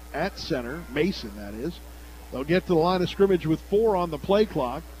back in at center. Mason, that is. They'll get to the line of scrimmage with 4 on the play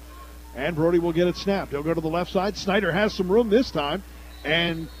clock, and Brody will get it snapped. He'll go to the left side. Snyder has some room this time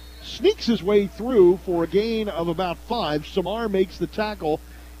and sneaks his way through for a gain of about 5. Samar makes the tackle.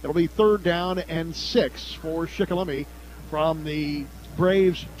 It'll be 3rd down and 6 for Shikellamy from the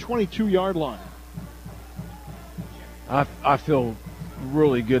Braves' 22-yard line. I feel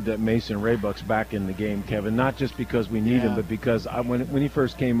really good that Mason Raybuck's back in the game, Kevin. Not just because we need him, but because when he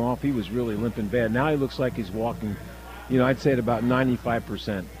first came off, he was really limping bad. Now he looks like he's walking, I'd say at about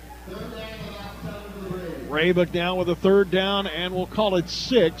 95%. Raybuck now with a third down, and we'll call it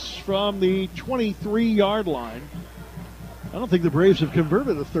 6 from the 23-yard line. I don't think the Braves have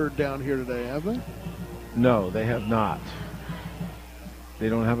converted a third down here today, have they? No, they have not. They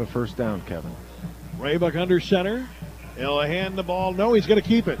don't have a first down, Kevin. Raybuck under center. He'll hand the ball. No, he's going to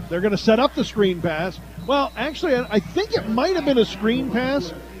keep it. They're going to set up the screen pass. Well, actually, I think it might have been a screen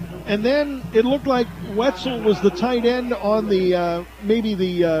pass, and then it looked like Wetzel was the tight end on the maybe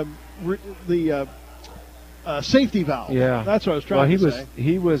the safety valve. Yeah, that's what I was trying to say.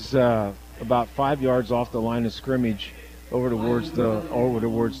 He was about 5 yards off the line of scrimmage, over towards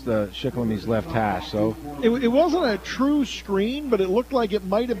the Shikelamy's left hash. So it wasn't a true screen, but it looked like it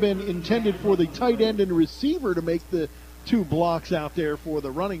might have been intended for the tight end and receiver to make the 2 blocks out there for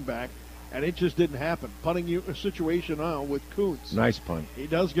the running back, and it just didn't happen. Punting situation with Kuntz. Nice punt. He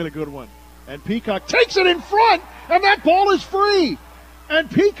does get a good one. And Peacock takes it in front, and that ball is free. And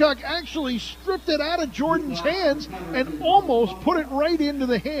Peacock actually stripped it out of Jordan's hands and almost put it right into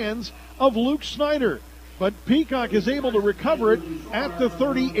the hands of Luke Snyder. But Peacock is able to recover it at the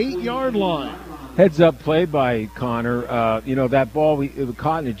 38-yard line. Heads-up play by Connor. That ball, it was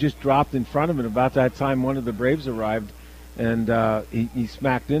caught, and it just dropped in front of him. About that time, one of the Braves arrived, and he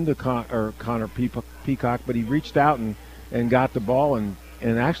smacked into Connor Peacock, but he reached out and got the ball and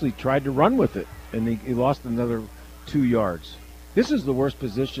actually tried to run with it, and he lost another 2 yards. This is the worst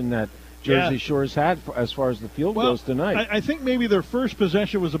position that Jersey Shore's had as far as the field goes tonight. I think maybe their first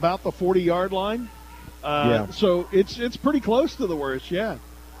possession was about the 40-yard line. So it's pretty close to the worst,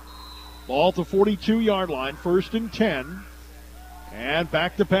 Ball at the 42-yard line, 1st and 10. And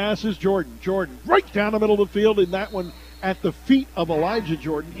back to pass is Jordan. Jordan right down the middle of the field, and that one at the feet of Elijah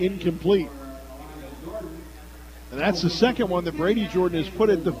Jordan, incomplete. And that's the second one that Brady Jordan has put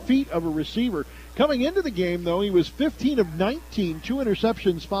at the feet of a receiver. Coming into the game, though, he was 15 of 19, 2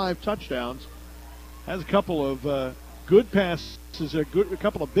 interceptions, 5 touchdowns. Has a couple of good passes, a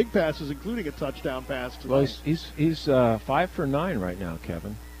couple of big passes, including a touchdown pass tonight. Well, he's 5 for 9 right now,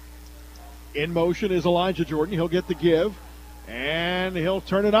 Kevin. In motion is Elijah Jordan. He'll get the give, and he'll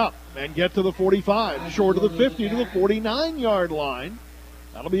turn it up and get to the 45, short of the 50 to the 49-yard line.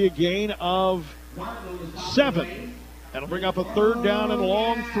 That'll be a gain of 7. That'll bring up a third down and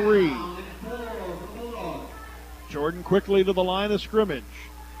long 3. Jordan quickly to the line of scrimmage.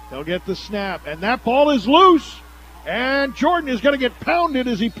 He'll get the snap, and that ball is loose. And Jordan is going to get pounded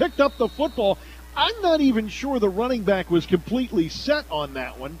as he picked up the football. I'm not even sure the running back was completely set on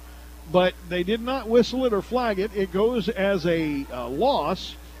that one, but they did not whistle it or flag it. It goes as a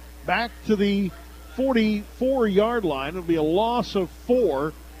loss back to the 44-yard line. It'll be a loss of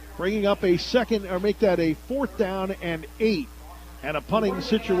 4, bringing up a second, or make that a 4th down and 8, and a punting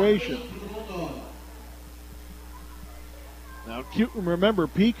situation. Now, remember,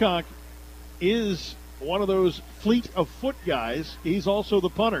 Peacock is one of those fleet of foot guys. He's also the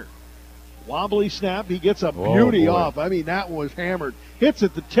punter. Wobbly snap. He gets a beauty off. I mean, that was hammered. Hits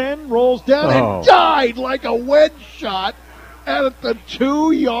at the 10, rolls down, and died like a wedge shot at the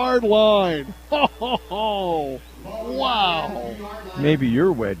 2-yard line. Oh, wow. Maybe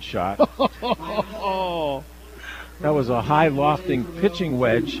your wedge shot. That was a high lofting pitching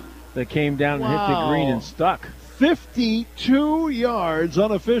wedge that came down and hit the green and stuck. 52 yards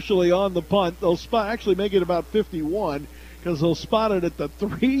unofficially on the punt. They'll actually make it about 51 because they'll spot it at the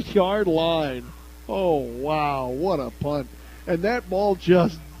 3-yard line. Oh, wow, what a punt. And that ball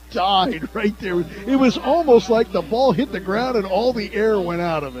just died right there. It was almost like the ball hit the ground and all the air went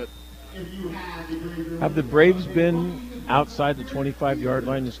out of it. Have the Braves been outside the 25-yard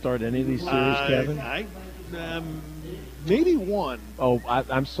line to start any of these series, Kevin? Maybe one. Oh,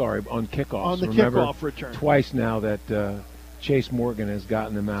 I'm sorry, on kickoffs. On the Remember, kickoff return. Twice now that Chase Morgan has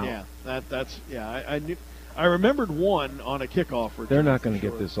gotten them out. Yeah, I knew. I remembered one on a kickoff return. They're not going to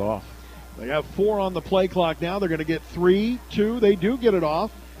get this off. They have 4 on the play clock now. They're going to get 3, 2. They do get it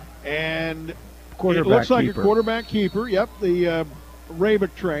off. And it looks like a quarterback keeper. Yep, the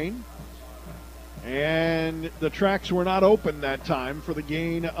Raybuck train. And the tracks were not open that time for the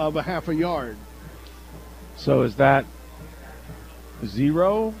gain of a half a yard. So is that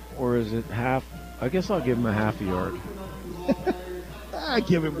 0 or is it half? I guess I'll give him a half a yard. I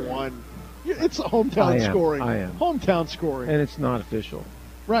give him 1. It's a hometown scoring. I am. Hometown scoring. And it's not official.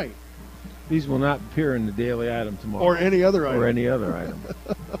 Right. These will not appear in the daily item tomorrow. Or any other item. Or any other item.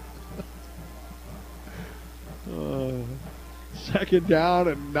 2nd down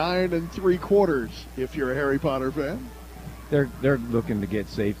and 9 3/4 if you're a Harry Potter fan. They're looking to get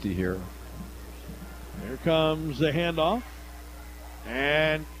safety here. Here comes the handoff.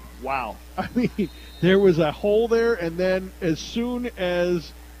 And, wow. I mean, there was a hole there, and then as soon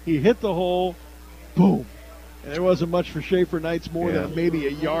as he hit the hole, boom, And there wasn't much for Schaefer Knights more than maybe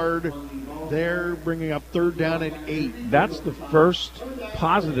a yard there, bringing up 3rd down and 8. That's the first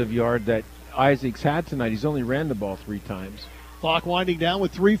positive yard that Isaacs had tonight. He's only ran the ball 3 times. Clock winding down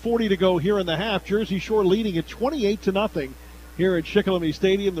with 3:40 to go here in the half. Jersey Shore leading at 28-0 here at Shikellamy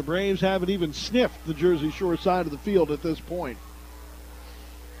Stadium. The Braves haven't even sniffed the Jersey Shore side of the field at this point.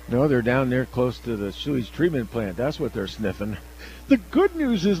 No, they're down there close to the sewage treatment plant. That's what they're sniffing. The good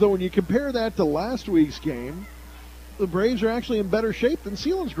news is, though, when you compare that to last week's game, the Braves are actually in better shape than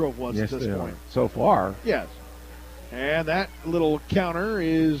Selinsgrove was at this point. So far. Yes. And that little counter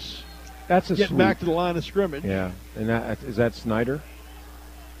is getting back to the line of scrimmage. Yeah. And is that Snyder?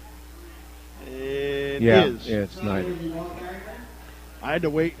 It is. is. Yeah, it's Snyder. I had to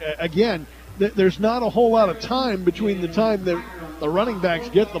wait. Again, there's not a whole lot of time between the time that the running backs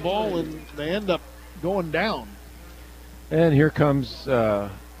get the ball and they end up going down. And here comes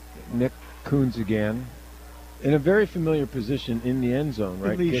Nick Coons again in a very familiar position in the end zone,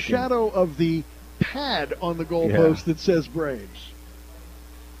 right? In the shadow of the pad on the goalpost that says Braves.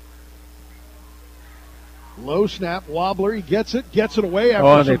 Low snap, wobbler, he gets it away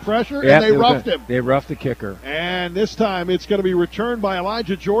after some pressure, and they roughed him. They roughed the kicker. And this time it's going to be returned by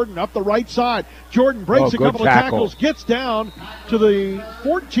Elijah Jordan up the right side. Jordan breaks a couple of tackles, gets down to the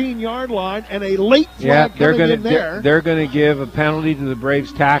 14-yard line, and a late flag coming in there. They're going to give a penalty to the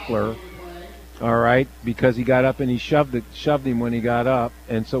Braves tackler, all right, because he got up and he shoved him when he got up.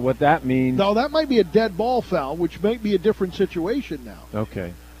 And so what that means... No, that might be a dead ball foul, which might be a different situation now.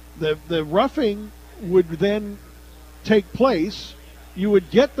 Okay. The roughing would then take place. You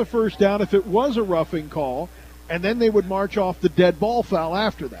would get the first down if it was a roughing call, and then they would march off the dead ball foul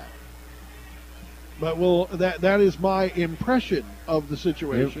after that. But that is my impression of the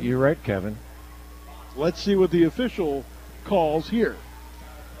situation. You're right, Kevin. Let's see what the official calls here.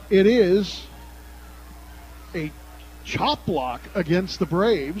 It is a chop block against the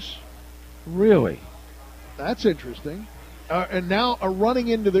Braves. Really? That's interesting. And now a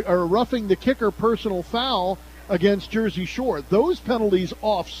roughing the kicker personal foul against Jersey Shore. Those penalties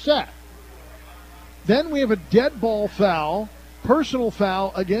offset. Then we have a dead ball foul, personal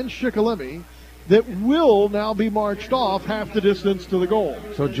foul against Shikellamy that will now be marched off half the distance to the goal.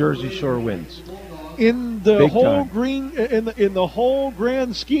 So Jersey Shore wins. In the whole in the whole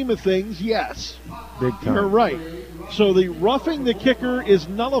grand scheme of things, yes. Big time. You're right. So the roughing the kicker is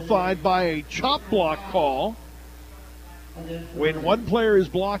nullified by a chop block call. When one player is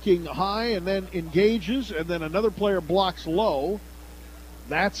blocking high and then engages and then another player blocks low,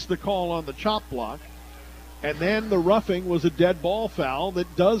 that's the call on the chop block. And then the roughing was a dead ball foul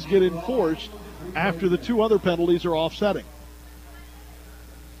that does get enforced after the 2 other penalties are offsetting.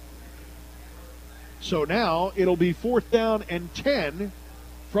 So now it'll be 4th down and 10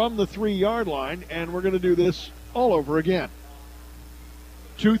 from the 3-yard line, and we're going to do this all over again.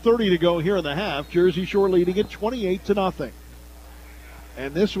 2:30 to go here in the half. Jersey Shore leading it 28-0.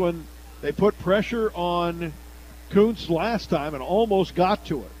 And this one, they put pressure on Kuntz last time and almost got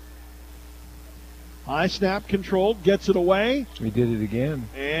to it. High snap controlled, gets it away. We did it again.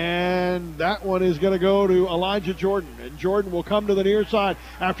 And that one is going to go to Elijah Jordan. And Jordan will come to the near side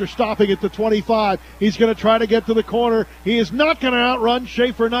after stopping at the 25. He's going to try to get to the corner. He is not going to outrun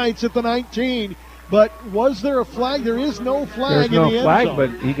Schaefer Knights at the 19. But was there a flag? There is no flag in the end zone. There's no flag, but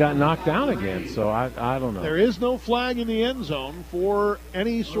he got knocked down again, so I don't know. There is no flag in the end zone for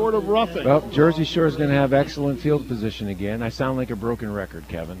any sort of roughing. Well, Jersey Shore is going to have excellent field position again. I sound like a broken record,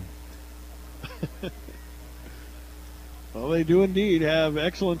 Kevin. Well, they do indeed have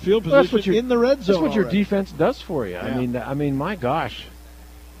excellent field position in the red zone. That's what your defense does for you. Yeah. I mean, my gosh.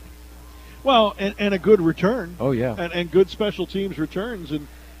 Well, and a good return. Oh, yeah. And good special teams returns.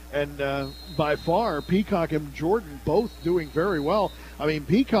 And by far, Peacock and Jordan both doing very well. I mean,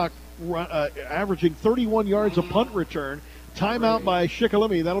 Peacock averaging 31 yards a punt return. Timeout by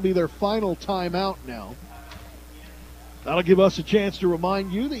Shikellamy. That'll be their final timeout now. That'll give us a chance to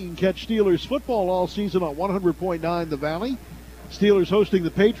remind you that you can catch Steelers football all season on 100.9 The Valley. Steelers hosting the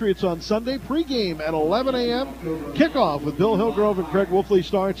Patriots on Sunday. Pregame at 11 a.m. Kickoff with Bill Hillgrove and Craig Wolfley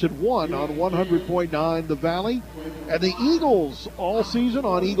starts at 1 on 100.9 The Valley. And the Eagles all season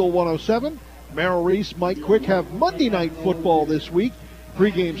on Eagle 107. Merrill Reese, Mike Quick have Monday Night Football this week.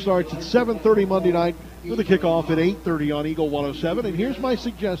 Pregame starts at 7:30 Monday night with a kickoff at 8:30 on Eagle 107. And here's my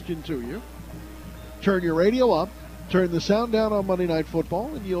suggestion to you. Turn your radio up. Turn the sound down on Monday Night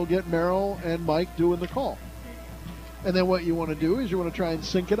Football, and you'll get Merrill and Mike doing the call. And then what you want to do is you want to try and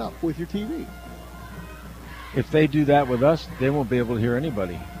sync it up with your TV. If they do that with us, they won't be able to hear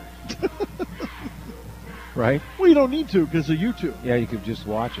anybody. Right? Well, you don't need to because of YouTube. Yeah, you could just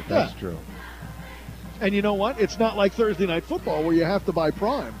watch it. That's true. And you know what? It's not like Thursday Night Football where you have to buy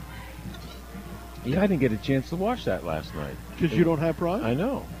Prime. Yeah, I didn't get a chance to watch that last night. Because you don't have Prime? I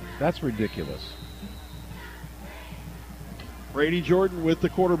know. That's ridiculous. Brady Jordan with the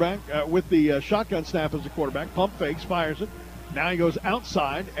quarterback, with the shotgun snap as the quarterback. Pump fakes, fires it. Now he goes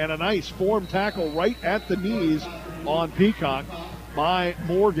outside, and a nice form tackle right at the knees on Peacock by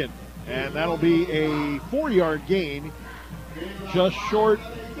Morgan. And that'll be a 4-yard gain, just short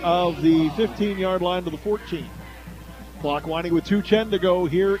of the 15-yard line to the 14. Clock winding with 2:10 to go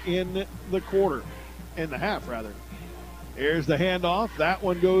here in the half, rather. Here's the handoff. That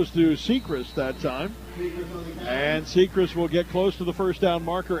one goes to Sechrist that time. And Sechrist will get close to the first down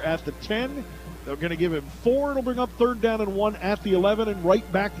marker at the 10. They're going to give him 4. It'll bring up 3rd down and 1 at the 11, and right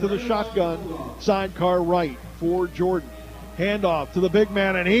back to the shotgun sidecar right for Jordan. Handoff to the big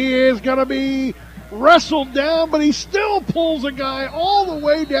man, and he is going to be wrestled down, but he still pulls a guy all the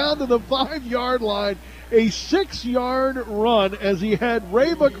way down to the 5-yard line. A 6-yard run as he had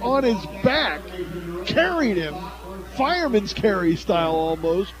Raybuck on his back, carried him, fireman's carry style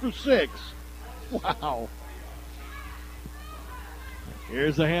almost, for 6. Wow.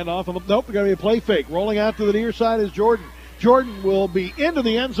 Here's the handoff. Nope, going to be a play fake. Rolling out to the near side is Jordan. Jordan will be into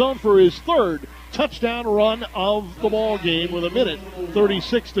the end zone for his 3rd touchdown run of the ball game with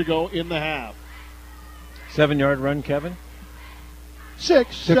 1:36 to go in the half. 7-yard run, Kevin?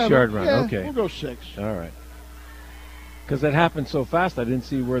 6. 6-yard run, yeah, okay. We'll go 6. All right. Because that happened so fast, I didn't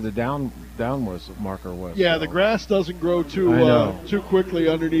see where the down marker was. Yeah, so. the grass doesn't grow too quickly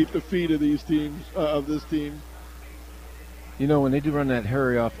underneath the feet of these teams, of this team. You know, when they do run that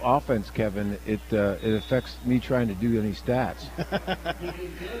hurry-off offense, Kevin, it affects me trying to do any stats.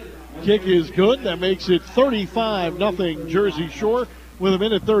 Kick is good. That makes it 35-0 Jersey Shore with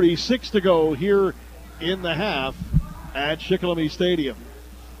 1:36 to go here in the half at Shikellamy Stadium.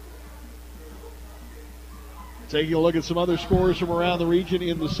 Taking a look at some other scores from around the region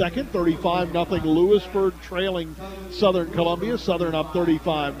in the second. 35-0 Lewisburg trailing Southern Columbia. Southern up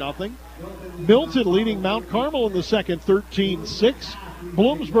 35-0. Milton leading Mount Carmel in the second, 13-6.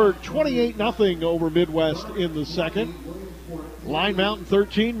 Bloomsburg 28-0 over Midwest in the second. Line Mountain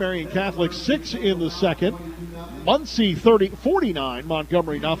 13, Marion Catholic 6 in the second. Muncie 49,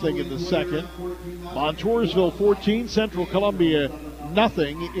 Montgomery nothing in the second. Montoursville 14, Central Columbia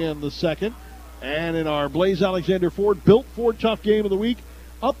nothing in the second. And in our Blaze Alexander Ford Built Ford Tough Game of the Week,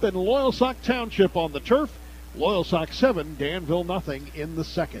 up in Loyalsock Township on the turf, Loyalsock 7, Danville nothing in the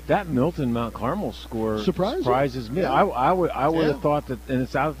second. That Milton Mount Carmel score surprises me. Yeah. I would have thought that, and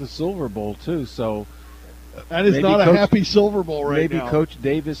it's out at the Silver Bowl too. So that is not a happy Silver Bowl right now. Maybe Coach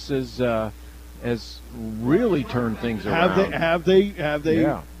Davis has really turned things around. Have they?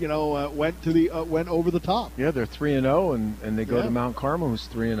 Yeah. You know, went over the top. Yeah, they're 3-0, and they go to Mount Carmel, who's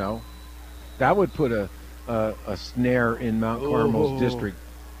 3-0. That would put a snare in Mount Carmel's district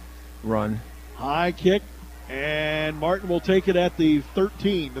run. High kick, and Martin will take it at the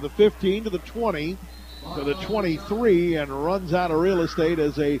 13, to the 15, to the 20, to the 23, and runs out of real estate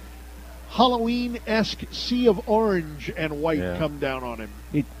as a Halloween-esque sea of orange and white come down on him.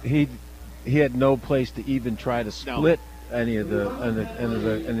 He had no place to even try to split any of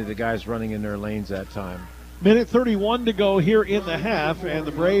the guys running in their lanes that time. 1:31 to go here in the half, and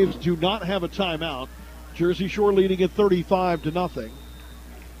the Braves do not have a timeout. Jersey Shore leading at 35-0.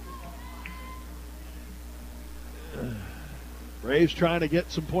 Braves trying to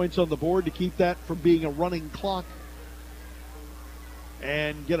get some points on the board to keep that from being a running clock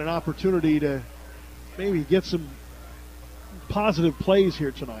and get an opportunity to maybe get some positive plays here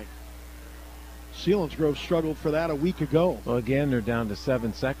tonight. Selinsgrove struggled for that a week ago. Well, again, they're down to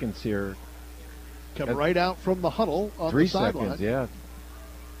 7 seconds here. Come right out from the huddle on the sideline. 3 seconds, yeah.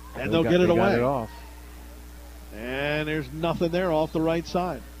 And they'll get it away. Got it off. And there's nothing there off the right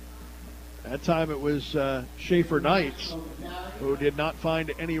side. That time it was Schaefer Knights who did not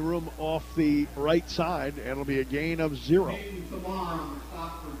find any room off the right side. And it'll be a gain of 0.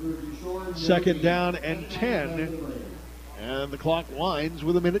 2nd down and 10. And the clock winds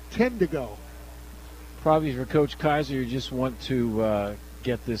with 1:10 to go. Probably for Coach Kaiser, you just want to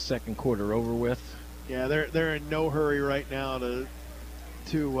get this second quarter over with. Yeah, they're in no hurry right now to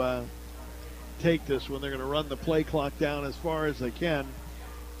take this one. They're going to run the play clock down as far as they can.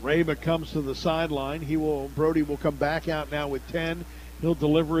 Rayba comes to the sideline. Brody will come back out now with 10. He'll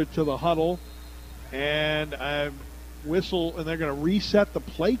deliver it to the huddle, and whistle, and they're going to reset the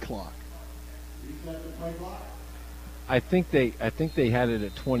play clock. I think they had it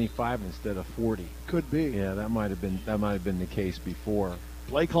at 25 instead of 40. Could be. Yeah, that might have been the case before.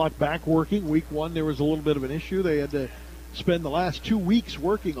 Play clock back working. Week 1 there was a little bit of an issue. They had to spend the last 2 weeks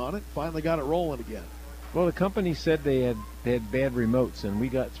working on it. Finally got it rolling again. Well, the company said they had bad remotes, and we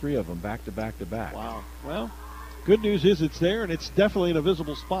got 3 of them back to back to back. Wow. Well, good news is it's there, and it's definitely in a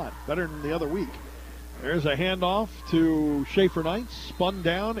visible spot. Better than the other week. There's a handoff to Schaefer Knights, spun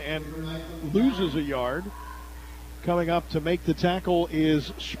down and loses a yard. Coming up to make the tackle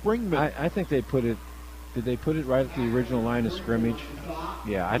is Springman. I think they put it. Did they put it right at the original line of scrimmage?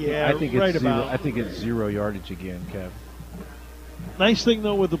 Yeah, I think right it's 0. about. I think it's 0 yardage again, Kev. Nice thing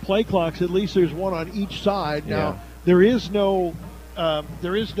though with the play clocks, at least there's one on each side. Now Yeah. there is no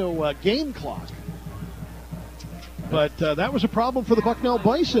game clock. But that was a problem for the Bucknell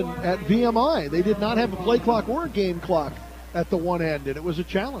Bison at VMI. They did not have a play clock or a game clock at the one end, and it was a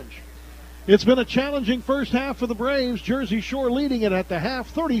challenge. It's been a challenging first half for the Braves. Jersey Shore leading it at the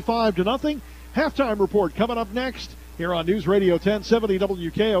half, 35-0. Halftime report coming up next here on News Radio 1070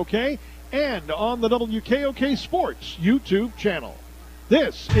 WKOK and on the WKOK Sports YouTube channel.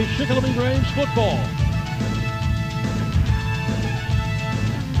 This is Shikellamy Braves football.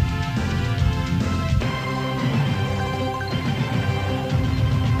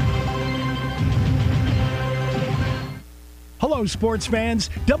 Hello, sports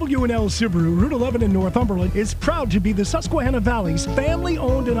fans. W&L Subaru, Route 11 in Northumberland, is proud to be the Susquehanna Valley's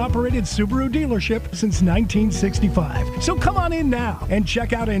family-owned and operated Subaru dealership since 1965. So come on in now and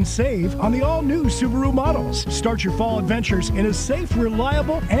check out and save on the all-new Subaru models. Start your fall adventures in a safe,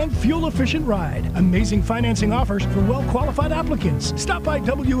 reliable, and fuel-efficient ride. Amazing financing offers for well-qualified applicants. Stop by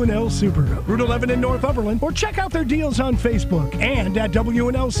W&L Subaru, Route 11 in Northumberland, or check out their deals on Facebook and at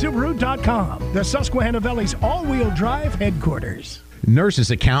WNLSubaru.com. The Susquehanna Valley's all-wheel drive headquarters.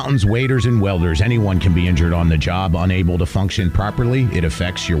 Nurses, accountants, waiters, and welders, anyone can be injured on the job, unable to function properly. It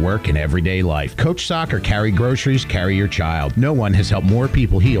affects your work and everyday life. Coach soccer, carry groceries, carry your child. No one has helped more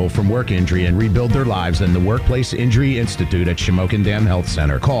people heal from work injury and rebuild their lives than the Workplace Injury Institute at Shamokin Dam Health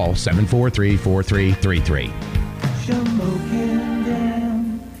Center. Call 743-4333. Shamokin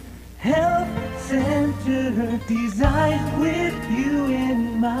Dam Health Center, designed with you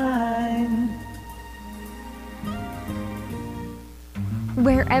in mind.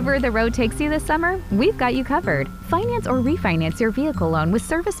 Wherever the road takes you this summer, we've got you covered. Finance or refinance your vehicle loan with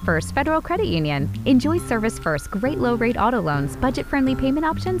Service First Federal Credit Union. Enjoy Service First great low-rate auto loans, budget-friendly payment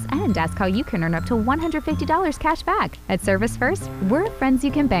options, and ask how you can earn up to $150 cash back. At Service First, we're friends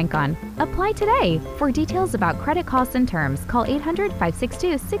you can bank on. Apply today. For details about credit costs and terms, call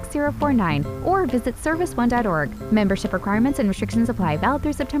 800-562-6049 or visit serviceone.org. Membership requirements and restrictions apply. Valid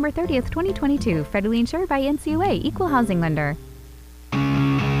through September 30th, 2022. Federally insured by NCUA, Equal Housing Lender.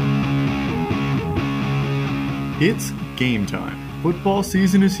 It's game time. Football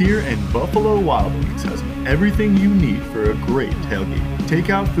season is here and Buffalo Wild Wings has everything you need for a great tailgate.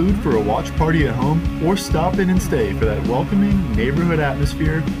 Take out food for a watch party at home or stop in and stay for that welcoming neighborhood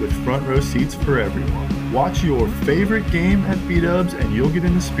atmosphere with front row seats for everyone. Watch your favorite game at B-Dubs and you'll get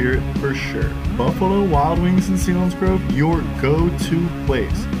in the spirit for sure. Buffalo Wild Wings in Selinsgrove, your go-to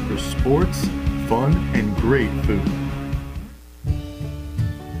place for sports, fun, and great food.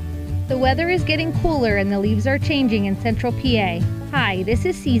 The weather is getting cooler and the leaves are changing in Central PA. Hi, this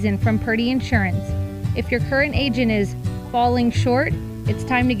is Season from Purdy Insurance. If your current agent is falling short, it's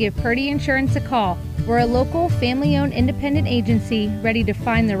time to give Purdy Insurance a call. We're a local, family-owned independent agency ready to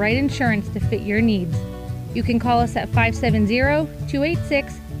find the right insurance to fit your needs. You can call us at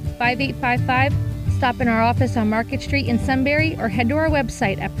 570-286-5855, stop in our office on Market Street in Sunbury, or head to our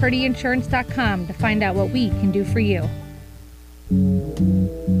website at purdyinsurance.com to find out what we can do for you.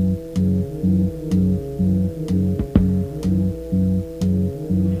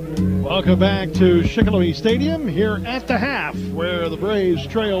 Welcome back to Shikellamy Stadium here at the half, where the Braves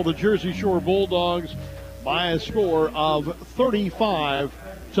trail the Jersey Shore Bulldogs by a score of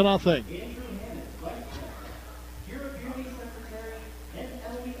 35-0.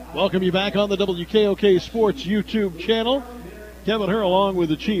 Welcome you back on the WKOK Sports YouTube channel. Kevin Herr along with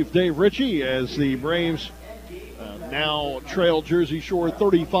the Chief, Dave Ritchie, as the Braves now trail Jersey Shore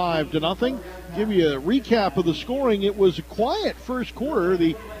 35-0. Give you a recap of the scoring. It was a quiet first quarter.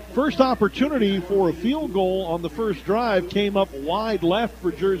 The first opportunity for a field goal on the first drive came up wide left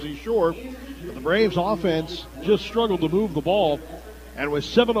for Jersey Shore. But the Braves offense just struggled to move the ball. And with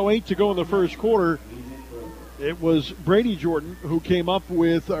 7:08 to go in the first quarter, it was Brady Jordan who came up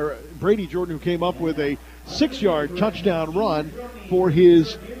with a 6-yard touchdown run for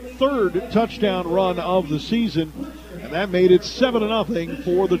his third touchdown run of the season. And that made it 7-0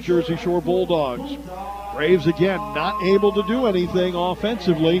 for the Jersey Shore Bulldogs. Braves, again, not able to do anything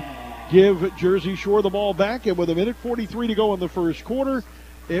offensively. Give Jersey Shore the ball back, and with 1:43 to go in the first quarter,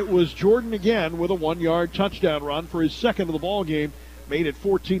 it was Jordan again with a 1-yard touchdown run for his second of the ball game. made it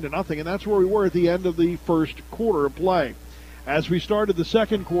 14-0, and that's where we were at the end of the first quarter of play. As we started the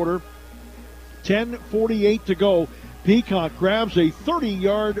second quarter, 10:48 to go. Peacock grabs a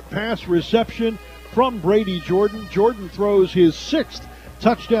 30-yard pass reception from Brady Jordan. Jordan throws his 6th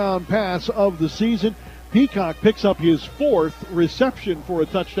touchdown pass of the season. Peacock picks up his 4th reception for a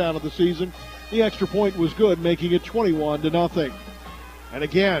touchdown of the season. The extra point was good, making it 21-0. And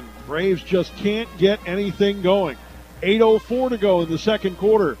again, Braves just can't get anything going. 8:04 to go in the second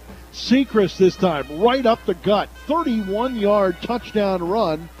quarter. Sechrist this time, right up the gut, 31-yard touchdown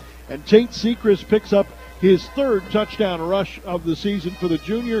run. And Tate Sechrist picks up his 3rd touchdown rush of the season for the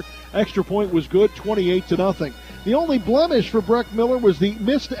junior. Extra point was good, 28-0. The only blemish for Breck Miller was the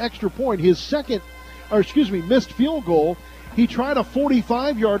missed extra point, his missed field goal. He tried a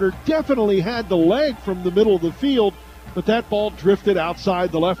 45-yarder, definitely had the leg from the middle of the field, but that ball drifted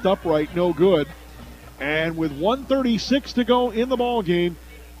outside the left upright, no good. And with 1:36 to go in the ball game,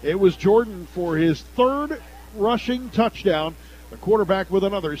 it was Jordan for his 3rd rushing touchdown. The quarterback with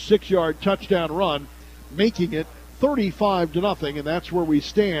another 6-yard touchdown run, making it 35-0, and that's where we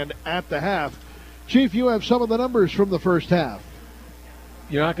stand at the half. Chief, you have some of the numbers from the first half.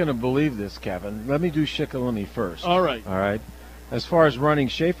 You're not going to believe this, Kevin. Let me do Shikellamy first. All right. All right. As far as running,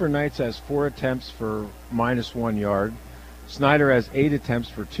 Schaefer Knights has 4 attempts for -1 yard. Snyder has 8 attempts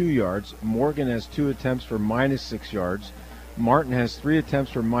for 2 yards. Morgan has 2 attempts for -6 yards. Martin has 3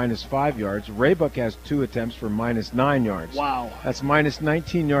 attempts for -5 yards. Raybuck has 2 attempts for -9 yards. Wow. That's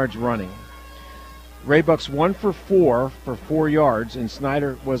 -19 yards running. Raybuck's 1 for 4 yards, and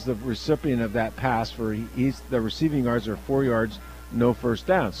Snyder was the recipient of that pass. The receiving yards are 4 yards, no first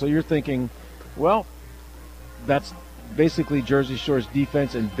down. So you're thinking, well, that's basically Jersey Shore's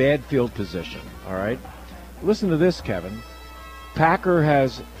defense in bad field position. All right. Listen to this, Kevin. Packer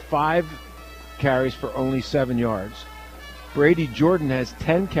has 5 carries for only 7 yards. Brady Jordan has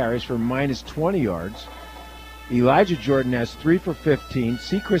 10 carries for -20 yards. Elijah Jordan has 3 for 15.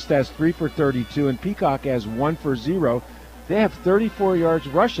 Sechrist has 3 for 32, and Peacock has 1 for 0. They have 34 yards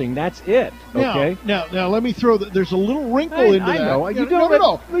rushing. That's it. Okay. Now, let me throw there's a little wrinkle into that. I know. You don't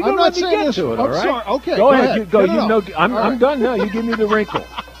I'm not saying this. To it, I'm all right? sorry. Okay. Go ahead. Go. I'm done now. You give me the wrinkle.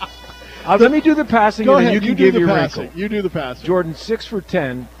 Let me do the passing, Go and ahead. then you can give your passing. wrinkle. You do the passing. Jordan 6 for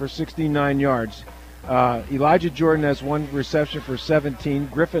 10 for 69 yards. Elijah Jordan has 1 reception for 17.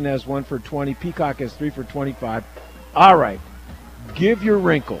 Griffin has 1 for 20. Peacock has 3 for 25. All right. Give your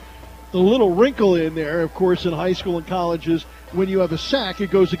wrinkle. The little wrinkle in there, of course, in high school and colleges, when you have a sack,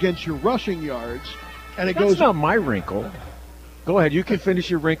 it goes against your rushing yards. And it That's goes. not my wrinkle. Go ahead. You can finish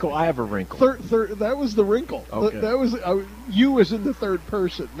your wrinkle. I have a wrinkle. That was the wrinkle. Okay. That was you as in the third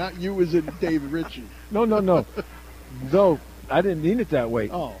person, not you as in David Ritchie. No. No, I didn't mean it that way.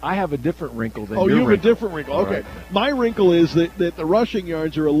 Oh. I have a different wrinkle than Oh, your you have wrinkle. a different wrinkle. All Okay. right. My wrinkle is that the rushing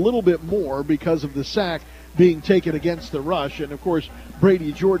yards are a little bit more because of the sack being taken against the rush. And, of course,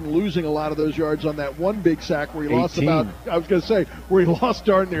 Brady Jordan losing a lot of those yards on that one big sack where he lost 18. where he lost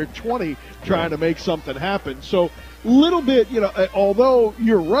darn near 20 trying to make something happen. So, little bit, although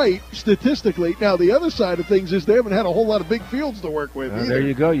you're right statistically, now the other side of things is they haven't had a whole lot of big fields to work with either. There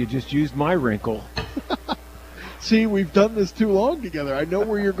you go. You just used my wrinkle. See, we've done this too long together. I know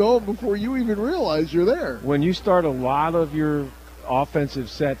where you're going before you even realize you're there. When you start a lot of your offensive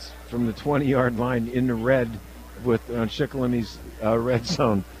sets from the 20-yard line in the red with Shikellami's red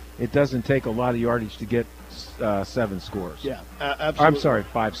zone, it doesn't take a lot of yardage to get 7 scores. Yeah, absolutely. I'm sorry,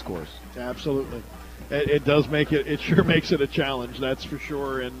 5 scores. Absolutely. It does make it. It sure makes it a challenge, that's for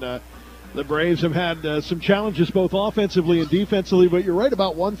sure. And the Braves have had some challenges both offensively and defensively. But you're right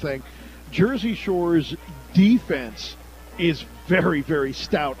about one thing: Jersey Shore's defense is very, very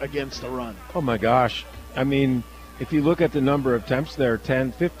stout against the run. Oh my gosh! I mean, if you look at the number of attempts there,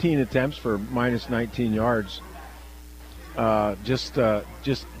 15 attempts for -19 yards. Just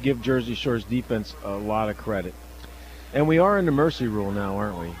give Jersey Shore's defense a lot of credit. And we are in the mercy rule now,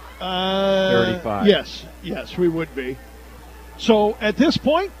 aren't we? 35. Yes, we would be. So at this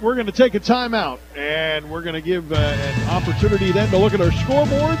point, we're going to take a timeout, and we're going to give an opportunity then to look at our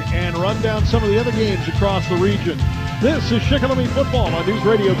scoreboard and run down some of the other games across the region. This is Shikellamy Football on News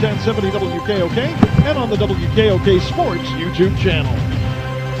Radio 1070 WKOK and on the WKOK Sports YouTube channel.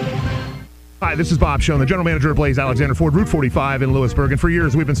 Hi, this is Bob Schoen, the general manager of Blaze Alexander Ford, Route 45 in Lewisburg. And for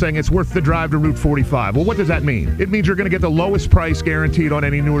years, we've been saying it's worth the drive to Route 45. Well, what does that mean? It means you're going to get the lowest price guaranteed on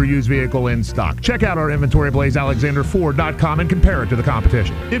any new or used vehicle in stock. Check out our inventory at blazealexanderford.com and compare it to the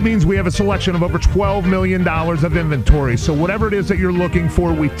competition. It means we have a selection of over $12 million of inventory. So whatever it is that you're looking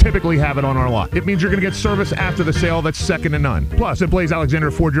for, we typically have it on our lot. It means you're going to get service after the sale that's second to none. Plus, at Blaze Alexander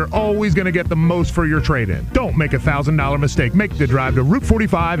Ford, you're always going to get the most for your trade-in. Don't make a $1,000 mistake. Make the drive to Route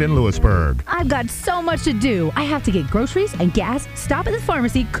 45 in Lewisburg. I've got so much to do. I have to get groceries and gas, stop at the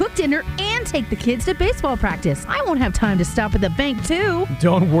pharmacy, cook dinner, and take the kids to baseball practice. I won't have time to stop at the bank, too.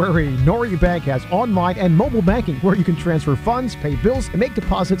 Don't worry. Nori Bank has online and mobile banking where you can transfer funds, pay bills, and make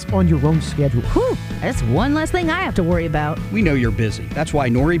deposits on your own schedule. Whew, that's one less thing I have to worry about. We know you're busy. That's why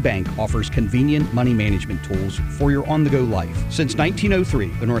Nori Bank offers convenient money management tools for your on-the-go life. Since 1903,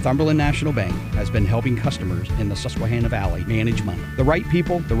 the Northumberland National Bank has been helping customers in the Susquehanna Valley manage money. The right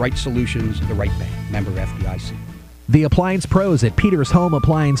people, the right solutions, the right bank. Member FDIC. The appliance pros at Peters Home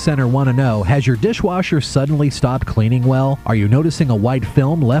Appliance Center want to know, has your dishwasher suddenly stopped cleaning well? Are you noticing a white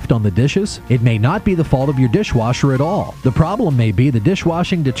film left on the dishes? It may not be the fault of your dishwasher at all. The problem may be the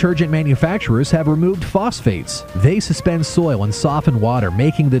dishwashing detergent manufacturers have removed phosphates. They suspend soil and soften water,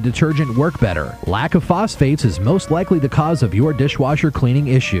 making the detergent work better. Lack of phosphates is most likely the cause of your dishwasher cleaning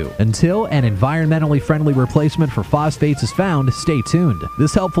issue. Until an environmentally friendly replacement for phosphates is found, stay tuned.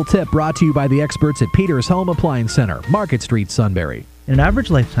 This helpful tip brought to you by the experts at Peters Home Appliance Center, Market Street, Sunbury. In an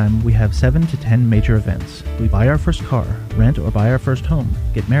average lifetime, we have 7 to 10 major events. We buy our first car, rent or buy our first home,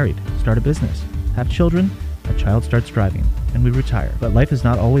 get married, start a business, have children, a child starts driving, and we retire. But life is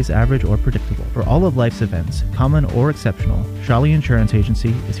not always average or predictable. For all of life's events, common or exceptional, Shawley Insurance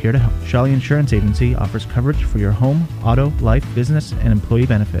Agency is here to help. Shawley Insurance Agency offers coverage for your home, auto, life, business, and employee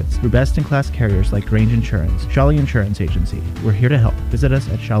benefits through best-in-class carriers like Grange Insurance. Shawley Insurance Agency. We're here to help. Visit us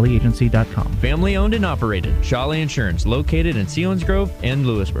at shawleyagency.com. Family owned and operated. Shawley Insurance, located in Selinsgrove and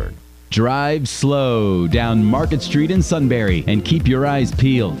Lewisburg. Drive slow down Market Street in Sunbury and keep your eyes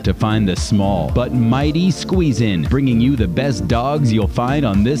peeled to find the small but mighty Squeeze-In, bringing you the best dogs you'll find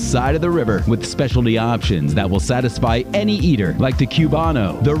on this side of the river with specialty options that will satisfy any eater like the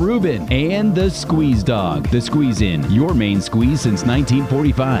Cubano, the Reuben, and the Squeeze Dog. The Squeeze-In, your main squeeze since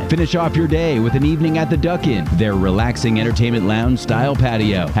 1945. Finish off your day with an evening at the Duck Inn, their relaxing entertainment lounge style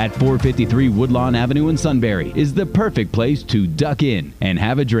patio at 453 Woodlawn Avenue in Sunbury is the perfect place to duck in and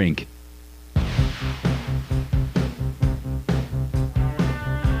have a drink.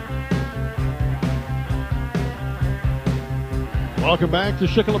 Welcome back to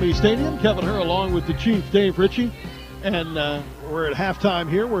Shikellamy Stadium. Kevin Herr along with the Chief, Dave Ritchie. And we're at halftime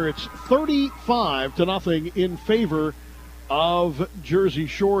here where it's 35-0 in favor of Jersey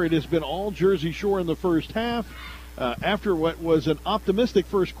Shore. It has been all Jersey Shore in the first half. After what was an optimistic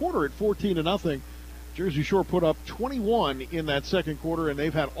first quarter at 14-0, Jersey Shore put up 21 in that second quarter, and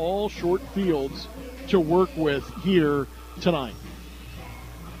they've had all short fields to work with here tonight.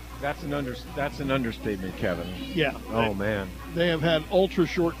 That's an understatement, Kevin. Yeah. Oh, man. They have had ultra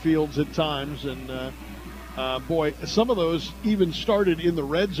short fields at times, and boy, some of those even started in the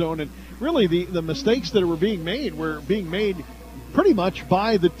red zone. And really, the mistakes that were being made pretty much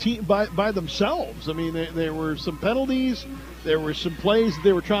by the team, by themselves. I mean, there were some penalties, there were some plays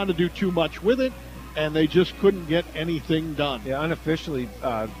they were trying to do too much with it, and they just couldn't get anything done. Yeah, unofficially,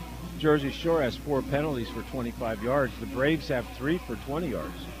 Jersey Shore has 4 penalties for 25 yards. The Braves have 3 for 20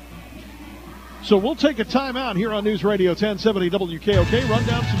 yards. So we'll take a timeout here on News Radio 1070 WKOK. Run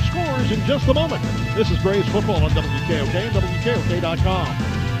down some scores in just a moment. This is Braves football on WKOK and WKOK.com.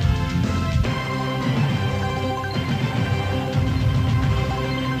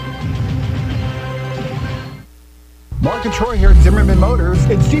 Mark and Troy here at Zimmerman Motors.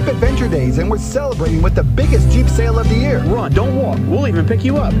 It's Jeep Adventure Days, and we're celebrating with the biggest Jeep sale of the year. Run, don't walk. We'll even pick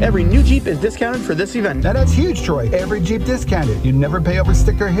you up. Every new Jeep is discounted for this event. Now that's huge, Troy. Every Jeep discounted. You never pay over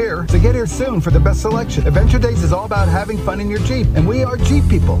sticker here, so get here soon for the best selection. Adventure Days is all about having fun in your Jeep, and we are Jeep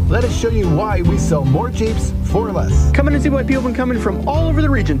people. Let us show you why we sell more Jeeps for less. Come in and see why people have been coming from all over the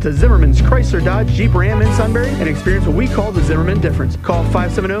region to Zimmerman's Chrysler, Dodge, Jeep, Ram in Sunbury and experience what we call the Zimmerman difference. Call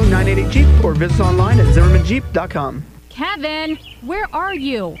 570-988-JEEP or visit us online at ZimmermanJeep.com. Kevin, where are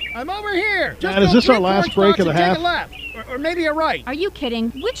you? I'm over here. Just is this our last break of the half? Take a left, or maybe a right. Are you kidding?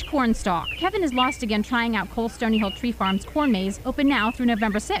 Which corn stalk? Kevin is lost again trying out Cole Stony Hill Tree Farm's corn maze, open now through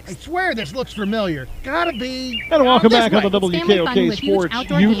November 6th. I swear this looks familiar. Gotta be. And welcome back on the WKOK Sports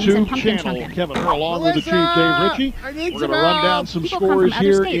YouTube channel. Kevin Herr along with the Chief, Dave Ritchie. We're going to run down some scores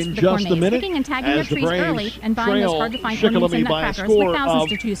here in just a minute as the Braves trail Shikellamy by a score of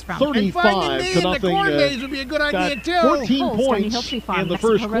 35-0. The corn maze would be a good idea, too. 14 points minutes in the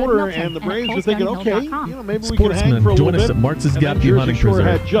first quarter, and the Braves are thinking, okay, maybe we can hang Sportsmen, for a little join us bit. at Martz's And then Gap View Hunting Jersey Shore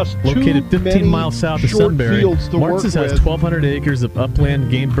Preserve. had just Located too 15 many miles south of short Sunbury, fields to work Martz's has with. 1,200 acres of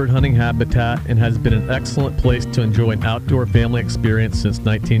upland game bird hunting habitat and has been an excellent place to enjoy an outdoor family experience since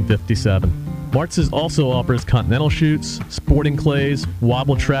 1957. Martz's also offers continental shoots, sporting clays,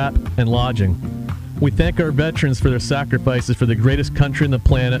 wobble trap, and lodging. We thank our veterans for their sacrifices for the greatest country on the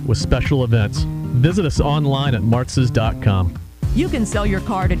planet with special events. Visit us online at martz's.com. You can sell your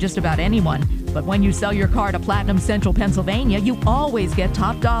car to just about anyone, but when you sell your car to Platinum Central Pennsylvania, you always get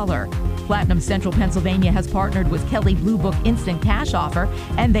top dollar. Platinum Central Pennsylvania has partnered with Kelley Blue Book Instant Cash Offer,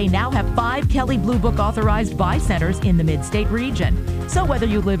 and they now have 5 Kelley Blue Book authorized buy centers in the mid-state region. So whether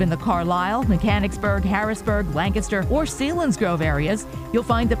you live in the Carlisle, Mechanicsburg, Harrisburg, Lancaster, or Selinsgrove areas, you'll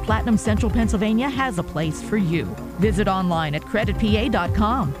find that Platinum Central Pennsylvania has a place for you. Visit online at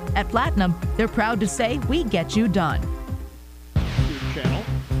creditpa.com. At Platinum, they're proud to say we get you done. Channel.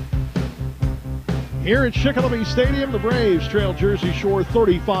 Here at Shikellamy Stadium, the Braves trail Jersey Shore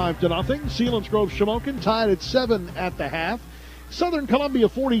 35-0. Selinsgrove Shamokin tied at 7 at the half. Southern Columbia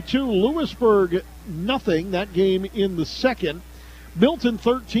 42, Lewisburg nothing. That game in the second. Milton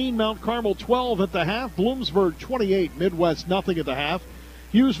 13, Mount Carmel 12 at the half. Bloomsburg 28, Midwest nothing at the half.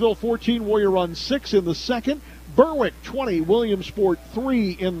 Hughesville 14, Warrior Run 6 in the second. Berwick 20, Williamsport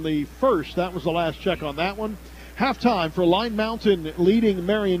 3 in the first. That was the last check on that one. Halftime for Line Mountain leading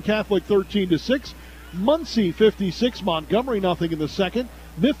Marion Catholic 13-6. Muncie 56, Montgomery nothing in the second.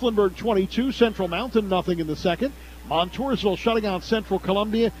 Mifflinburg 22, Central Mountain nothing in the second. Montoursville shutting out Central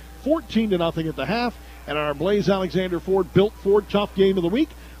Columbia 14-0 at the half. And our Blaze Alexander Ford Built Ford Tough Game of the Week,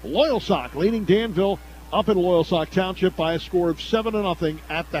 Loyalsock leading Danville up in Loyalsock Township by a score of 7-0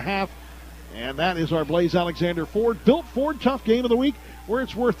 at the half. And that is our Blaze Alexander Ford Built Ford Tough Game of the Week, where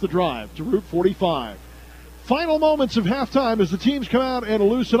it's worth the drive to Route 45. Final moments of halftime as the teams come out and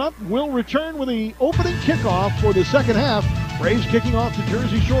loosen up. We'll return with the opening kickoff for the second half. Braves kicking off to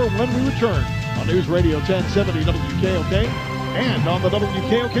Jersey Shore when we return on News Radio 1070 WKOK and on the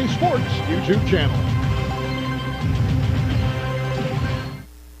WKOK Sports YouTube channel.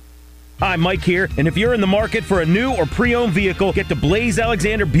 Hi, Mike here, and if you're in the market for a new or pre-owned vehicle, get to Blaze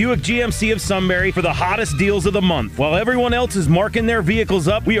Alexander Buick GMC of Sunbury for the hottest deals of the month. While everyone else is marking their vehicles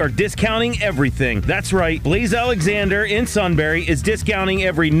up, we are discounting everything. That's right, Blaze Alexander in Sunbury is discounting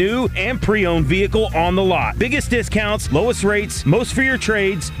every new and pre-owned vehicle on the lot. Biggest discounts, lowest rates, most for your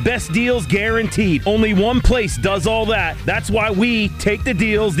trades, best deals guaranteed. Only one place does all that. That's why we take the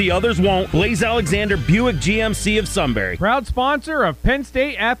deals the others won't. Blaze Alexander Buick GMC of Sunbury. Proud sponsor of Penn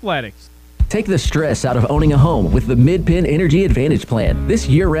State Athletics. Take the stress out of owning a home with the Mid-Penn Energy Advantage Plan. This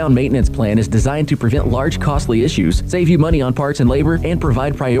year-round maintenance plan is designed to prevent large, costly issues, save you money on parts and labor, and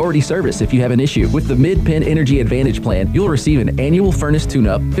provide priority service if you have an issue. With the Mid-Penn Energy Advantage Plan, you'll receive an annual furnace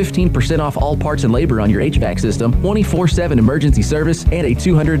tune-up, 15% off all parts and labor on your HVAC system, 24/7 emergency service, and a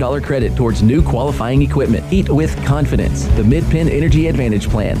 $200 credit towards new qualifying equipment. Heat with confidence. The Mid-Penn Energy Advantage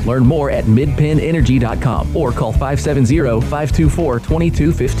Plan. Learn more at midpennenergy.com or call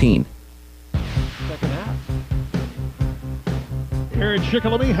 570-524-2215. Here in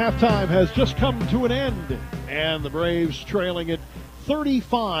Shikellamy, halftime has just come to an end, and the Braves trailing it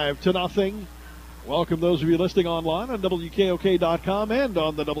 35-0. Welcome those of you listening online on WKOK.com and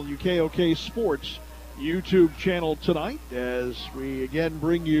on the WKOK Sports YouTube channel tonight, as we again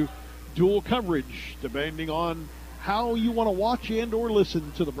bring you dual coverage, depending on how you want to watch and or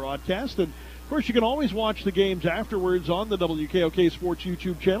listen to the broadcast. And of course, you can always watch the games afterwards on the WKOK Sports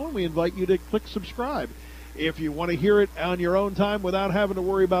YouTube channel. We invite you to click subscribe. If you want to hear it on your own time without having to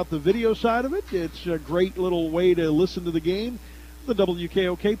worry about the video side of it, it's a great little way to listen to the game. The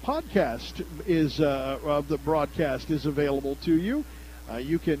WKOK podcast is of the broadcast is available to you.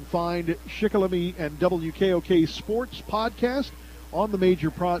 You can find Shikellamy and WKOK Sports podcast on the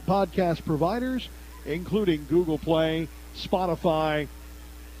major podcast providers, including Google Play, Spotify,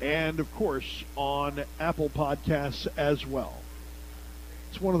 and, of course, on Apple Podcasts as well.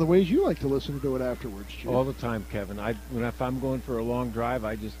 It's one of the ways you like to listen to it afterwards, Chief. All the time, Kevin. If I'm going for a long drive,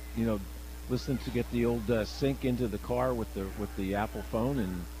 I just listen to get the old sync into the car with the Apple phone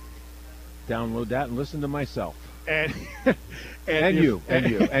and download that and listen to myself. And you.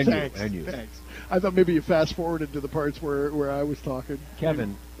 Thanks. I thought maybe you fast forwarded to the parts where I was talking.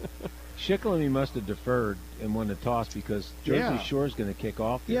 Kevin, Shikellamy must have deferred and won the toss because Jersey Shore is going to kick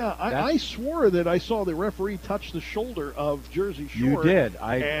off. Yeah, I swore that I saw the referee touch the shoulder of Jersey Shore. You did.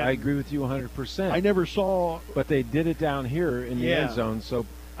 I agree with you 100%. I never saw. But they did it down here in the end zone, so.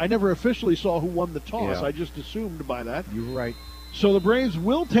 I never officially saw who won the toss. Yeah. I just assumed by that. You were right. So the Braves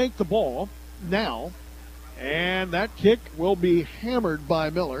will take the ball now, And that kick will be hammered by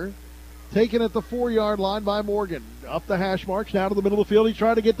Miller. Taken at the 4-yard line by Morgan. Up the hash marks, down to the middle of the field. He's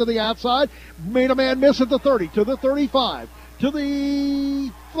trying to get to the outside. Made a man miss at the 30, to the 35, to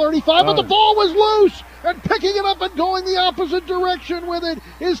the 35, but the ball was loose. And picking it up and going the opposite direction with it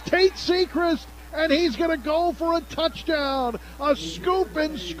is Tate Sechrist. And he's going to go for a touchdown. A scoop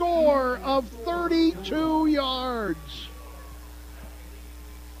and score of 32 yards.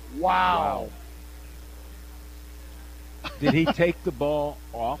 Wow. Did he take the ball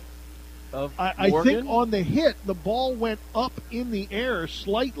off of I think on the hit, the ball went up in the air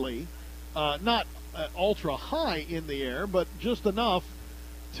slightly. Not ultra high in the air, but just enough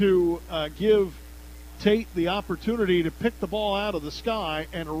to give Tate the opportunity to pick the ball out of the sky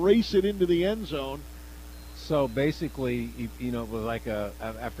and race it into the end zone. So basically, it was like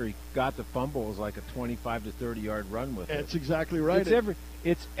after he got the fumble, it was like a 25 to 30 yard run with it. That's exactly right.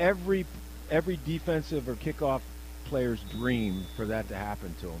 It's every defensive or kickoff player's dream for that to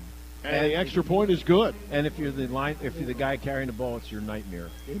happen to him. And the extra point is good. And if you're the guy carrying the ball, it's your nightmare.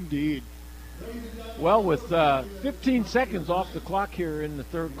 Indeed. Well, with 15 seconds off the clock here in the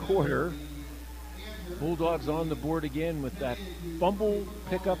third quarter, Bulldogs on the board again with that fumble,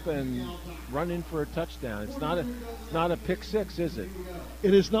 pickup, and run in for a touchdown. It's not a pick six, is it?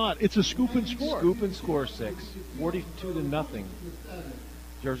 It is not. It's a scoop and score. Scoop and score 6. 42 to nothing.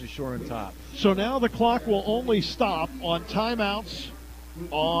 Jersey Shore on top. So now the clock will only stop on timeouts,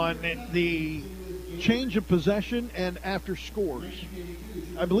 on the change of possession, and after scores.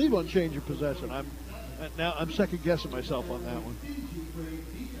 I believe on change of possession. I'm second guessing myself on that one.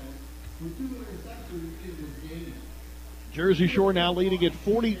 Jersey Shore now leading at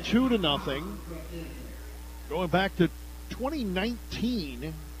 42 to nothing. Going back to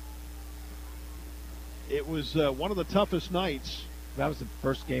 2019, it was one of the toughest nights. That was the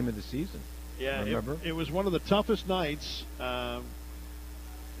first game of the season. Yeah, remember? It was one of the toughest nights for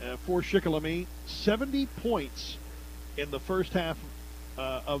Shikellamy. 70 points in the first half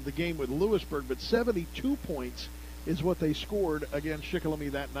of the game with Lewisburg, but 72 points is what they scored against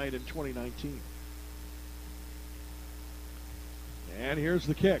Shikellamy that night in 2019. And here's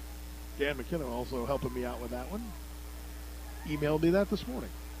the kick. Dan McKinnon also helping me out with that one. Emailed me that this morning.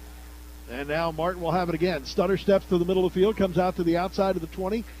 And now Martin will have it again. Stutter steps to the middle of the field, comes out to the outside of the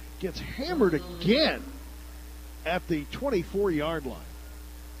 20, gets hammered again at the 24-yard line.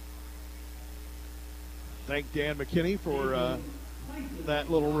 Thank Dan McKinney for that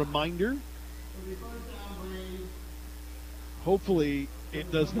little reminder. Hopefully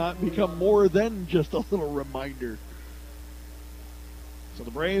it does not become more than just a little reminder. So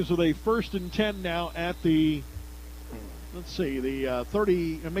the Braves with a 1st and 10 now at the, the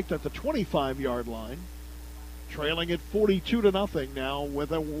 30, and make that the 25-yard line. Trailing at 42 to nothing now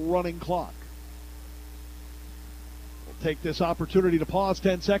with a running clock. We'll take this opportunity to pause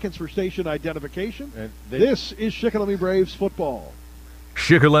 10 seconds for station identification. This is Shikellamy Braves football.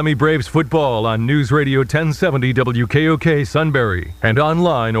 Shikellamy Braves football on News Radio 1070 WKOK Sunbury and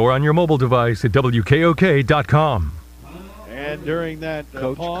online or on your mobile device at WKOK.com. And during that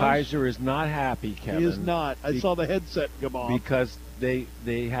Coach pause, Kaiser is not happy, Kevin. He is not. I saw the headset come off. Because they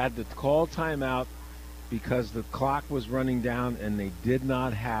had to call timeout because the clock was running down and they did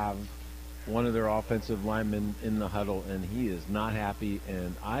not have one of their offensive linemen in the huddle, and he is not happy,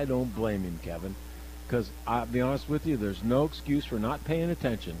 and I don't blame him, Kevin, because I'll be honest with you, there's no excuse for not paying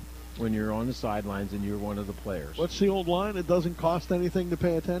attention when you're on the sidelines and you're one of the players. What's the old line? It doesn't cost anything to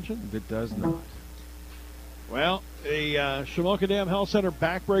pay attention? It does not. Well, a Shamokin Dam Health Center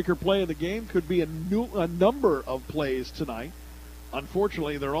backbreaker play of the game could be a number of plays tonight.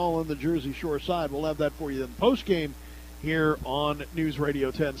 Unfortunately, they're all on the Jersey Shore side. We'll have that for you in post-game here on News Radio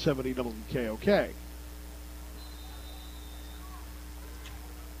 1070 WKOK.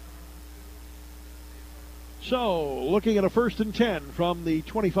 So, looking at a 1st and 10 from the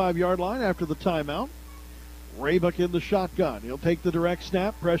 25-yard line after the timeout. Raybuck in the shotgun. He'll take the direct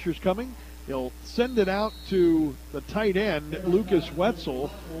snap. Pressure's coming. He'll send it out to the tight end, Lucas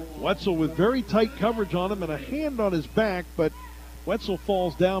Wetzel. Wetzel with very tight coverage on him and a hand on his back, but Wetzel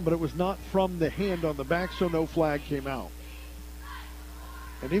falls down, but it was not from the hand on the back, so no flag came out.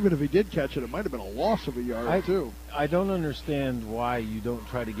 And even if he did catch it, it might have been a loss of a yard, too. I don't understand why you don't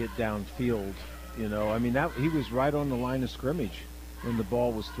try to get downfield. You know, I mean, he was right on the line of scrimmage when the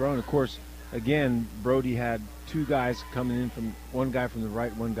ball was thrown. Of course, again, Brody had two guys coming in from one guy from the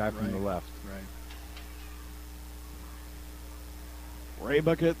right, one guy from the left. Right.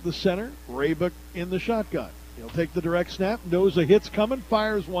 Raybuck at the center. Raybuck in the shotgun. He'll take the direct snap. Knows a hit's coming.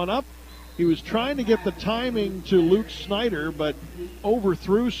 Fires one up. He was trying to get the timing to Luke Snyder, but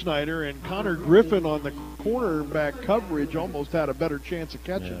overthrew Snyder, and Connor Griffin on the cornerback coverage almost had a better chance of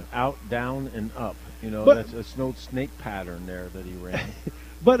catching it. Out, down, and up. But- that's no snake pattern there that he ran.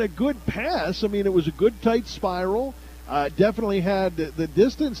 But a good pass. I mean, it was a good tight spiral. Definitely had the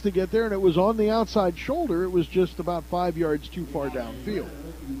distance to get there, and it was on the outside shoulder. It was just about 5 yards too far downfield.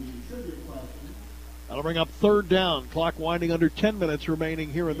 That'll bring up third down. Clock winding under 10 minutes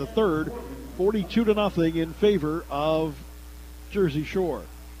remaining here in the third. 42-0 in favor of Jersey Shore.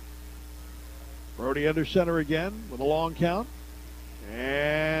 Brody under center again with a long count.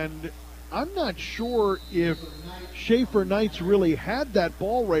 And I'm not sure if Schaefer Knights really had that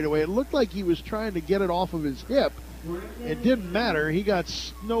ball right away. It looked like he was trying to get it off of his hip. It didn't matter. He got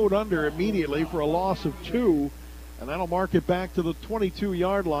snowed under immediately for a loss of 2. And that'll mark it back to the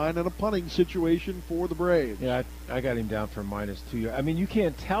 22-yard line and a punting situation for the Braves. Yeah, I got him down for -2. I mean, you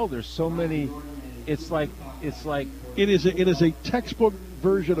can't tell. There's so many. It is a textbook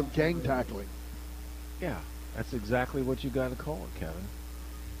version of gang tackling. Yeah, that's exactly what you got to call it, Kevin.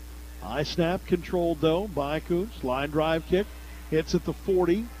 High snap controlled, though, by Kuntz. Line drive kick. Hits at the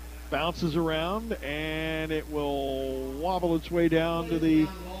 40. Bounces around, and it will wobble its way down to the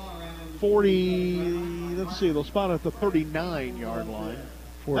 40. Let's see. They'll spot at the 39-yard line.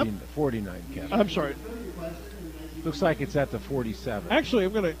 49, Kevin. I'm sorry. Looks like it's at the 47. Actually,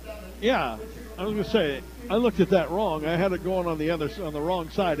 I'm going to. Yeah, I was going to say, I looked at that wrong. I had it going on the wrong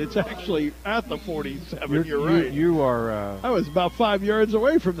side. It's actually at the 47. You're right. You are. I was about 5 yards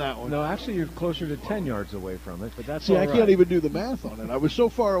away from that one. No, actually, you're closer to 10 yards away from it, but that's See, all I right. can't even do the math on it. I was so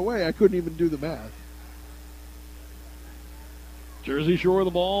far away, I couldn't even do the math. Jersey Shore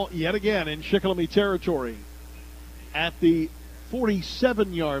the ball yet again in Shikellamy territory at the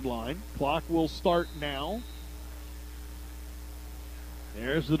 47-yard line. Clock will start now.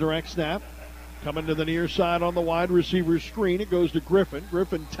 There's the direct snap. Coming to the near side on the wide receiver screen. It goes to Griffin.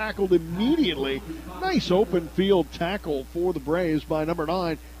 Griffin tackled immediately. Nice open field tackle for the Braves by number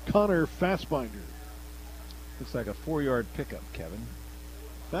 9, Connor Fassbinder. Looks like a 4-yard pickup, Kevin.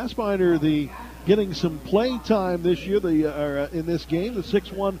 Fassbinder, getting some play time this year. In this game, the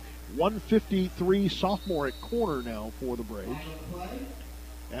 6'1", 153 sophomore at corner now for the Braves.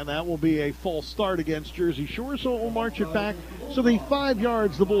 And that will be a false start against Jersey Shore, so it will march it back. So the 5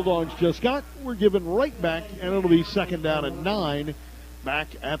 yards the Bulldogs just got, we're given right back, and it'll be 2nd down and 9, back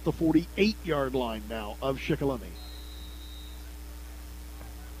at the 48-yard line now of Shikellamy.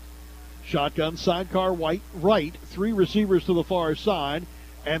 Shotgun, sidecar, right, 3 receivers to the far side,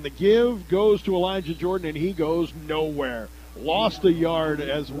 and the give goes to Elijah Jordan, and he goes nowhere. Lost a yard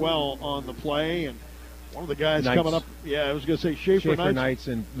as well on the play, and one of the guys Knights. Coming up, I was going to say Schaefer Knights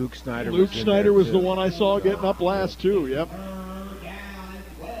and Luke Snyder. Luke Snyder was the one I saw getting up last, too, yep.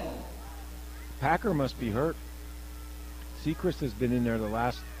 Packer must be hurt. Sechrist has been in there the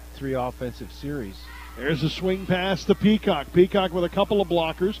last 3 offensive series. There's a swing pass to Peacock. Peacock with a couple of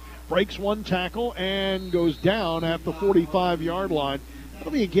blockers, breaks one tackle, and goes down at the 45-yard line.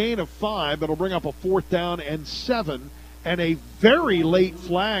 That'll be a gain of 5. It'll bring up a 4th down and 7, and a very late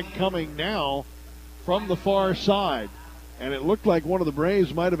flag coming now from the far side. And it looked like one of the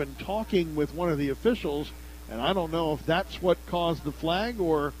Braves might have been talking with one of the officials, and I don't know if that's what caused the flag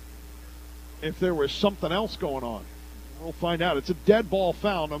or if there was something else going on. We'll find out. It's a dead ball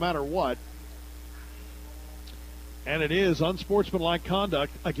foul no matter what. And it is unsportsmanlike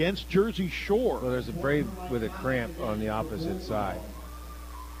conduct against Jersey Shore. Well, there's a Brave with a cramp on the opposite side.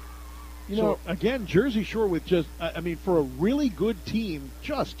 So, again, Jersey Shore with just, for a really good team,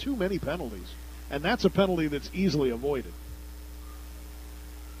 just too many penalties. And that's a penalty that's easily avoided.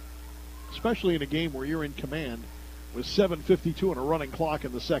 Especially in a game where you're in command with 7:52 and a running clock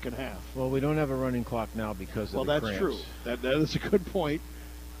in the second half. Well, we don't have a running clock now because of the that's cramps. true. That is a good point.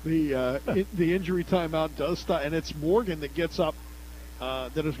 The injury timeout does stop, and it's Morgan that gets up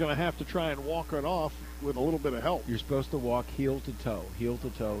that is going to have to try and walk it off with a little bit of help. You're supposed to walk heel to toe, heel to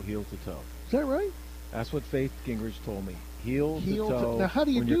toe, heel to toe. Is that right? That's what Faith Gingrich told me. Heel to toe. Now, how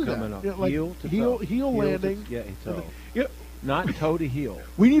do you when do you're that? coming up. Like heel to toe. Heel landing. Toe. Not toe to heel.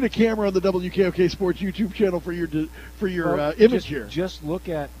 We need a camera on the WKOK Sports YouTube channel for your image here. Just look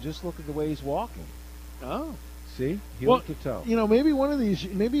at the way he's walking. Oh, see, heel to toe. Maybe one of these.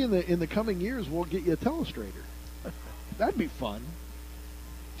 Maybe in the coming years we'll get you a telestrator. That'd be fun.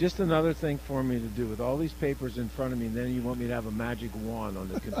 Just another thing for me to do with all these papers in front of me, and then you want me to have a magic wand on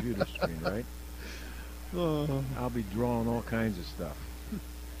the computer screen, right? I'll be drawing all kinds of stuff.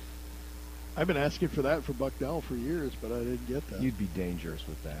 I've been asking for that for Bucknell for years, but I didn't get that. You'd be dangerous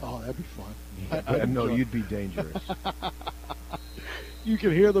with that. Oh, that'd be fun. Yeah, no, you'd be dangerous. You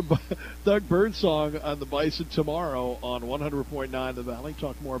can hear the Doug Bird song on the Bison tomorrow on 100.9 The Valley.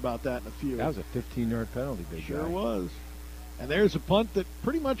 Talk more about that in a few. That was a 15-yard penalty, big Sure guy. was. And there's a punt that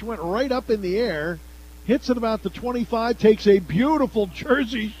pretty much went right up in the air, hits at about the 25, takes a beautiful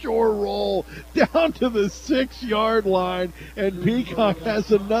Jersey Shore roll down to the 6-yard line, and Peacock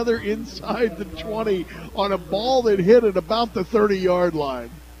has another inside the 20 on a ball that hit at about the 30-yard line.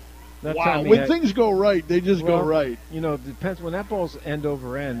 Wow, when things go right, they just go right. You know, it depends. When that ball's end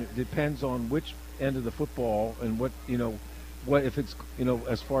over end, it depends on which end of the football and what if it's,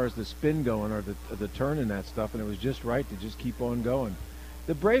 as far as the spin going or the turn and that stuff, and it was just right to just keep on going.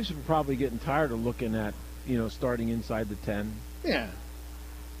 The Braves are probably getting tired of looking at, starting inside the 10. Yeah,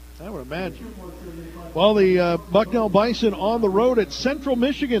 I would imagine. Well, the Bucknell Bison on the road at Central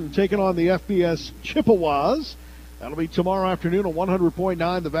Michigan, taking on the FBS Chippewas. That'll be tomorrow afternoon on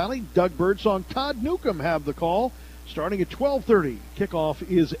 100.9 The Valley. Doug Birdsong, Todd Newcomb have the call, starting at 12:30. Kickoff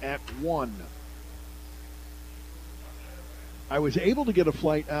is at 1. I was able to get a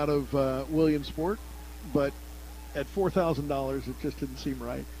flight out of Williamsport, but at $4,000, it just didn't seem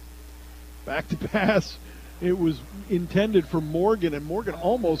right. Back to pass. It was intended for Morgan, and Morgan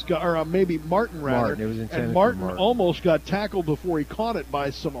almost got, or maybe Martin, rather. Martin, it was intended and for Martin almost got tackled before he caught it by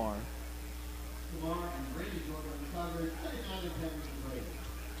Samar.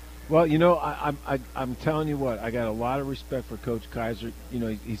 Well, I'm telling you what, I got a lot of respect for Coach Kaiser.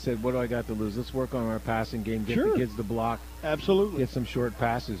 He said, what do I got to lose? Let's work on our passing game, get the kids to block. Absolutely. Get some short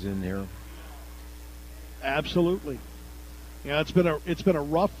passes in there. Absolutely. Yeah, it's been a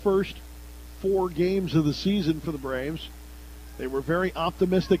rough first 4 games of the season for the Braves. They were very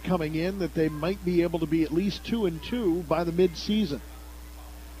optimistic coming in that they might be able to be at least 2-2 by the midseason.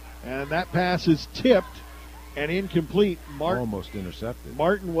 And that pass is tipped and incomplete. Almost intercepted.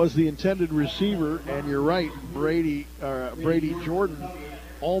 Martin was the intended receiver, and you're right, Brady Jordan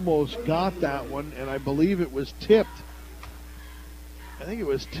almost got that one, and I believe it was tipped. I think it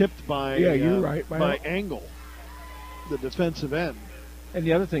was tipped by you're right, by Angle, the defensive end. And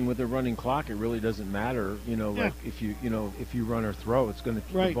the other thing with the running clock, it really doesn't matter. Like if you run or throw,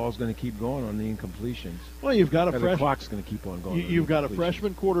 the ball's going to keep going on the incompletions. Well, you've got the clock's going to keep on going. You've got a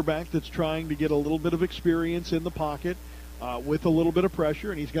freshman quarterback that's trying to get a little bit of experience in the pocket with a little bit of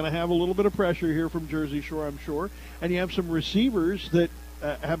pressure, and he's going to have a little bit of pressure here from Jersey Shore, I'm sure. And you have some receivers that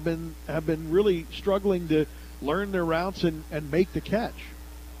have been really struggling to learn their routes and make the catch.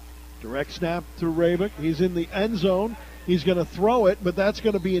 Direct snap to Ravick. He's in the end zone. He's going to throw it, but that's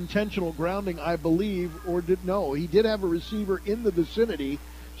going to be intentional grounding, I believe, he did have a receiver in the vicinity,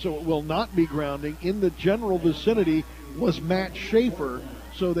 so it will not be grounding. In the general vicinity was Matt Schaefer,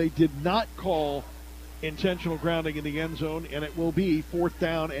 so they did not call intentional grounding in the end zone, and it will be 4th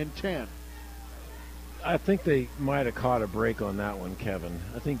down and 10. I think they might have caught a break on that one, Kevin.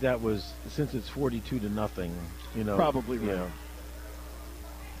 I think that was, since it's 42-0, Probably right.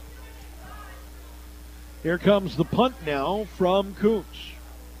 Here comes the punt now from Koontz.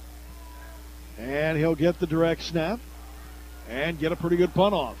 And he'll get the direct snap and get a pretty good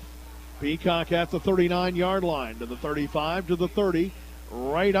punt off. Peacock at the 39-yard line, to the 35, to the 30,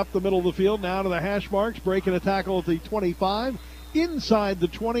 right up the middle of the field, now to the hash marks, breaking a tackle at the 25, inside the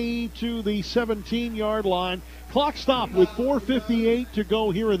 20 to the 17-yard line. Clock stop with 4:58 to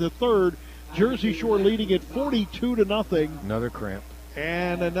go here in the third. Jersey Shore leading at 42-0. Another cramp.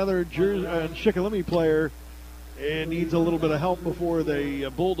 And another Shikellamy player needs a little bit of help before the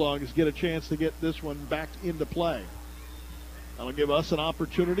Bulldogs get a chance to get this one back into play. That'll give us an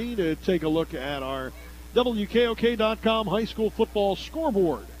opportunity to take a look at our WKOK.com high school football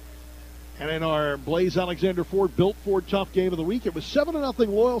scoreboard. And in our Blaze Alexander Ford Built Ford Tough Game of the Week, it was 7-0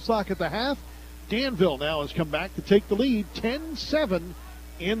 Loyalsock at the half. Danville now has come back to take the lead, 10-7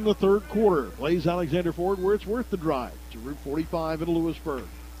 in the third quarter. Blaze Alexander Ford, where it's worth the drive to Route 45 in Lewisburg.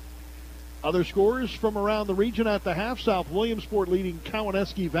 Other scores from around the region at the half. South Williamsport leading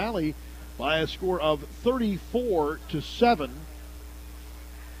Cowanesque Valley by a score of 34-7.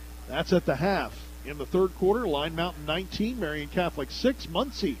 That's at the half. In the third quarter, Line Mountain 19, Marion Catholic 6,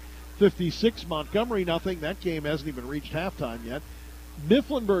 Muncie 56, Montgomery nothing. That game hasn't even reached halftime yet.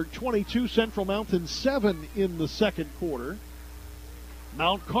 Mifflinburg 22, Central Mountain 7 in the second quarter.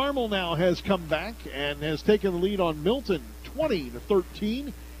 Mount Carmel now has come back and has taken the lead on Milton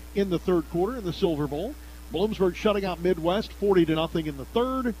 20-13 in the third quarter in the Silver Bowl. Bloomsburg shutting out Midwest 40-0 in the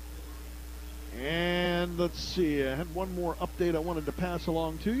third. And let's see, I had one more update I wanted to pass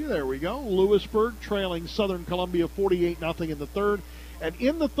along to you. There we go. Lewisburg trailing Southern Columbia 48-0 in the third. And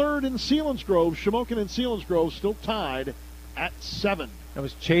in the third in Selinsgrove, Shamokin and Selinsgrove still tied at 7. That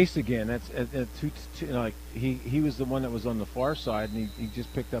was Chase again. That's like he was the one that was on the far side, and he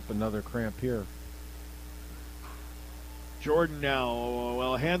just picked up another cramp here. Jordan now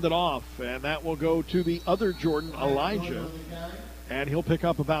will hand it off, and that will go to the other Jordan, Elijah. And he'll pick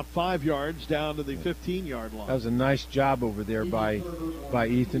up about 5 yards down to the 15-yard line. That was a nice job over there by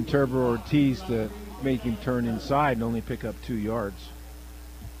Ethan Turbo Ortiz to make him turn inside and only pick up 2 yards.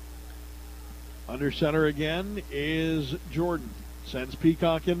 Under center again is Jordan. Sends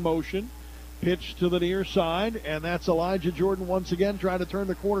Peacock in motion. Pitch to the near side, and that's Elijah Jordan once again trying to turn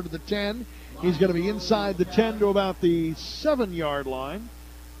the corner to the 10. He's going to be inside the 10 to about the 7-yard line.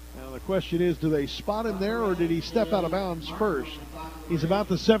 Now the question is, do they spot him there, or did he step out of bounds first? He's about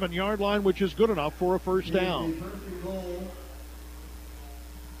the 7-yard line, which is good enough for a first down.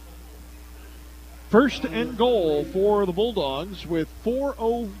 First and goal for the Bulldogs with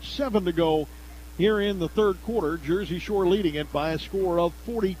 4:07 to go here in the third quarter. Jersey Shore leading it by a score of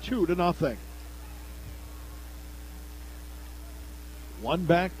 42-0. One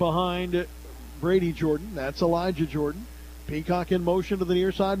back behind Brady Jordan. That's Elijah Jordan. Peacock in motion to the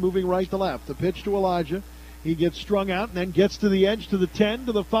near side, moving right to left. The pitch to Elijah. He gets strung out and then gets to the edge, to the 10,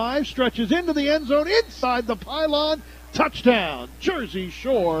 to the 5, stretches into the end zone, inside the pylon. Touchdown, Jersey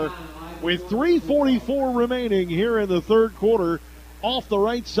Shore, with 3:44 remaining here in the third quarter. Off the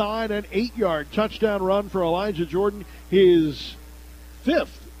right side, an 8-yard touchdown run for Elijah Jordan. His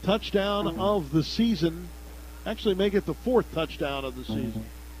 5th touchdown of the season. Actually make it the 4th touchdown of the season.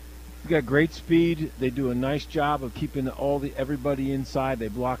 He's got great speed. They do a nice job of keeping everybody inside. They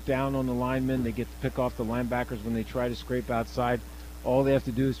block down on the linemen. They get to pick off the linebackers when they try to scrape outside. All they have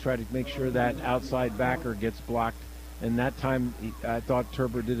to do is try to make sure that outside backer gets blocked. And that time, I thought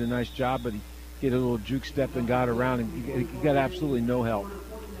Turber did a nice job, but he did a little juke step and got around, and he got absolutely no help.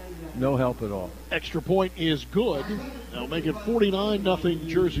 No help at all. Extra point is good. They'll make it 49-0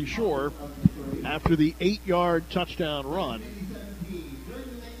 Jersey Shore after the 8-yard touchdown run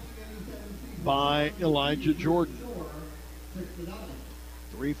by Elijah Jordan.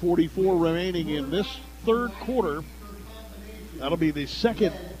 3:44 remaining in this third quarter. That'll be the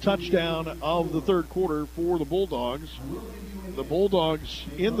second touchdown of the third quarter for the Bulldogs. The Bulldogs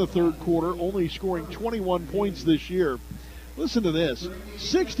in the third quarter only scoring 21 points this year. Listen to this.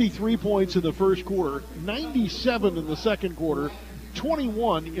 63 points in the first quarter, 97 in the second quarter,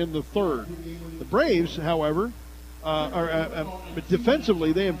 21 in the third. The Braves, however,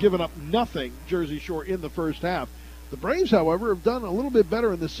 defensively, they have given up nothing, Jersey Shore, in the first half. The Braves, however, have done a little bit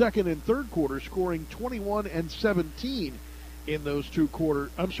better in the second and third quarter, scoring 21 and 17 in those two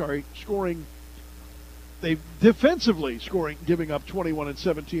quarters. Defensively giving up 21 and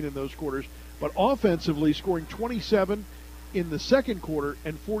 17 in those quarters, but offensively scoring 27 in the second quarter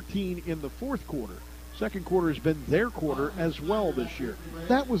and 14 in the fourth quarter. Second quarter has been their quarter as well this year.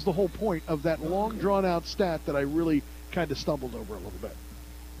 That was the whole point of that long, drawn-out stat that I really kind of stumbled over a little bit.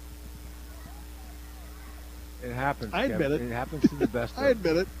 It happens. I admit it. It happens to the best of I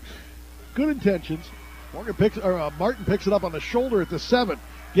admit it. Good intentions. Martin picks it up on the shoulder at the 7.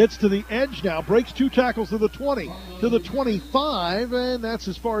 Gets to the edge now. Breaks 2 tackles to the 20. To the 25, and that's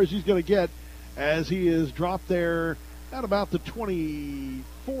as far as he's going to get as he is dropped there at about the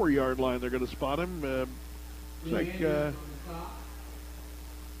 24-yard line. They're going to spot him. Looks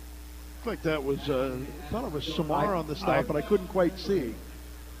like that was, I thought it was Samar on the stop, but I couldn't quite see.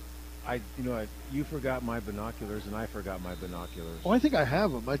 You forgot my binoculars, and I forgot my binoculars. Oh, I think I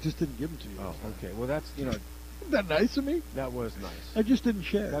have them. I just didn't give them to you. Oh, okay. Well, that's, Isn't that nice of me? That was nice. I just didn't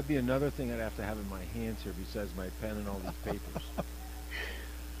share. That'd be another thing I'd have to have in my hands here besides my pen and all these papers.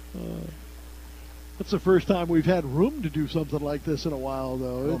 That's the first time we've had room to do something like this in a while,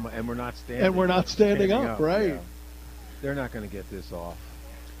 though. And we're not standing. And we're not standing up, right? Yeah. They're not going to get this off.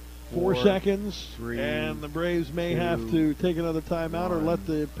 4 seconds, 3, and the Braves may 2, have to take another timeout or let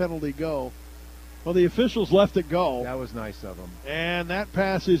the penalty go. Well, the officials left it go. That was nice of them. And that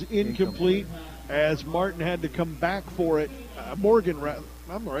pass is incomplete as Martin had to come back for it. I'm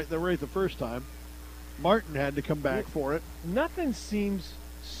right. They're right the first time. Martin had to come back for it. Nothing seems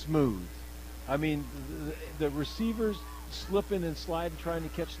smooth. I mean, the receivers slipping and sliding, trying to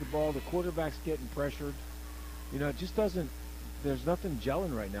catch the ball. The quarterback's getting pressured. It just doesn't. There's nothing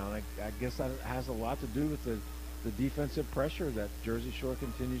gelling right now, and I guess that has a lot to do with the defensive pressure that Jersey Shore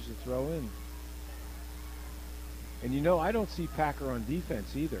continues to throw in. And I don't see Packer on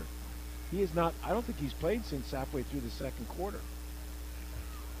defense either. He is not. I don't think he's played since halfway through the second quarter.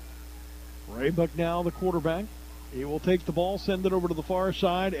 Ray Bucknell, the quarterback. He will take the ball, send it over to the far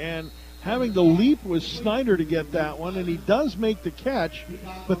side, and Having the leap was Snyder to get that one, and he does make the catch,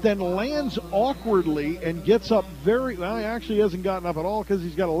 but then lands awkwardly and gets up he actually hasn't gotten up at all because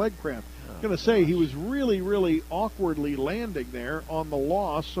he's got a leg cramp. I'm going to say he was really, really awkwardly landing there on the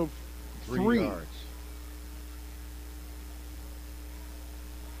loss of 3 yards.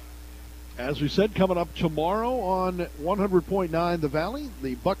 As we said, coming up tomorrow on 100.9 The Valley,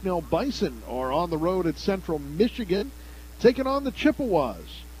 the Bucknell Bison are on the road at Central Michigan, taking on the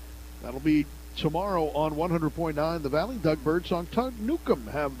Chippewas. That'll be tomorrow on 100.9 The Valley. Doug Birdsong, Tug Newcomb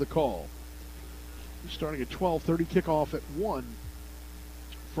have the call. Starting at 12:30, kickoff at 1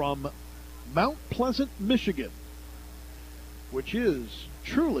 from Mount Pleasant, Michigan, which is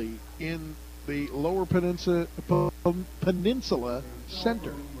truly in the Lower Peninsula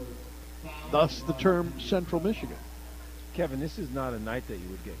Center. Thus the term Central Michigan. Kevin, this is not a night that you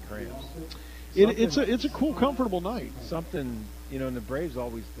would get cramps. It's a cool, comfortable night. Something, and the Braves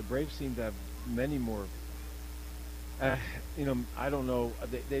seem to have many more. I don't know.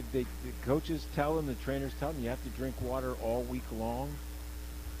 The coaches tell them, the trainers tell them, you have to drink water all week long.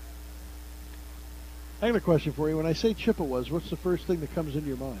 I got a question for you. When I say Chippewas, what's the first thing that comes into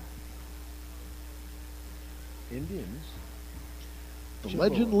your mind? Indians. The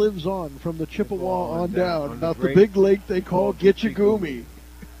legend lives on from the Chippewa on down about the big lake they call Gitchagumi.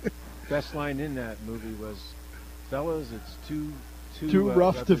 Best line in that movie was, "Fellas, it's too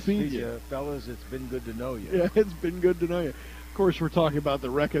rough to feed you. Fellas, it's been good to know you." Yeah, it's been good to know you. Of course, we're talking about the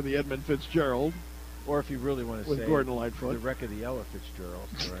wreck of the Edmund Fitzgerald. Or if you really want to with say Gordon Lightfoot. The wreck of the Ella Fitzgerald.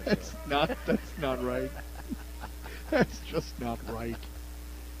 Right, that's not right. That's just not right.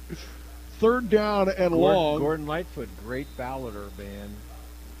 3rd down and long. Gordon Lightfoot, great ballader band.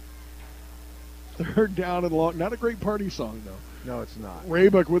 3rd down and long. Not a great party song, though. No, it's not.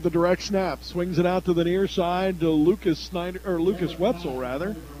 Raybuck with the direct snap. Swings it out to the near side to Lucas Wetzel,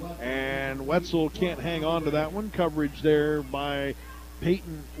 rather. And Wetzel can't hang on to that one. Coverage there by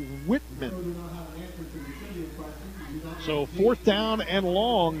Peyton Whitman. So 4th down and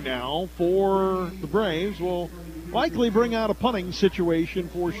long now for the Braves. Will likely bring out a punting situation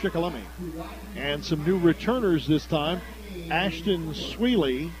for Shikellamy. And some new returners this time. Ashton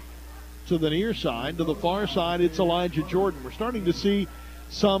Sweely to the near side. To the far side, it's Elijah Jordan. We're starting to see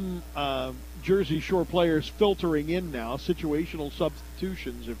some Jersey Shore players filtering in now. Situational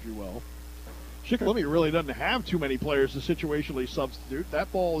substitutions, if you will. Shikellamy really doesn't have too many players to situationally substitute.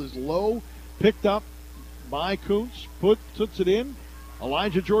 That ball is low, picked up by Kuntz, puts it in.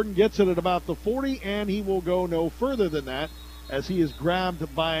 Elijah Jordan gets it at about the 40, and he will go no further than that as he is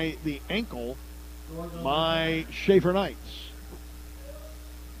grabbed by the ankle by Schaefer Knights.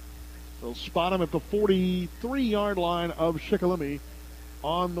 They'll spot him at the 43-yard line of Shikellamy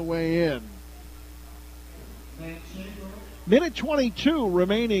on the way in. Minute 22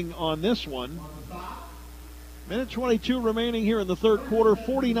 remaining on this one. Minute 22 remaining here in the 3rd quarter.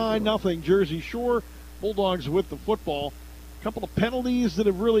 49-0 Jersey Shore. Bulldogs with the football. A couple of penalties that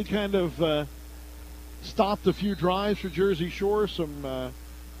have really kind of stopped a few drives for Jersey Shore. Some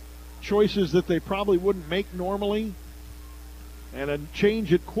choices that they probably wouldn't make normally. And a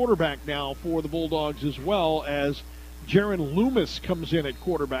change at quarterback now for the Bulldogs as well, as Jaron Loomis comes in at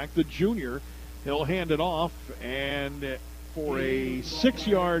quarterback, the junior. He'll hand it off, and for a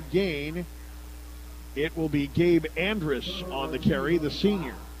 6-yard gain, it will be Gabe Andrus on the carry, the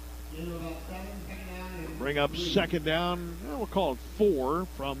senior. Bring up 2nd down, we'll call it 4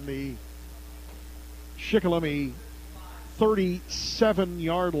 from the Shikellamy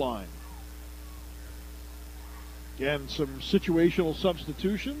 37-yard line. Again, some situational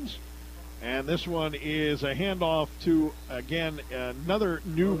substitutions. And this one is a handoff to, again, another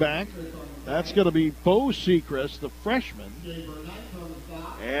new back. That's going to be Bo Sechrist, the freshman.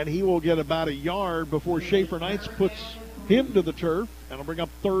 And he will get about a yard before Schaefer Knights puts him to the turf. And will bring up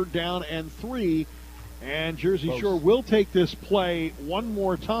 3rd down and 3. And Jersey Shore will take this play one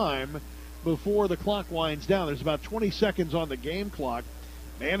more time before the clock winds down. There's about 20 seconds on the game clock.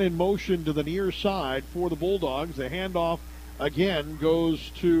 Man in motion to the near side for the Bulldogs. The handoff, again, goes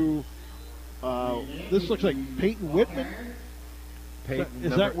to, this looks like Peyton Whitman.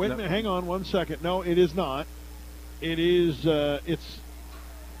 Is that Whitman? No. Hang on 1 second. No, it is not. It is, it's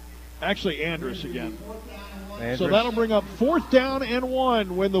actually Andrus again. Andrus. So that'll bring up 4th down and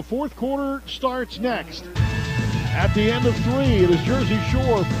 1 when the 4th quarter starts next. At the end of 3, it is Jersey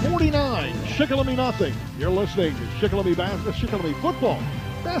Shore 49, Shikellamy nothing. You're listening to Shikellamy football.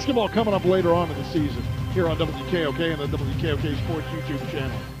 Basketball coming up later on in the season here on WKOK and the WKOK Sports YouTube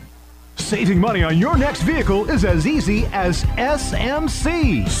channel. Saving money on your next vehicle is as easy as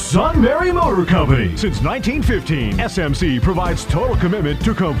SMC, Sunbury Motor Company. Since 1915, SMC provides total commitment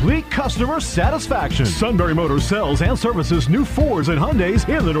to complete customer satisfaction. Sunbury Motors sells and services new Fords and Hyundais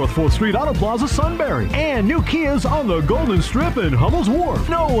in the North 4th Street Auto Plaza, Sunbury, and new Kias on the Golden Strip in Hummel's Wharf.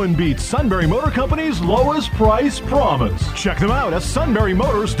 No one beats Sunbury Motor Company's lowest price promise. Check them out at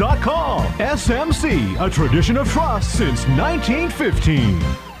sunburymotors.com. SMC, a tradition of trust since 1915.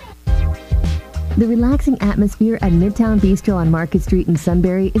 The relaxing atmosphere at Midtown Bistro on Market Street in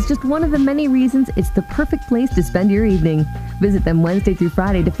Sunbury is just one of the many reasons it's the perfect place to spend your evening. Visit them Wednesday through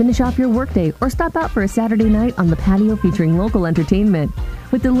Friday to finish off your workday or stop out for a Saturday night on the patio featuring local entertainment.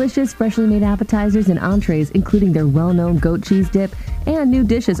 With delicious, freshly made appetizers and entrees, including their well-known goat cheese dip and new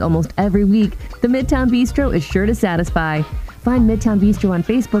dishes almost every week, the Midtown Bistro is sure to satisfy. Find Midtown Bistro on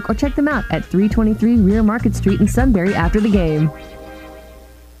Facebook or check them out at 323 Rear Market Street in Sunbury after the game.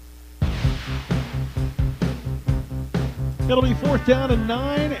 It'll be 4th down and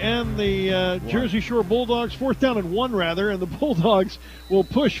 9, and the Jersey Shore Bulldogs, 4th down and 1 rather, and the Bulldogs will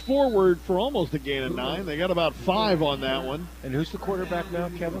push forward for almost a gain of 9. They got about 5 on that one. And who's the quarterback now,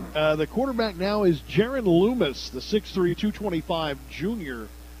 Kevin? The quarterback now is Jaron Loomis, the 6'3", 225 junior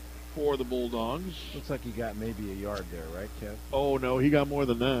for the Bulldogs. Looks like he got maybe a yard there, right, Kev? Oh, no, he got more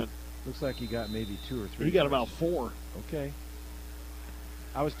than that. Looks like he got maybe 2 or 3. He got about 4. Okay.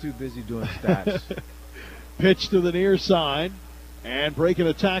 I was too busy doing stats. Pitch to the near side, and breaking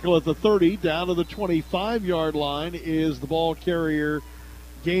a tackle at the 30, down to the 25-yard line is the ball carrier,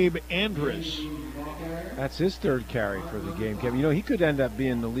 Gabe Andrus. That's his 3rd carry for the game, Kevin. You know, he could end up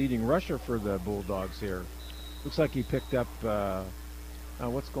being the leading rusher for the Bulldogs here. Looks like he picked up,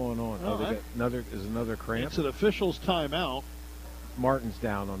 what's going on? Oh, they got another cramp? It's an official's timeout. Martin's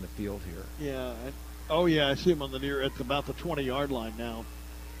down on the field here. Yeah. I see him on the near, at about the 20-yard line now.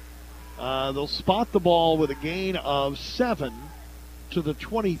 They'll spot the ball with a gain of 7 to the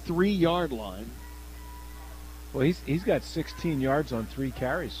 23-yard line. Well, he's got 16 yards on 3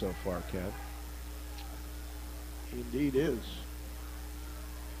 carries so far, Kev. Indeed is.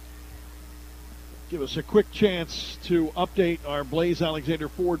 Give us a quick chance to update our Blaze Alexander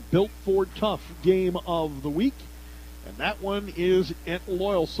Ford Built Ford Tough game of the week. And that one is at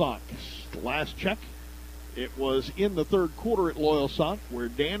Loyalsock. Last check, it was in the 3rd quarter at Loyalsock, where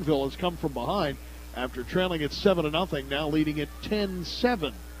Danville has come from behind after trailing at 7-0, now leading at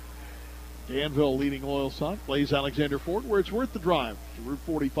 10-7. Danville leading Loyalsock. Blaze Alexander Ford, where it's worth the drive to Route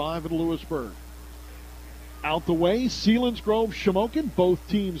 45 in Lewisburg. Out the way, Selinsgrove, Shamokin, both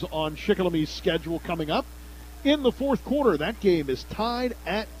teams on Shikellamy's schedule coming up. In the 4th quarter, that game is tied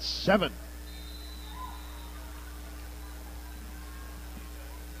at 7.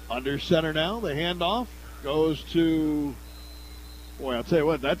 Under center now, the handoff goes to, boy, I'll tell you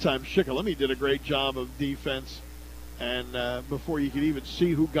what, that time Shikellamy did a great job of defense. And before you could even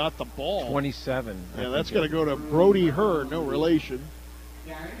see who got the ball. 27. Yeah, that's going to go to Brody Herr, no relation.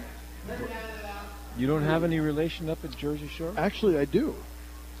 You don't have any relation up at Jersey Shore? Actually, I do.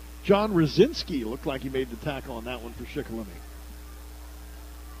 John Rosinski looked like he made the tackle on that one for Shikellamy.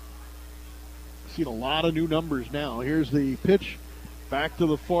 Seen a lot of new numbers now. Here's the pitch back to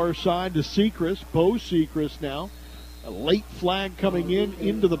the far side to Sechrist. Bo Sechrist now. A late flag coming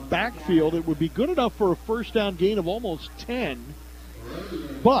into the backfield. It would be good enough for a first down gain of almost 10.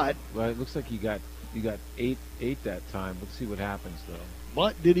 But well, it looks like you got 8 that time. Let's see what happens though.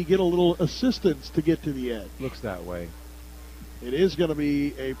 But did he get a little assistance to get to the edge? Looks that way. It is going to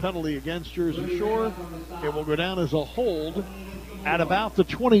be a penalty against Jersey Shore. It will go down as a hold at about the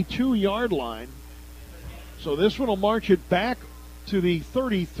 22-yard line. So this one will march it back to the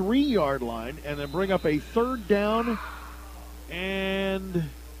 33-yard line and then bring up a 3rd down and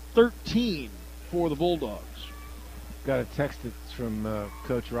 13 for the Bulldogs. Got a text that's from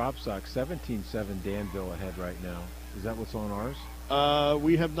Coach Robsock, 17-7 Danville ahead right now. Is that what's on ours?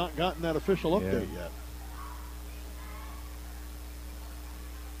 We have not gotten that official update yet.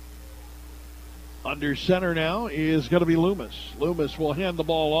 Under center now is going to be Loomis. Loomis will hand the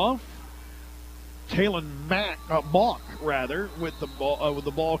ball off. Talon Mock, with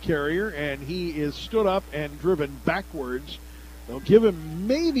the ball carrier, and he is stood up and driven backwards. They'll give him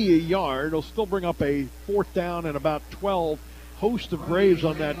maybe a yard. They'll still bring up a 4th down and about 12. Host of Braves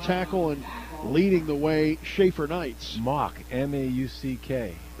on that tackle, and leading the way, Schaefer Knights. Mock,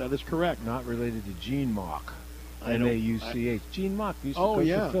 M-A-U-C-K. That is correct. Not related to Gene Mock, M-A-U-C-H. Gene Mock used to coach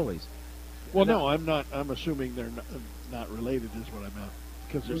the Phillies. Well, no, I'm not. I'm assuming they're not related is what I meant,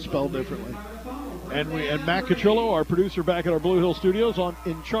 because they're spelled differently. And Matt Cachillo, our producer back at our Blue Hill Studios,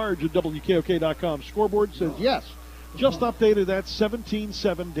 in charge of WKOK.com scoreboard, says yes, just updated that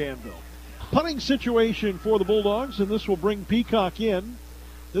 17-7 Danville. punting situation for the Bulldogs, and this will bring Peacock in.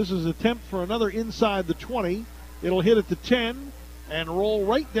 This is an attempt for another inside the 20. It'll hit at the 10 and roll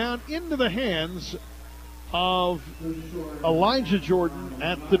right down into the hands of Elijah Jordan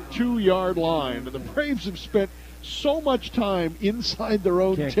at the 2-yard line. And the Braves have spent so much time inside their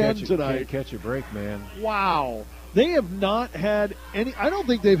own 10 tonight. Can't catch a break, man. Wow. They have not had any. I don't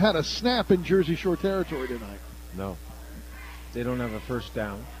think they've had a snap in Jersey Shore territory tonight. No. They don't have a first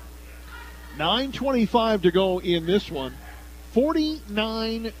down. 9:25 to go in this one.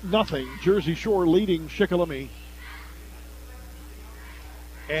 49-0. Jersey Shore leading Shikellamy.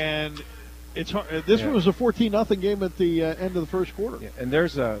 And it's hard. This one was a 14-0 game at the end of the first quarter. Yeah, and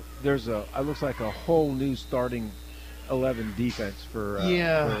there's it looks like a whole new starting 11 defense for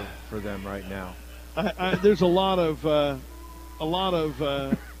them right now. There's a lot of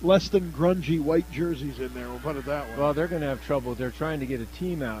less than grungy white jerseys in there. We'll put it that way. Well, they're going to have trouble. They're trying to get a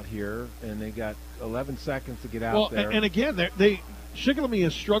team out here, and they got 11 seconds to get out there. And again, Shikellamy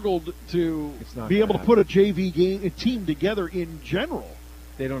has struggled to be able to happen. put a JV team together in general.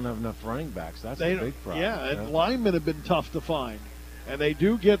 They don't have enough running backs. That's a big problem. Yeah, and linemen have been tough to find. And they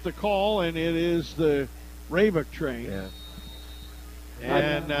do get the call, and it is the Raybuck train. Yeah.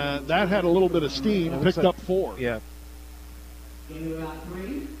 And that had a little bit of steam, picked up 4. Yeah.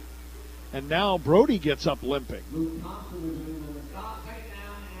 And now Brody gets up limping.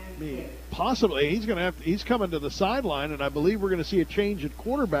 Possibly he's coming to the sideline, and I believe we're going to see a change at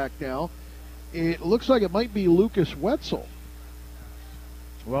quarterback now. It looks like it might be Lucas Wetzel.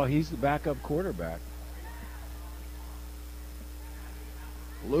 Well, he's the backup quarterback.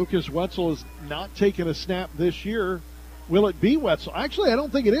 Lucas Wetzel has not taken a snap this year. Will it be Wetzel? Actually, I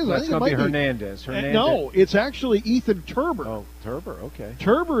don't think it is. That's going to be Hernandez. No, it's actually Ethan Turber. Oh, Turber, okay.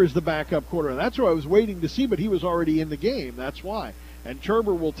 Turber is the backup quarterback. That's what I was waiting to see, but he was already in the game. That's why. And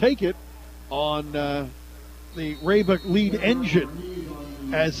Turber will take it on the Raybuck lead engine,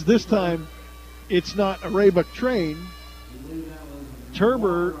 as this time it's not a Raybuck train.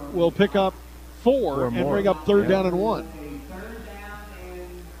 Turber will pick up 4 and bring up third down and 1.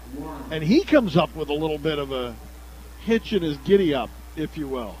 And he comes up with a little bit of a hitch in his giddy up, if you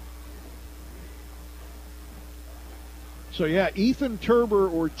will. So, Ethan Turber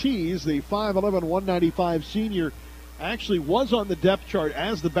Ortiz, the 5'11", 195 senior, actually was on the depth chart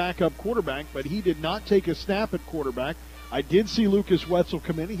as the backup quarterback, but he did not take a snap at quarterback. I did see Lucas Wetzel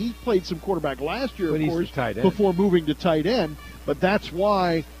come in. He played some quarterback last year, of course, before moving to tight end. But that's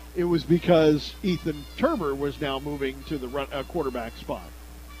why it was because Ethan Turber was now moving to the quarterback spot.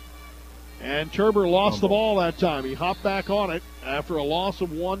 And Turber lost the ball that time. He hopped back on it after a loss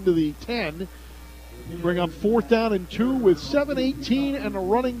of 1 to the 10. Bring up 4th down and 2 with 7:18 and a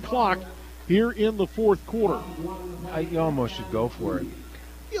running clock here in the fourth quarter. You almost should go for it.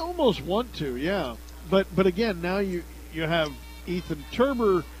 You almost want to, yeah. But again, now you have Ethan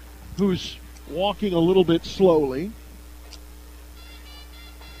Turber, who's walking a little bit slowly.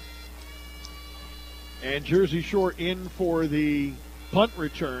 And Jersey Shore in for the punt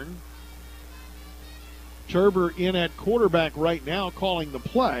return. Turber in at quarterback right now, calling the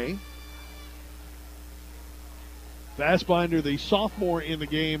play. Fassbinder, the sophomore, in the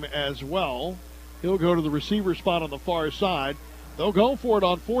game as well. He'll go to the receiver spot on the far side. They'll go for it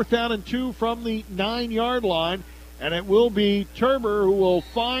on 4th down and 2 from the 9-yard line. And it will be Turber who will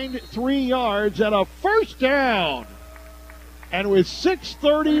find 3 yards and a first down. And with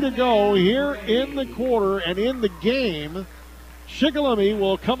 6:30 to go here in the quarter and in the game, Shikellamy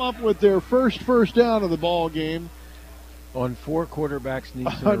will come up with their first down of the ball game. On 4 quarterback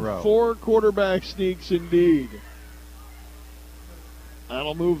sneaks in a row. On 4 quarterback sneaks indeed.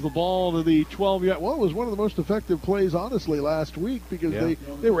 That'll move the ball to the 12-yard. Well, it was one of the most effective plays, honestly, last week because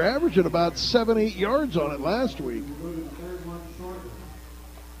they were averaging about 7-8 yards on it last week.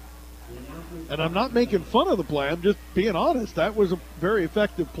 And I'm not making fun of the play. I'm just being honest. That was a very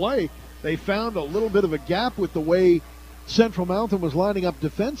effective play. They found a little bit of a gap with the way Central Mountain was lining up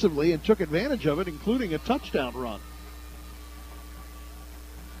defensively and took advantage of it, including a touchdown run.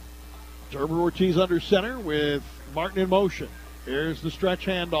 Turber Ortiz under center with Martin in motion. Here's the stretch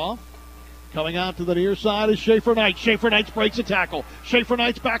handoff. Coming out to the near side is Schaefer Knights. Schaefer Knights breaks a tackle. Schaefer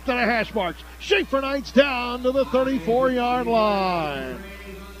Knights back to the hash marks. Schaefer Knights down to the 34-yard line.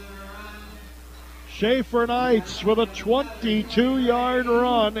 Schaefer Knights with a 22-yard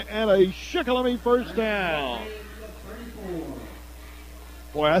run and a Shikellamy first down.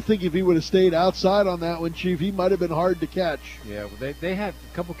 Boy, I think if he would have stayed outside on that one, Chief, he might have been hard to catch. Yeah, well, they had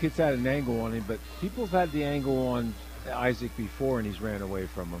a couple kids had an angle on him, but people have had the angle on Isaac before, and he's ran away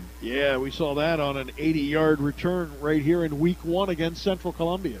from him. Yeah, we saw that on an 80-yard return right here in Week 1 against Central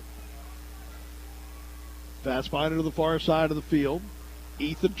Columbia. Fast finder to the far side of the field.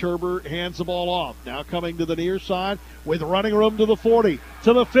 Ethan Turber hands the ball off. Now coming to the near side with running room to the 40,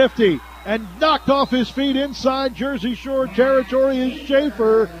 to the 50, and knocked off his feet inside Jersey Shore territory is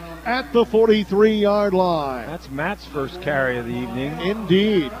Schaefer at the 43-yard line. That's Matt's first carry of the evening.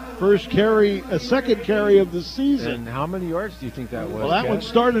 Indeed. Second carry of the season. And how many yards do you think that was? Well, that Kev? one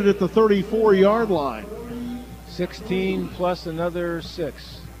started at the 34-yard line. 16 plus another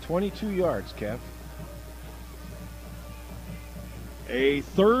 6. 22 yards, Kev. A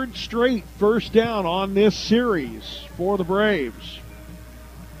third straight first down on this series for the Braves.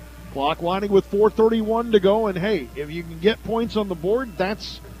 Clock winding with 4:31 to go, and hey, if you can get points on the board,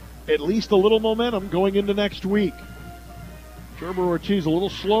 that's at least a little momentum going into next week. Turbo Ortiz a little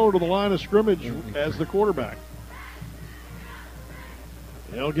slow to the line of scrimmage as the quarterback.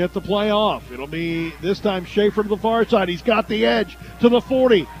 He'll get the play off. It'll be this time Schaefer to the far side. He's got the edge to the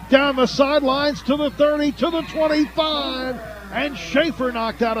 40, down the sidelines to the 30, to the 25, and Schaefer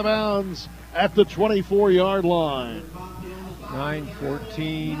knocked out of bounds at the 24-yard line.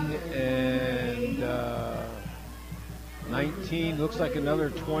 9-14 and 19. Looks like another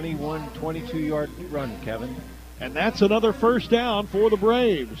 21, 22-yard run, Kevin. And that's another first down for the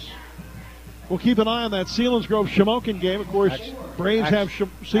Braves. We'll keep an eye on that Selinsgrove-Shamokin game. Of course, Braves have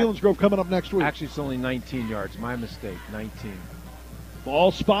Selinsgrove coming up next week. Actually, it's only 19 yards. My mistake, 19.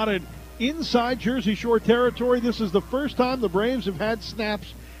 Ball spotted inside Jersey Shore territory. This is the first time the Braves have had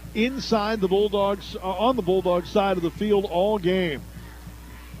snaps inside the Bulldogs, on the Bulldogs side of the field all game.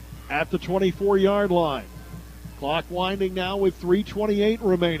 At the 24-yard line. Clock winding now with 3:28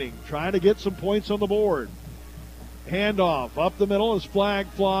 remaining. Trying to get some points on the board. Handoff up the middle as flag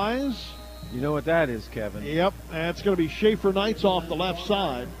flies. You know what that is, Kevin? Yep, that's going to be Schaefer Knights off the left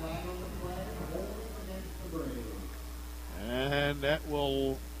side. And that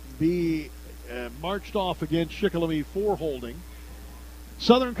will be marched off against Shikellamy for holding.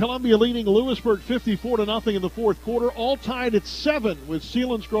 Southern Columbia leading Lewisburg 54-0 in the fourth quarter. All tied at 7 with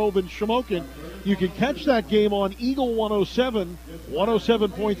Selinsgrove and Shamokin. You can catch that game on Eagle 107,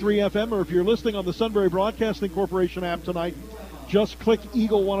 107.3 FM, or if you're listening on the Sunbury Broadcasting Corporation app tonight, just click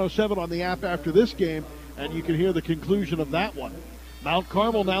Eagle 107 on the app after this game, and you can hear the conclusion of that one. Mount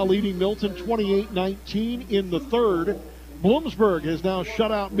Carmel now leading Milton 28-19 in the third. Bloomsburg has now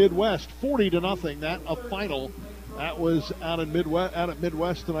shut out Midwest 40-0. That a final. That was out at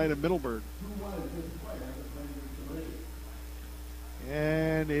Midwest tonight in Middleburg.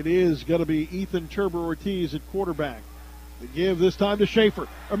 And it is going to be Ethan Turber Ortiz at quarterback. The give this time to Schaefer.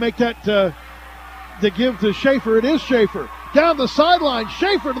 Or make that the give to Schaefer. It is Schaefer. Down the sideline.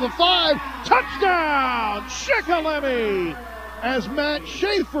 Schaefer to the 5. Touchdown! Shikellamy! As Matt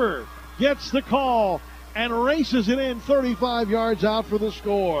Schaefer gets the call and races it in 35 yards out for the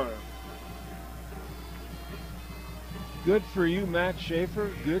score. Good for you, Matt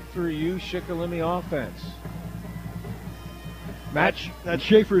Schaefer. Good for you, Shikellamy offense. That's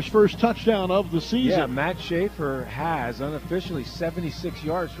Schaefer's first touchdown of the season. Yeah, Matt Schaefer has unofficially 76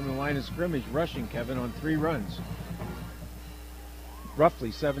 yards from the line of scrimmage rushing, Kevin, on 3 runs.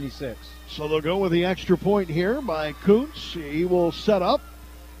 Roughly 76. So they'll go with the extra point here by Kuntz. He will set up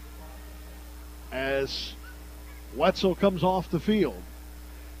as Wetzel comes off the field.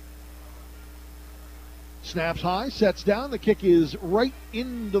 Snaps high, sets down. The kick is right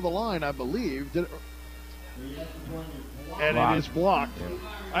into the line, I believe. And it is blocked.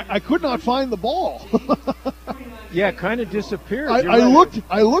 I could not find the ball. Yeah, it kind of disappeared. I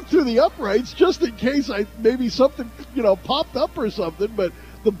looked through the uprights just in case maybe something popped up or something, but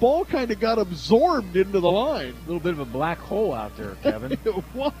the ball kind of got absorbed into the line. A little bit of a black hole out there, Kevin. It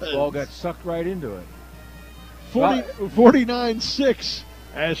was. The ball got sucked right into it. 49-6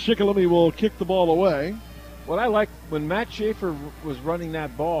 as Shikellamy will kick the ball away. What I like when Matt Schaefer was running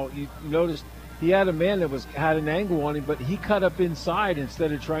that ball, you noticed he had a man that had an angle on him, but he cut up inside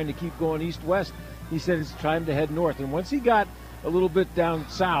instead of trying to keep going east-west. He said it's time to head north. And once he got a little bit down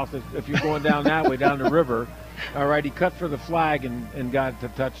south, if you're going down that way, down the river, all right, he cut for the flag and got the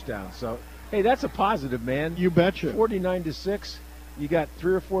touchdown. So, hey, that's a positive, man. You betcha. 49-6. You got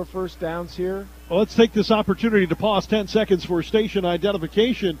 3 or 4 first downs here. Well, let's take this opportunity to pause 10 seconds for station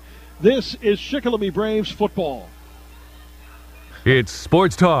identification. This is Shikellamy Braves football. It's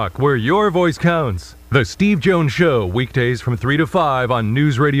Sports Talk, where your voice counts. The Steve Jones Show, weekdays from 3 to 5 on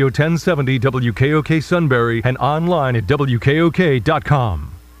News Radio 1070 WKOK Sunbury and online at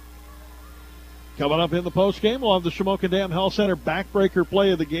WKOK.com. Coming up in the postgame, we'll have the Shamokin Dam Health Center backbreaker play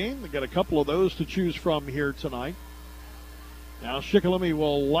of the game. They've got a couple of those to choose from here tonight. Now Shikellamy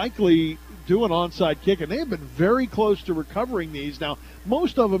will likely do an onside kick, and they have been very close to recovering these. Now,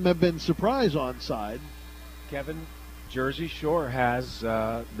 most of them have been surprise onside. Kevin, Jersey Shore has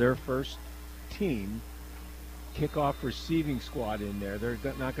their first team kickoff receiving squad in there. They're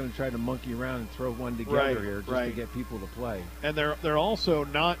not going to try to monkey around and throw one together here just to get people to play. And they're also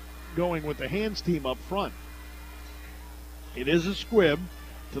not going with the hands team up front. It is a squib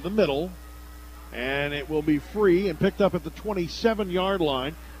to the middle, and it will be free and picked up at the 27-yard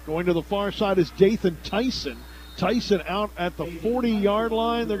line. Going to the far side is Dathan Tyson. Tyson out at the 40-yard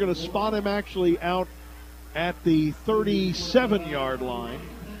line. They're going to spot him actually out at the 37-yard line.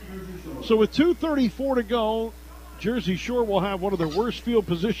 So with 2:34 to go, Jersey Shore will have one of their worst field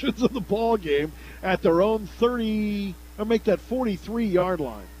positions of the ball game at their own 43-yard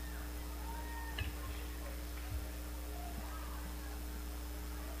line.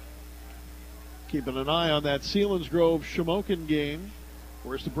 Keeping an eye on that Selinsgrove-Shamokin game.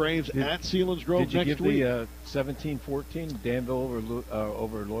 Where's the Braves at Selinsgrove next week? Did you give the 17-14 Danville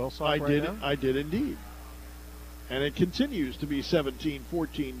over Loyalsock I did indeed. And it continues to be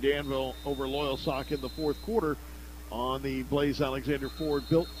 17-14 Danville over Loyalsock in the fourth quarter on the Blaze Alexander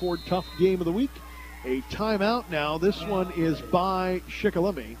Ford-built Ford Tough Game of the Week. A timeout now. This one is by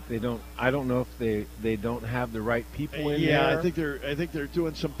Shikellamy. I don't know if they don't have the right people in there. Yeah, I think they're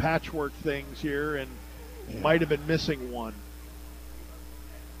doing some patchwork things here and might have been missing one.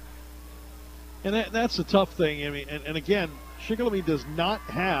 And that's the tough thing. I mean, and again, Shikellamy does not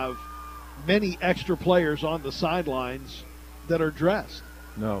have many extra players on the sidelines that are dressed.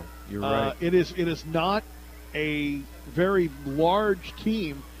 No, you're right. It is not a very large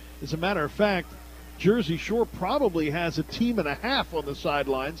team. As a matter of fact, Jersey Shore probably has a team and a half on the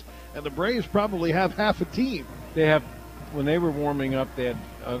sidelines, and the Braves probably have half a team. They have, when they were warming up, they had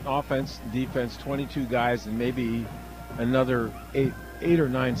offense, defense, 22 guys, and maybe another eight or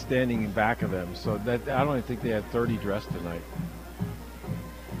nine standing in back of them. So that I don't even think they had 30 dressed tonight.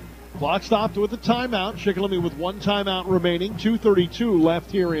 Clock stopped with a timeout. Shikellamy with one timeout remaining. 2:32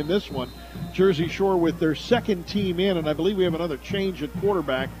 left here in this one. Jersey Shore with their second team in, and I believe we have another change at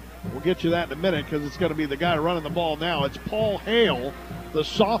quarterback. We'll get you that in a minute because it's going to be the guy running the ball now. It's Paul Hale, the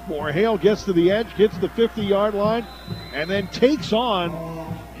sophomore. Hale gets to the edge, gets the 50-yard line, and then takes on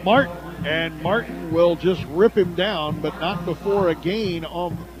Martin. And Martin will just rip him down, but not before a gain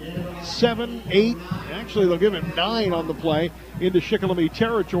of 7, 8. Actually, they'll give him 9 on the play into Shikellamy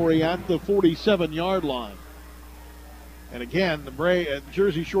territory at the 47-yard line. And again, the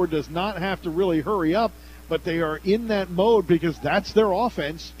Jersey Shore does not have to really hurry up, but they are in that mode because that's their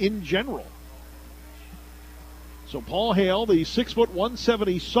offense in general. So Paul Hale, the 6',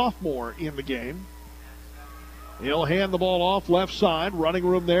 170 sophomore in the game. He'll hand the ball off left side. Running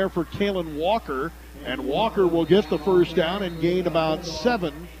room there for Kalen Walker. And Walker will get the first down and gain about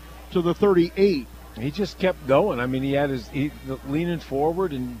 7 to the 38. He just kept going. I mean, he leaning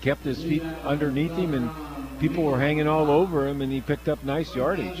forward and kept his feet underneath him, and people were hanging all over him, and he picked up nice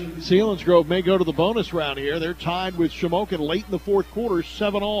yardage. Selinsgrove may go to the bonus round here. They're tied with Shamokin late in the fourth quarter,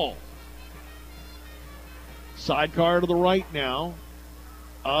 7-all. Sidecar to the right now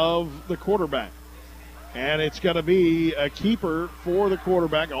of the quarterback. And it's going to be a keeper for the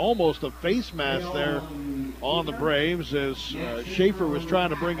quarterback, almost a face mask there on the Braves as Schaefer was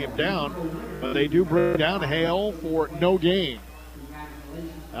trying to bring him down. But they do bring down Hale for no gain.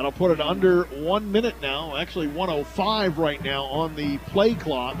 That'll put it under 1 minute now, actually 1:05 right now on the play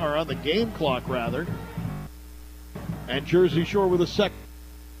clock, or on the game clock rather. And Jersey Shore with a second.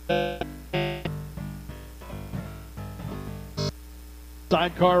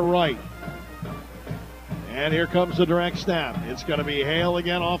 Sidecar right. And here comes the direct snap. It's going to be Hale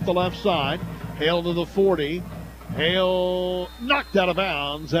again off the left side. Hale to the 40. Hale knocked out of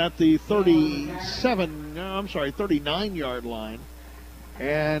bounds at the 39-yard line.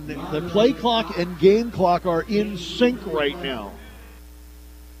 And the play clock and game clock are in sync right now.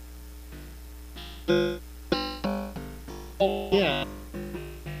 Yeah.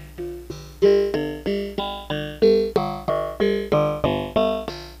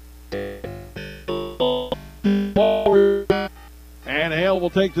 And Hale will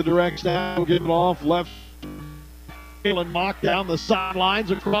take the direct snap. We'll give it off left. Hale mock down the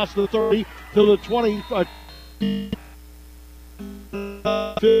sidelines across the 30 to the 20.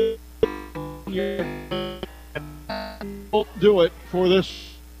 Won't do it for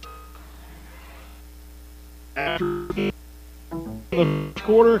this. After the first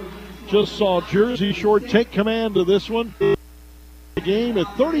quarter, just saw Jersey Shore take command of this one. The game, a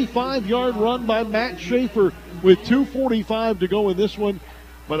 35-yard run by Matt Schaefer with 2:45 to go in this one.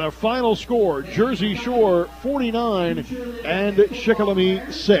 with our final score, Jersey Shore 49 and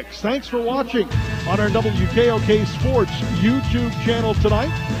Shikellamy 6. Thanks for watching on our WKOK Sports YouTube channel tonight.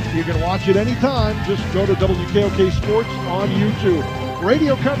 You can watch it anytime. Just go to WKOK Sports on YouTube.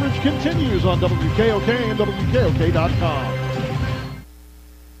 Radio coverage continues on WKOK and WKOK.com.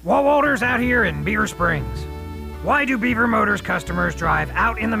 Wall Walters out here in Beaver Springs. Why do Beaver Motors customers drive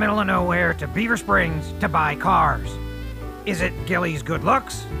out in the middle of nowhere to Beaver Springs to buy cars? Is it Gilly's good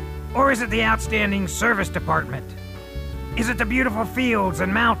looks? Or is it the outstanding service department? Is it the beautiful fields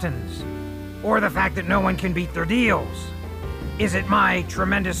and mountains? Or the fact that no one can beat their deals? Is it my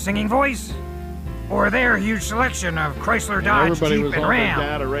tremendous singing voice? Or their huge selection of Chrysler, Dodge, Everybody Jeep, was and on the Ram?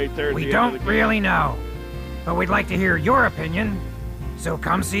 data right there at We the end of don't the game. really know. But we'd like to hear your opinion. So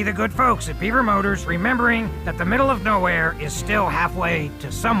come see the good folks at Beaver Motors, remembering that the middle of nowhere is still halfway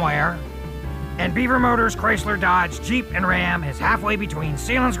to somewhere. And Beaver Motors, Chrysler, Dodge, Jeep, and Ram is halfway between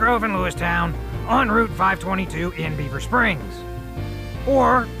Selinsgrove and Lewistown on Route 522 in Beaver Springs.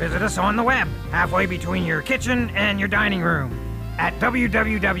 Or visit us on the web, halfway between your kitchen and your dining room, at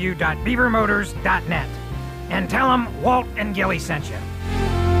www.beavermotors.net. And tell them Walt and Gilly sent you.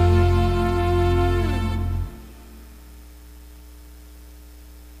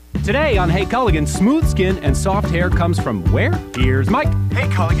 Today on Hey Culligan, smooth skin and soft hair comes from where? Here's Mike. Hey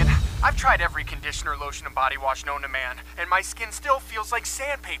Culligan, I've tried every conditioner, lotion, and body wash known to man, and my skin still feels like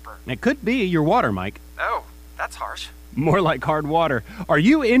sandpaper. It could be your water, Mike. Oh, that's harsh. More like hard water. Are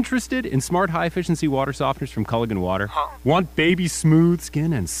you interested in smart, high-efficiency water softeners from Culligan Water? Huh? Want baby smooth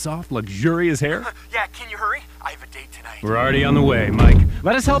skin and soft, luxurious hair? Yeah, can you hurry? I have a date tonight. We're already on the way, Mike.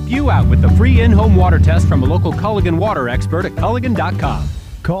 Let us help you out with the free in-home water test from a local Culligan water expert at Culligan.com.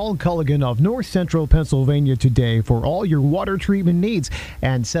 Call Culligan of North Central Pennsylvania today for all your water treatment needs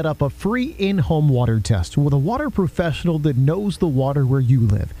and set up a free in-home water test with a water professional that knows the water where you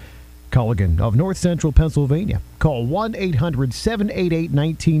live. Culligan of North Central Pennsylvania. Call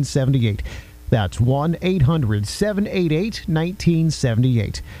 1-800-788-1978. That's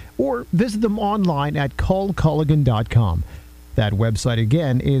 1-800-788-1978. Or visit them online at callculligan.com. That website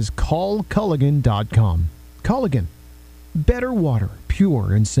again is callculligan.com. Culligan. Better water,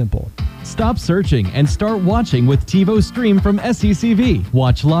 pure and simple. Stop searching and start watching with TiVo Stream from SCCV.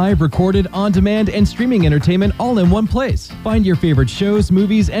 Watch live, recorded, on-demand, and streaming entertainment all in one place. Find your favorite shows,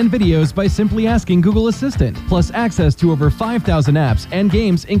 movies, and videos by simply asking Google Assistant. Plus access to over 5,000 apps and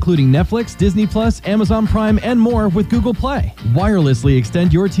games, including Netflix, Disney+, Amazon Prime, and more with Google Play. Wirelessly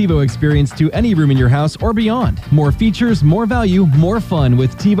extend your TiVo experience to any room in your house or beyond. More features, more value, more fun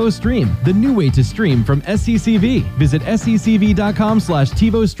with TiVo Stream, the new way to stream from SCCV. Visit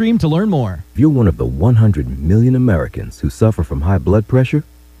sccv.com/TiVo Stream to learn more. If you're one of the 100 million Americans who suffer from high blood pressure,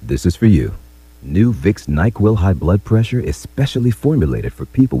 this is for you. New Vicks NyQuil High Blood Pressure is specially formulated for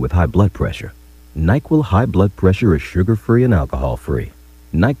people with high blood pressure. NyQuil High Blood Pressure is sugar-free and alcohol-free.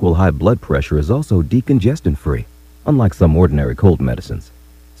 NyQuil High Blood Pressure is also decongestant-free, unlike some ordinary cold medicines.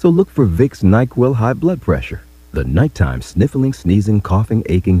 So look for Vicks NyQuil High Blood Pressure, the nighttime sniffling, sneezing, coughing,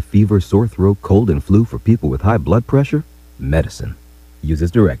 aching, fever, sore throat, cold, and flu for people with high blood pressure medicine. Use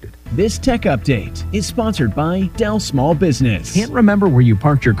as directed. This tech update is sponsored by Dell Small Business. Can't remember where you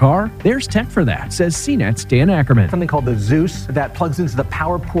parked your car? There's tech for that, says CNET's Dan Ackerman. Something called the Zeus that plugs into the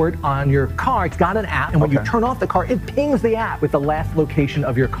power port on your car. It's got an app, and when you turn off the car, it pings the app with the last location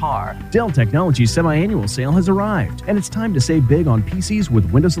of your car. Dell Technologies semi-annual sale has arrived, and it's time to save big on PCs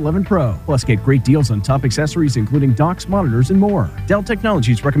with Windows 11 Pro. Plus, get great deals on top accessories including docks, monitors, and more. Dell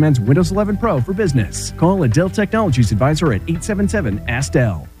Technologies recommends Windows 11 Pro for business. Call a Dell Technologies advisor at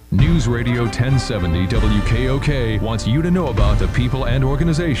 877-ASK-DELL. News Radio 1070 WKOK wants you to know about the people and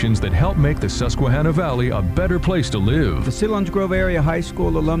organizations that help make the Susquehanna Valley a better place to live. The Selinsgrove Area High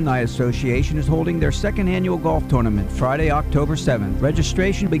School Alumni Association is holding their second annual golf tournament Friday, October 7th.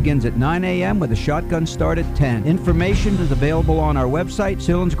 Registration begins at 9 a.m. with a shotgun start at 10. Information is available on our website,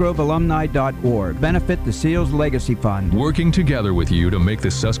 selinsgrovealumni.org. Benefit the Seals Legacy Fund. Working together with you to make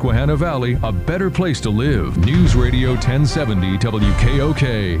the Susquehanna Valley a better place to live. News Radio 1070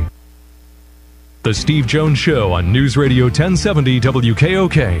 WKOK. The Steve Jones Show on News Radio 1070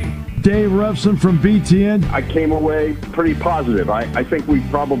 WKOK. Dave Refson from BTN. I came away pretty positive. I think we've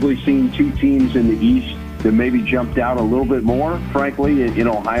probably seen two teams in the East that maybe jumped out a little bit more, frankly, in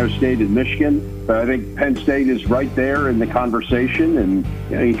Ohio State and Michigan. But I think Penn State is right there in the conversation, and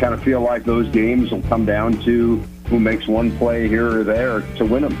you kind of feel like those games will come down to who makes one play here or there to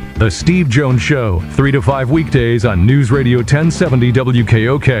win them. The Steve Jones Show, 3 to 5 weekdays on News Radio 1070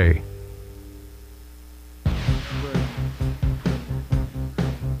 WKOK.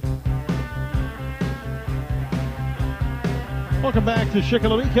 Welcome back to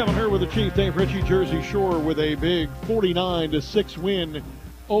Shikellamy. Kevin Hurd with the Chief. Dave Ritchie. Jersey Shore with a big 49-6 win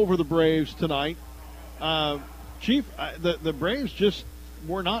over the Braves tonight. Chief, the Braves just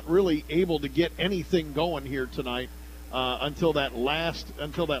were not really able to get anything going here tonight until that last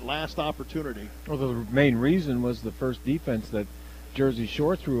opportunity. Well, the main reason was the first defense that Jersey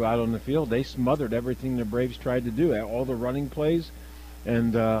Shore threw out on the field. They smothered everything the Braves tried to do, all the running plays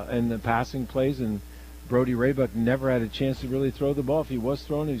and the passing plays, and Brody Raybuck never had a chance to really throw the ball. If he was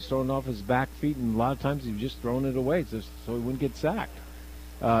throwing it, he was throwing off his back feet, and a lot of times he was just throwing it away so he wouldn't get sacked.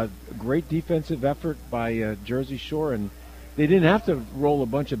 Great defensive effort by Jersey Shore, and they didn't have to roll a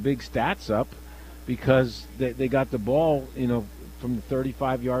bunch of big stats up because they got the ball, from the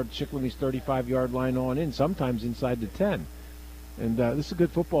 35-yard, Shikellamy's 35-yard line on in, sometimes inside the 10. And this is a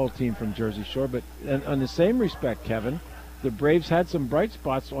good football team from Jersey Shore. But on the same respect, Kevin, the Braves had some bright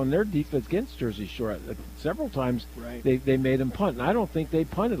spots on their defense against Jersey Shore. Several times they made them punt, and I don't think they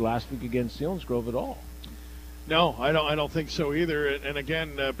punted last week against Selinsgrove at all. No, I don't think so either. And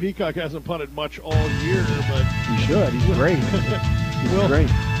again, Peacock hasn't punted much all year, but he should. He's great.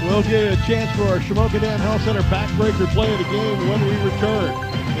 Great. We'll get a chance for our Shamokin Dam Health Center backbreaker play of the game when we return.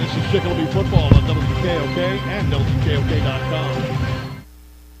 This is Shikellamy Football on WKOK and WKOK.com.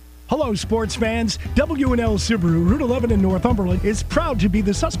 Hello, sports fans. W&L Subaru, Route 11 in Northumberland, is proud to be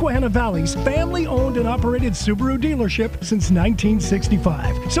the Susquehanna Valley's family-owned and operated Subaru dealership since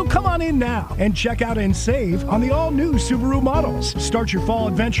 1965. So come on in now and check out and save on the all-new Subaru models. Start your fall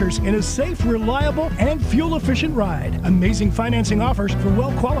adventures in a safe, reliable, and fuel-efficient ride. Amazing financing offers for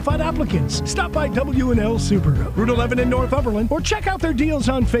well-qualified applicants. Stop by W&L Subaru, Route 11 in Northumberland, or check out their deals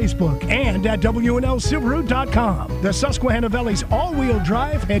on Facebook and at WNLSubaru.com. The Susquehanna Valley's all-wheel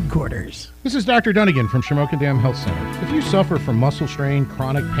drive headquarters. This is Dr. Dunnigan from Shamokin Dam Health Center. If you suffer from muscle strain,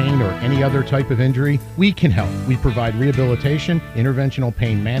 chronic pain, or any other type of injury, we can help. We provide rehabilitation, interventional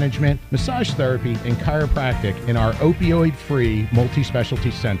pain management, massage therapy, and chiropractic in our opioid-free multi-specialty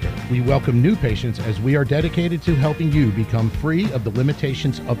center. We welcome new patients as we are dedicated to helping you become free of the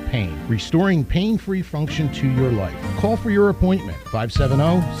limitations of pain, restoring pain-free function to your life. Call for your appointment,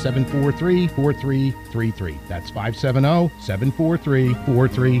 570-743-4333. That's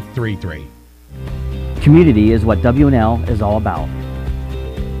 570-743-4333. Community is what W&L is all about.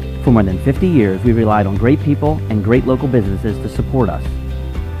 For more than 50 years, we've relied on great people and great local businesses to support us.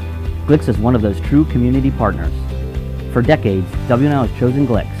 Glicks is one of those true community partners. For decades, W&L has chosen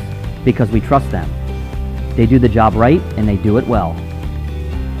Glicks because we trust them. They do the job right and they do it well.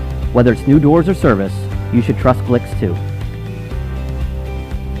 Whether it's new doors or service, you should trust Glicks too.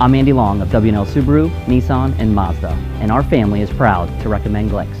 I'm Andy Long of W&L Subaru, Nissan, and Mazda, and our family is proud to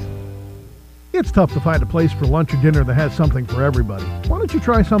recommend Glicks. It's tough to find a place for lunch or dinner that has something for everybody. Why don't you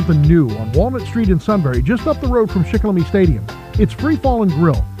try something new on Walnut Street in Sunbury, just up the road from Shikellamy Stadium? It's Free Fall and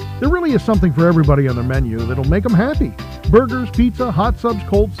Grill. There really is something for everybody on their menu that'll make them happy. Burgers, pizza, hot subs,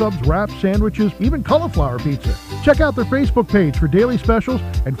 cold subs, wraps, sandwiches, even cauliflower pizza. Check out their Facebook page for daily specials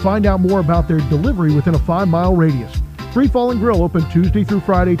and find out more about their delivery within a 5-mile radius. Free Fall and Grill open Tuesday through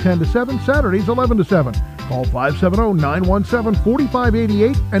Friday 10 to 7, Saturdays 11 to 7. Call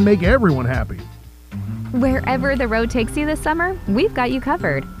 570-917-4588 and make everyone happy. Wherever the road takes you this summer, we've got you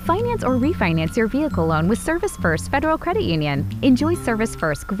covered. Finance or refinance your vehicle loan with Service First Federal Credit Union. Enjoy Service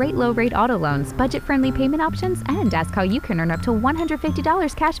First great low-rate auto loans, budget-friendly payment options, and ask how you can earn up to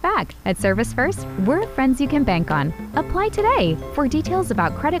 $150 cash back. At Service First, we're friends you can bank on. Apply today. For details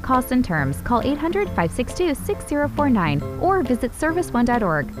about credit costs and terms, call 800-562-6049 or visit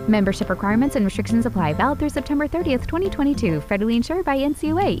serviceone.org. Membership requirements and restrictions apply. Valid through September 30th, 2022. Federally insured by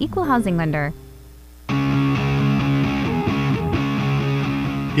NCUA, Equal Housing Lender.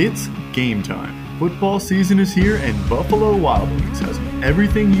 It's game time. Football season is here and Buffalo Wild Wings has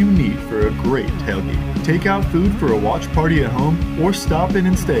everything you need for a great tailgate. Take out food for a watch party at home or stop in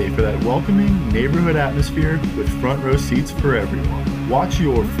and stay for that welcoming neighborhood atmosphere with front row seats for everyone. Watch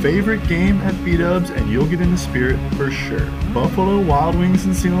your favorite game at B-Dubs and you'll get in the spirit for sure. Buffalo Wild Wings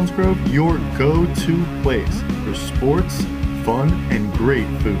in Selinsgrove, your go-to place for sports, fun, and great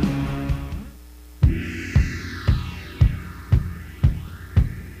food.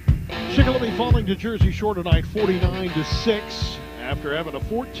 Shikellamy falling to Jersey Shore tonight 49-6 after having a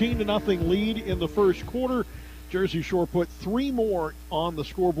 14-0 lead in the first quarter. Jersey Shore put 3 more on the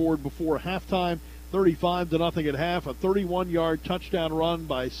scoreboard before halftime, 35-0 at half. A 31-yard touchdown run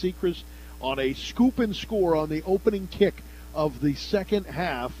by Sechrist on a scoop and score on the opening kick of the second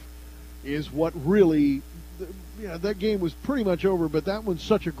half is what really, that game was pretty much over, but that one's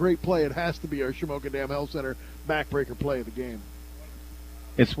such a great play. It has to be our Shamokin Dam Health Center backbreaker play of the game.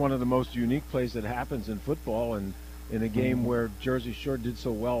 It's one of the most unique plays that happens in football, and in a game where Jersey Shore did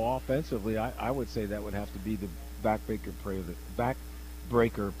so well offensively, I would say that would have to be the backbreaker play of the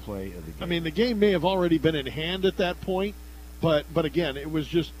game. I mean, the game may have already been in hand at that point, but again, it was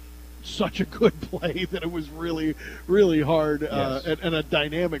just such a good play that it was really, really hard, and a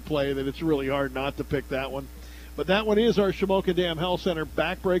dynamic play that it's really hard not to pick that one. But that one is our Shamokin Dam Health Center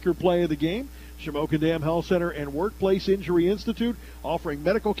backbreaker play of the game. Shamokin Dam Health Center and Workplace Injury Institute, offering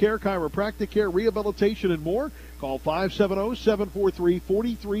medical care, chiropractic care, rehabilitation, and more. Call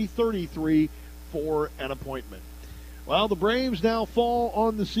 570-743-4333 for an appointment. Well, the Braves now fall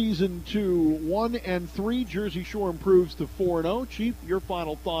on the season to 1-3. Jersey Shore improves to 4-0. Chief, your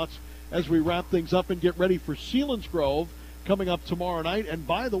final thoughts as we wrap things up and get ready for Selinsgrove coming up tomorrow night. And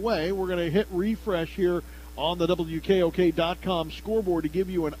by the way, we're going to hit refresh here on the WKOK.com scoreboard to give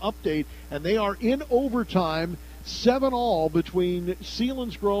you an update. And they are in overtime, 7-all between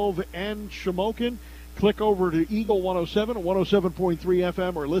Selinsgrove and Shamokin. Click over to Eagle 107 at 107.3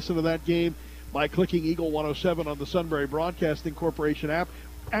 FM or listen to that game by clicking Eagle 107 on the Sunbury Broadcasting Corporation app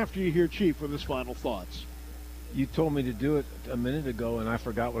after you hear Chief with his final thoughts. You told me to do it a minute ago, and I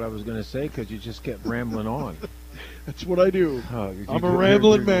forgot what I was going to say because you just kept rambling on. That's what I do. I'm a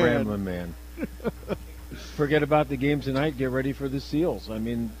rambling man. Rambling man. Forget about the game tonight. Get ready for the Seals. I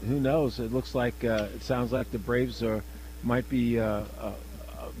mean, who knows? It looks like it sounds like the Braves might be one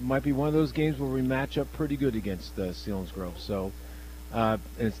of those games where we match up pretty good against Selinsgrove. So, and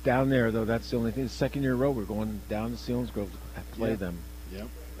it's down there though. That's the only thing. The second year in a row we're going down to Selinsgrove to play them. Yep.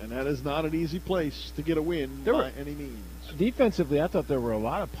 And that is not an easy place to get a win by any means. Defensively, I thought there were a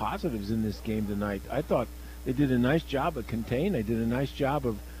lot of positives in this game tonight. I thought they did a nice job of containing. They did a nice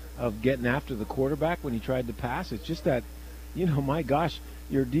job of getting after the quarterback when he tried to pass. It's just that, my gosh,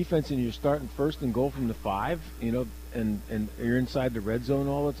 your defense and you're starting first and goal from the 5, and you're inside the red zone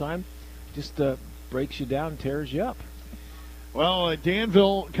all the time, just breaks you down, tears you up. Well,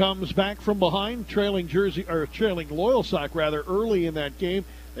 Danville comes back from behind, trailing Loyalsock early in that game.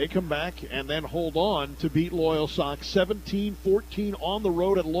 They come back and then hold on to beat Loyalsock 17-14 on the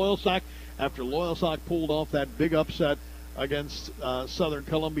road at Loyalsock after Loyalsock pulled off that big upset against Southern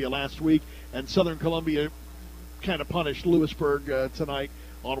Columbia last week. And Southern Columbia kind of punished Lewisburg tonight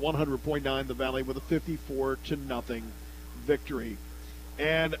on 100.9 The Valley with a 54-0 victory.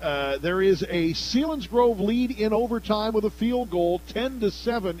 And there is a Selinsgrove lead in overtime with a field goal,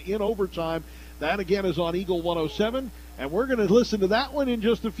 10-7 in overtime. That, again, is on Eagle 107. And we're going to listen to that one in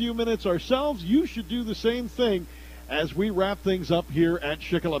just a few minutes ourselves. You should do the same thing as we wrap things up here at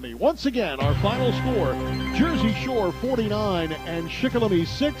Shikellamy. Once again, our final score, Jersey Shore 49 and Shikellamy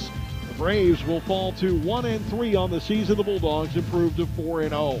 6. The Braves will fall to 1-3 on the season. The Bulldogs improve to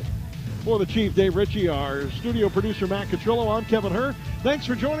 4-0. For the Chief, Dave Ritchie, our studio producer, Matt Catrillo, I'm Kevin Herr. Thanks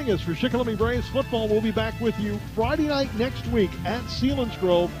for joining us for Shikellamy Braves football. We'll be back with you Friday night next week at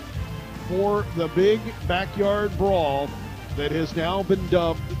Selinsgrove for the big backyard brawl that has now been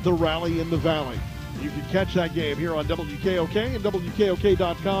dubbed the Rally in the Valley. You can catch that game here on WKOK and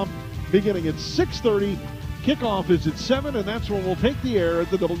WKOK.com beginning at 6:30. Kickoff is at 7, and that's when we'll take the air at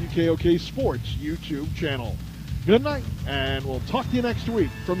the WKOK Sports YouTube channel. Good night, and we'll talk to you next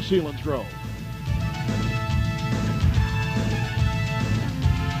week from Selinsgrove.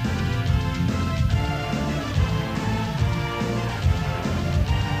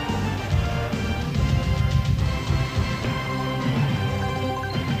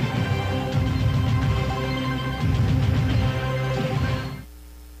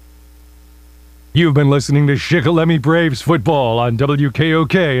 You've been listening to Shikellamy Braves football on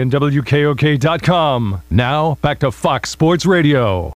WKOK and WKOK.com. Now, back to Fox Sports Radio.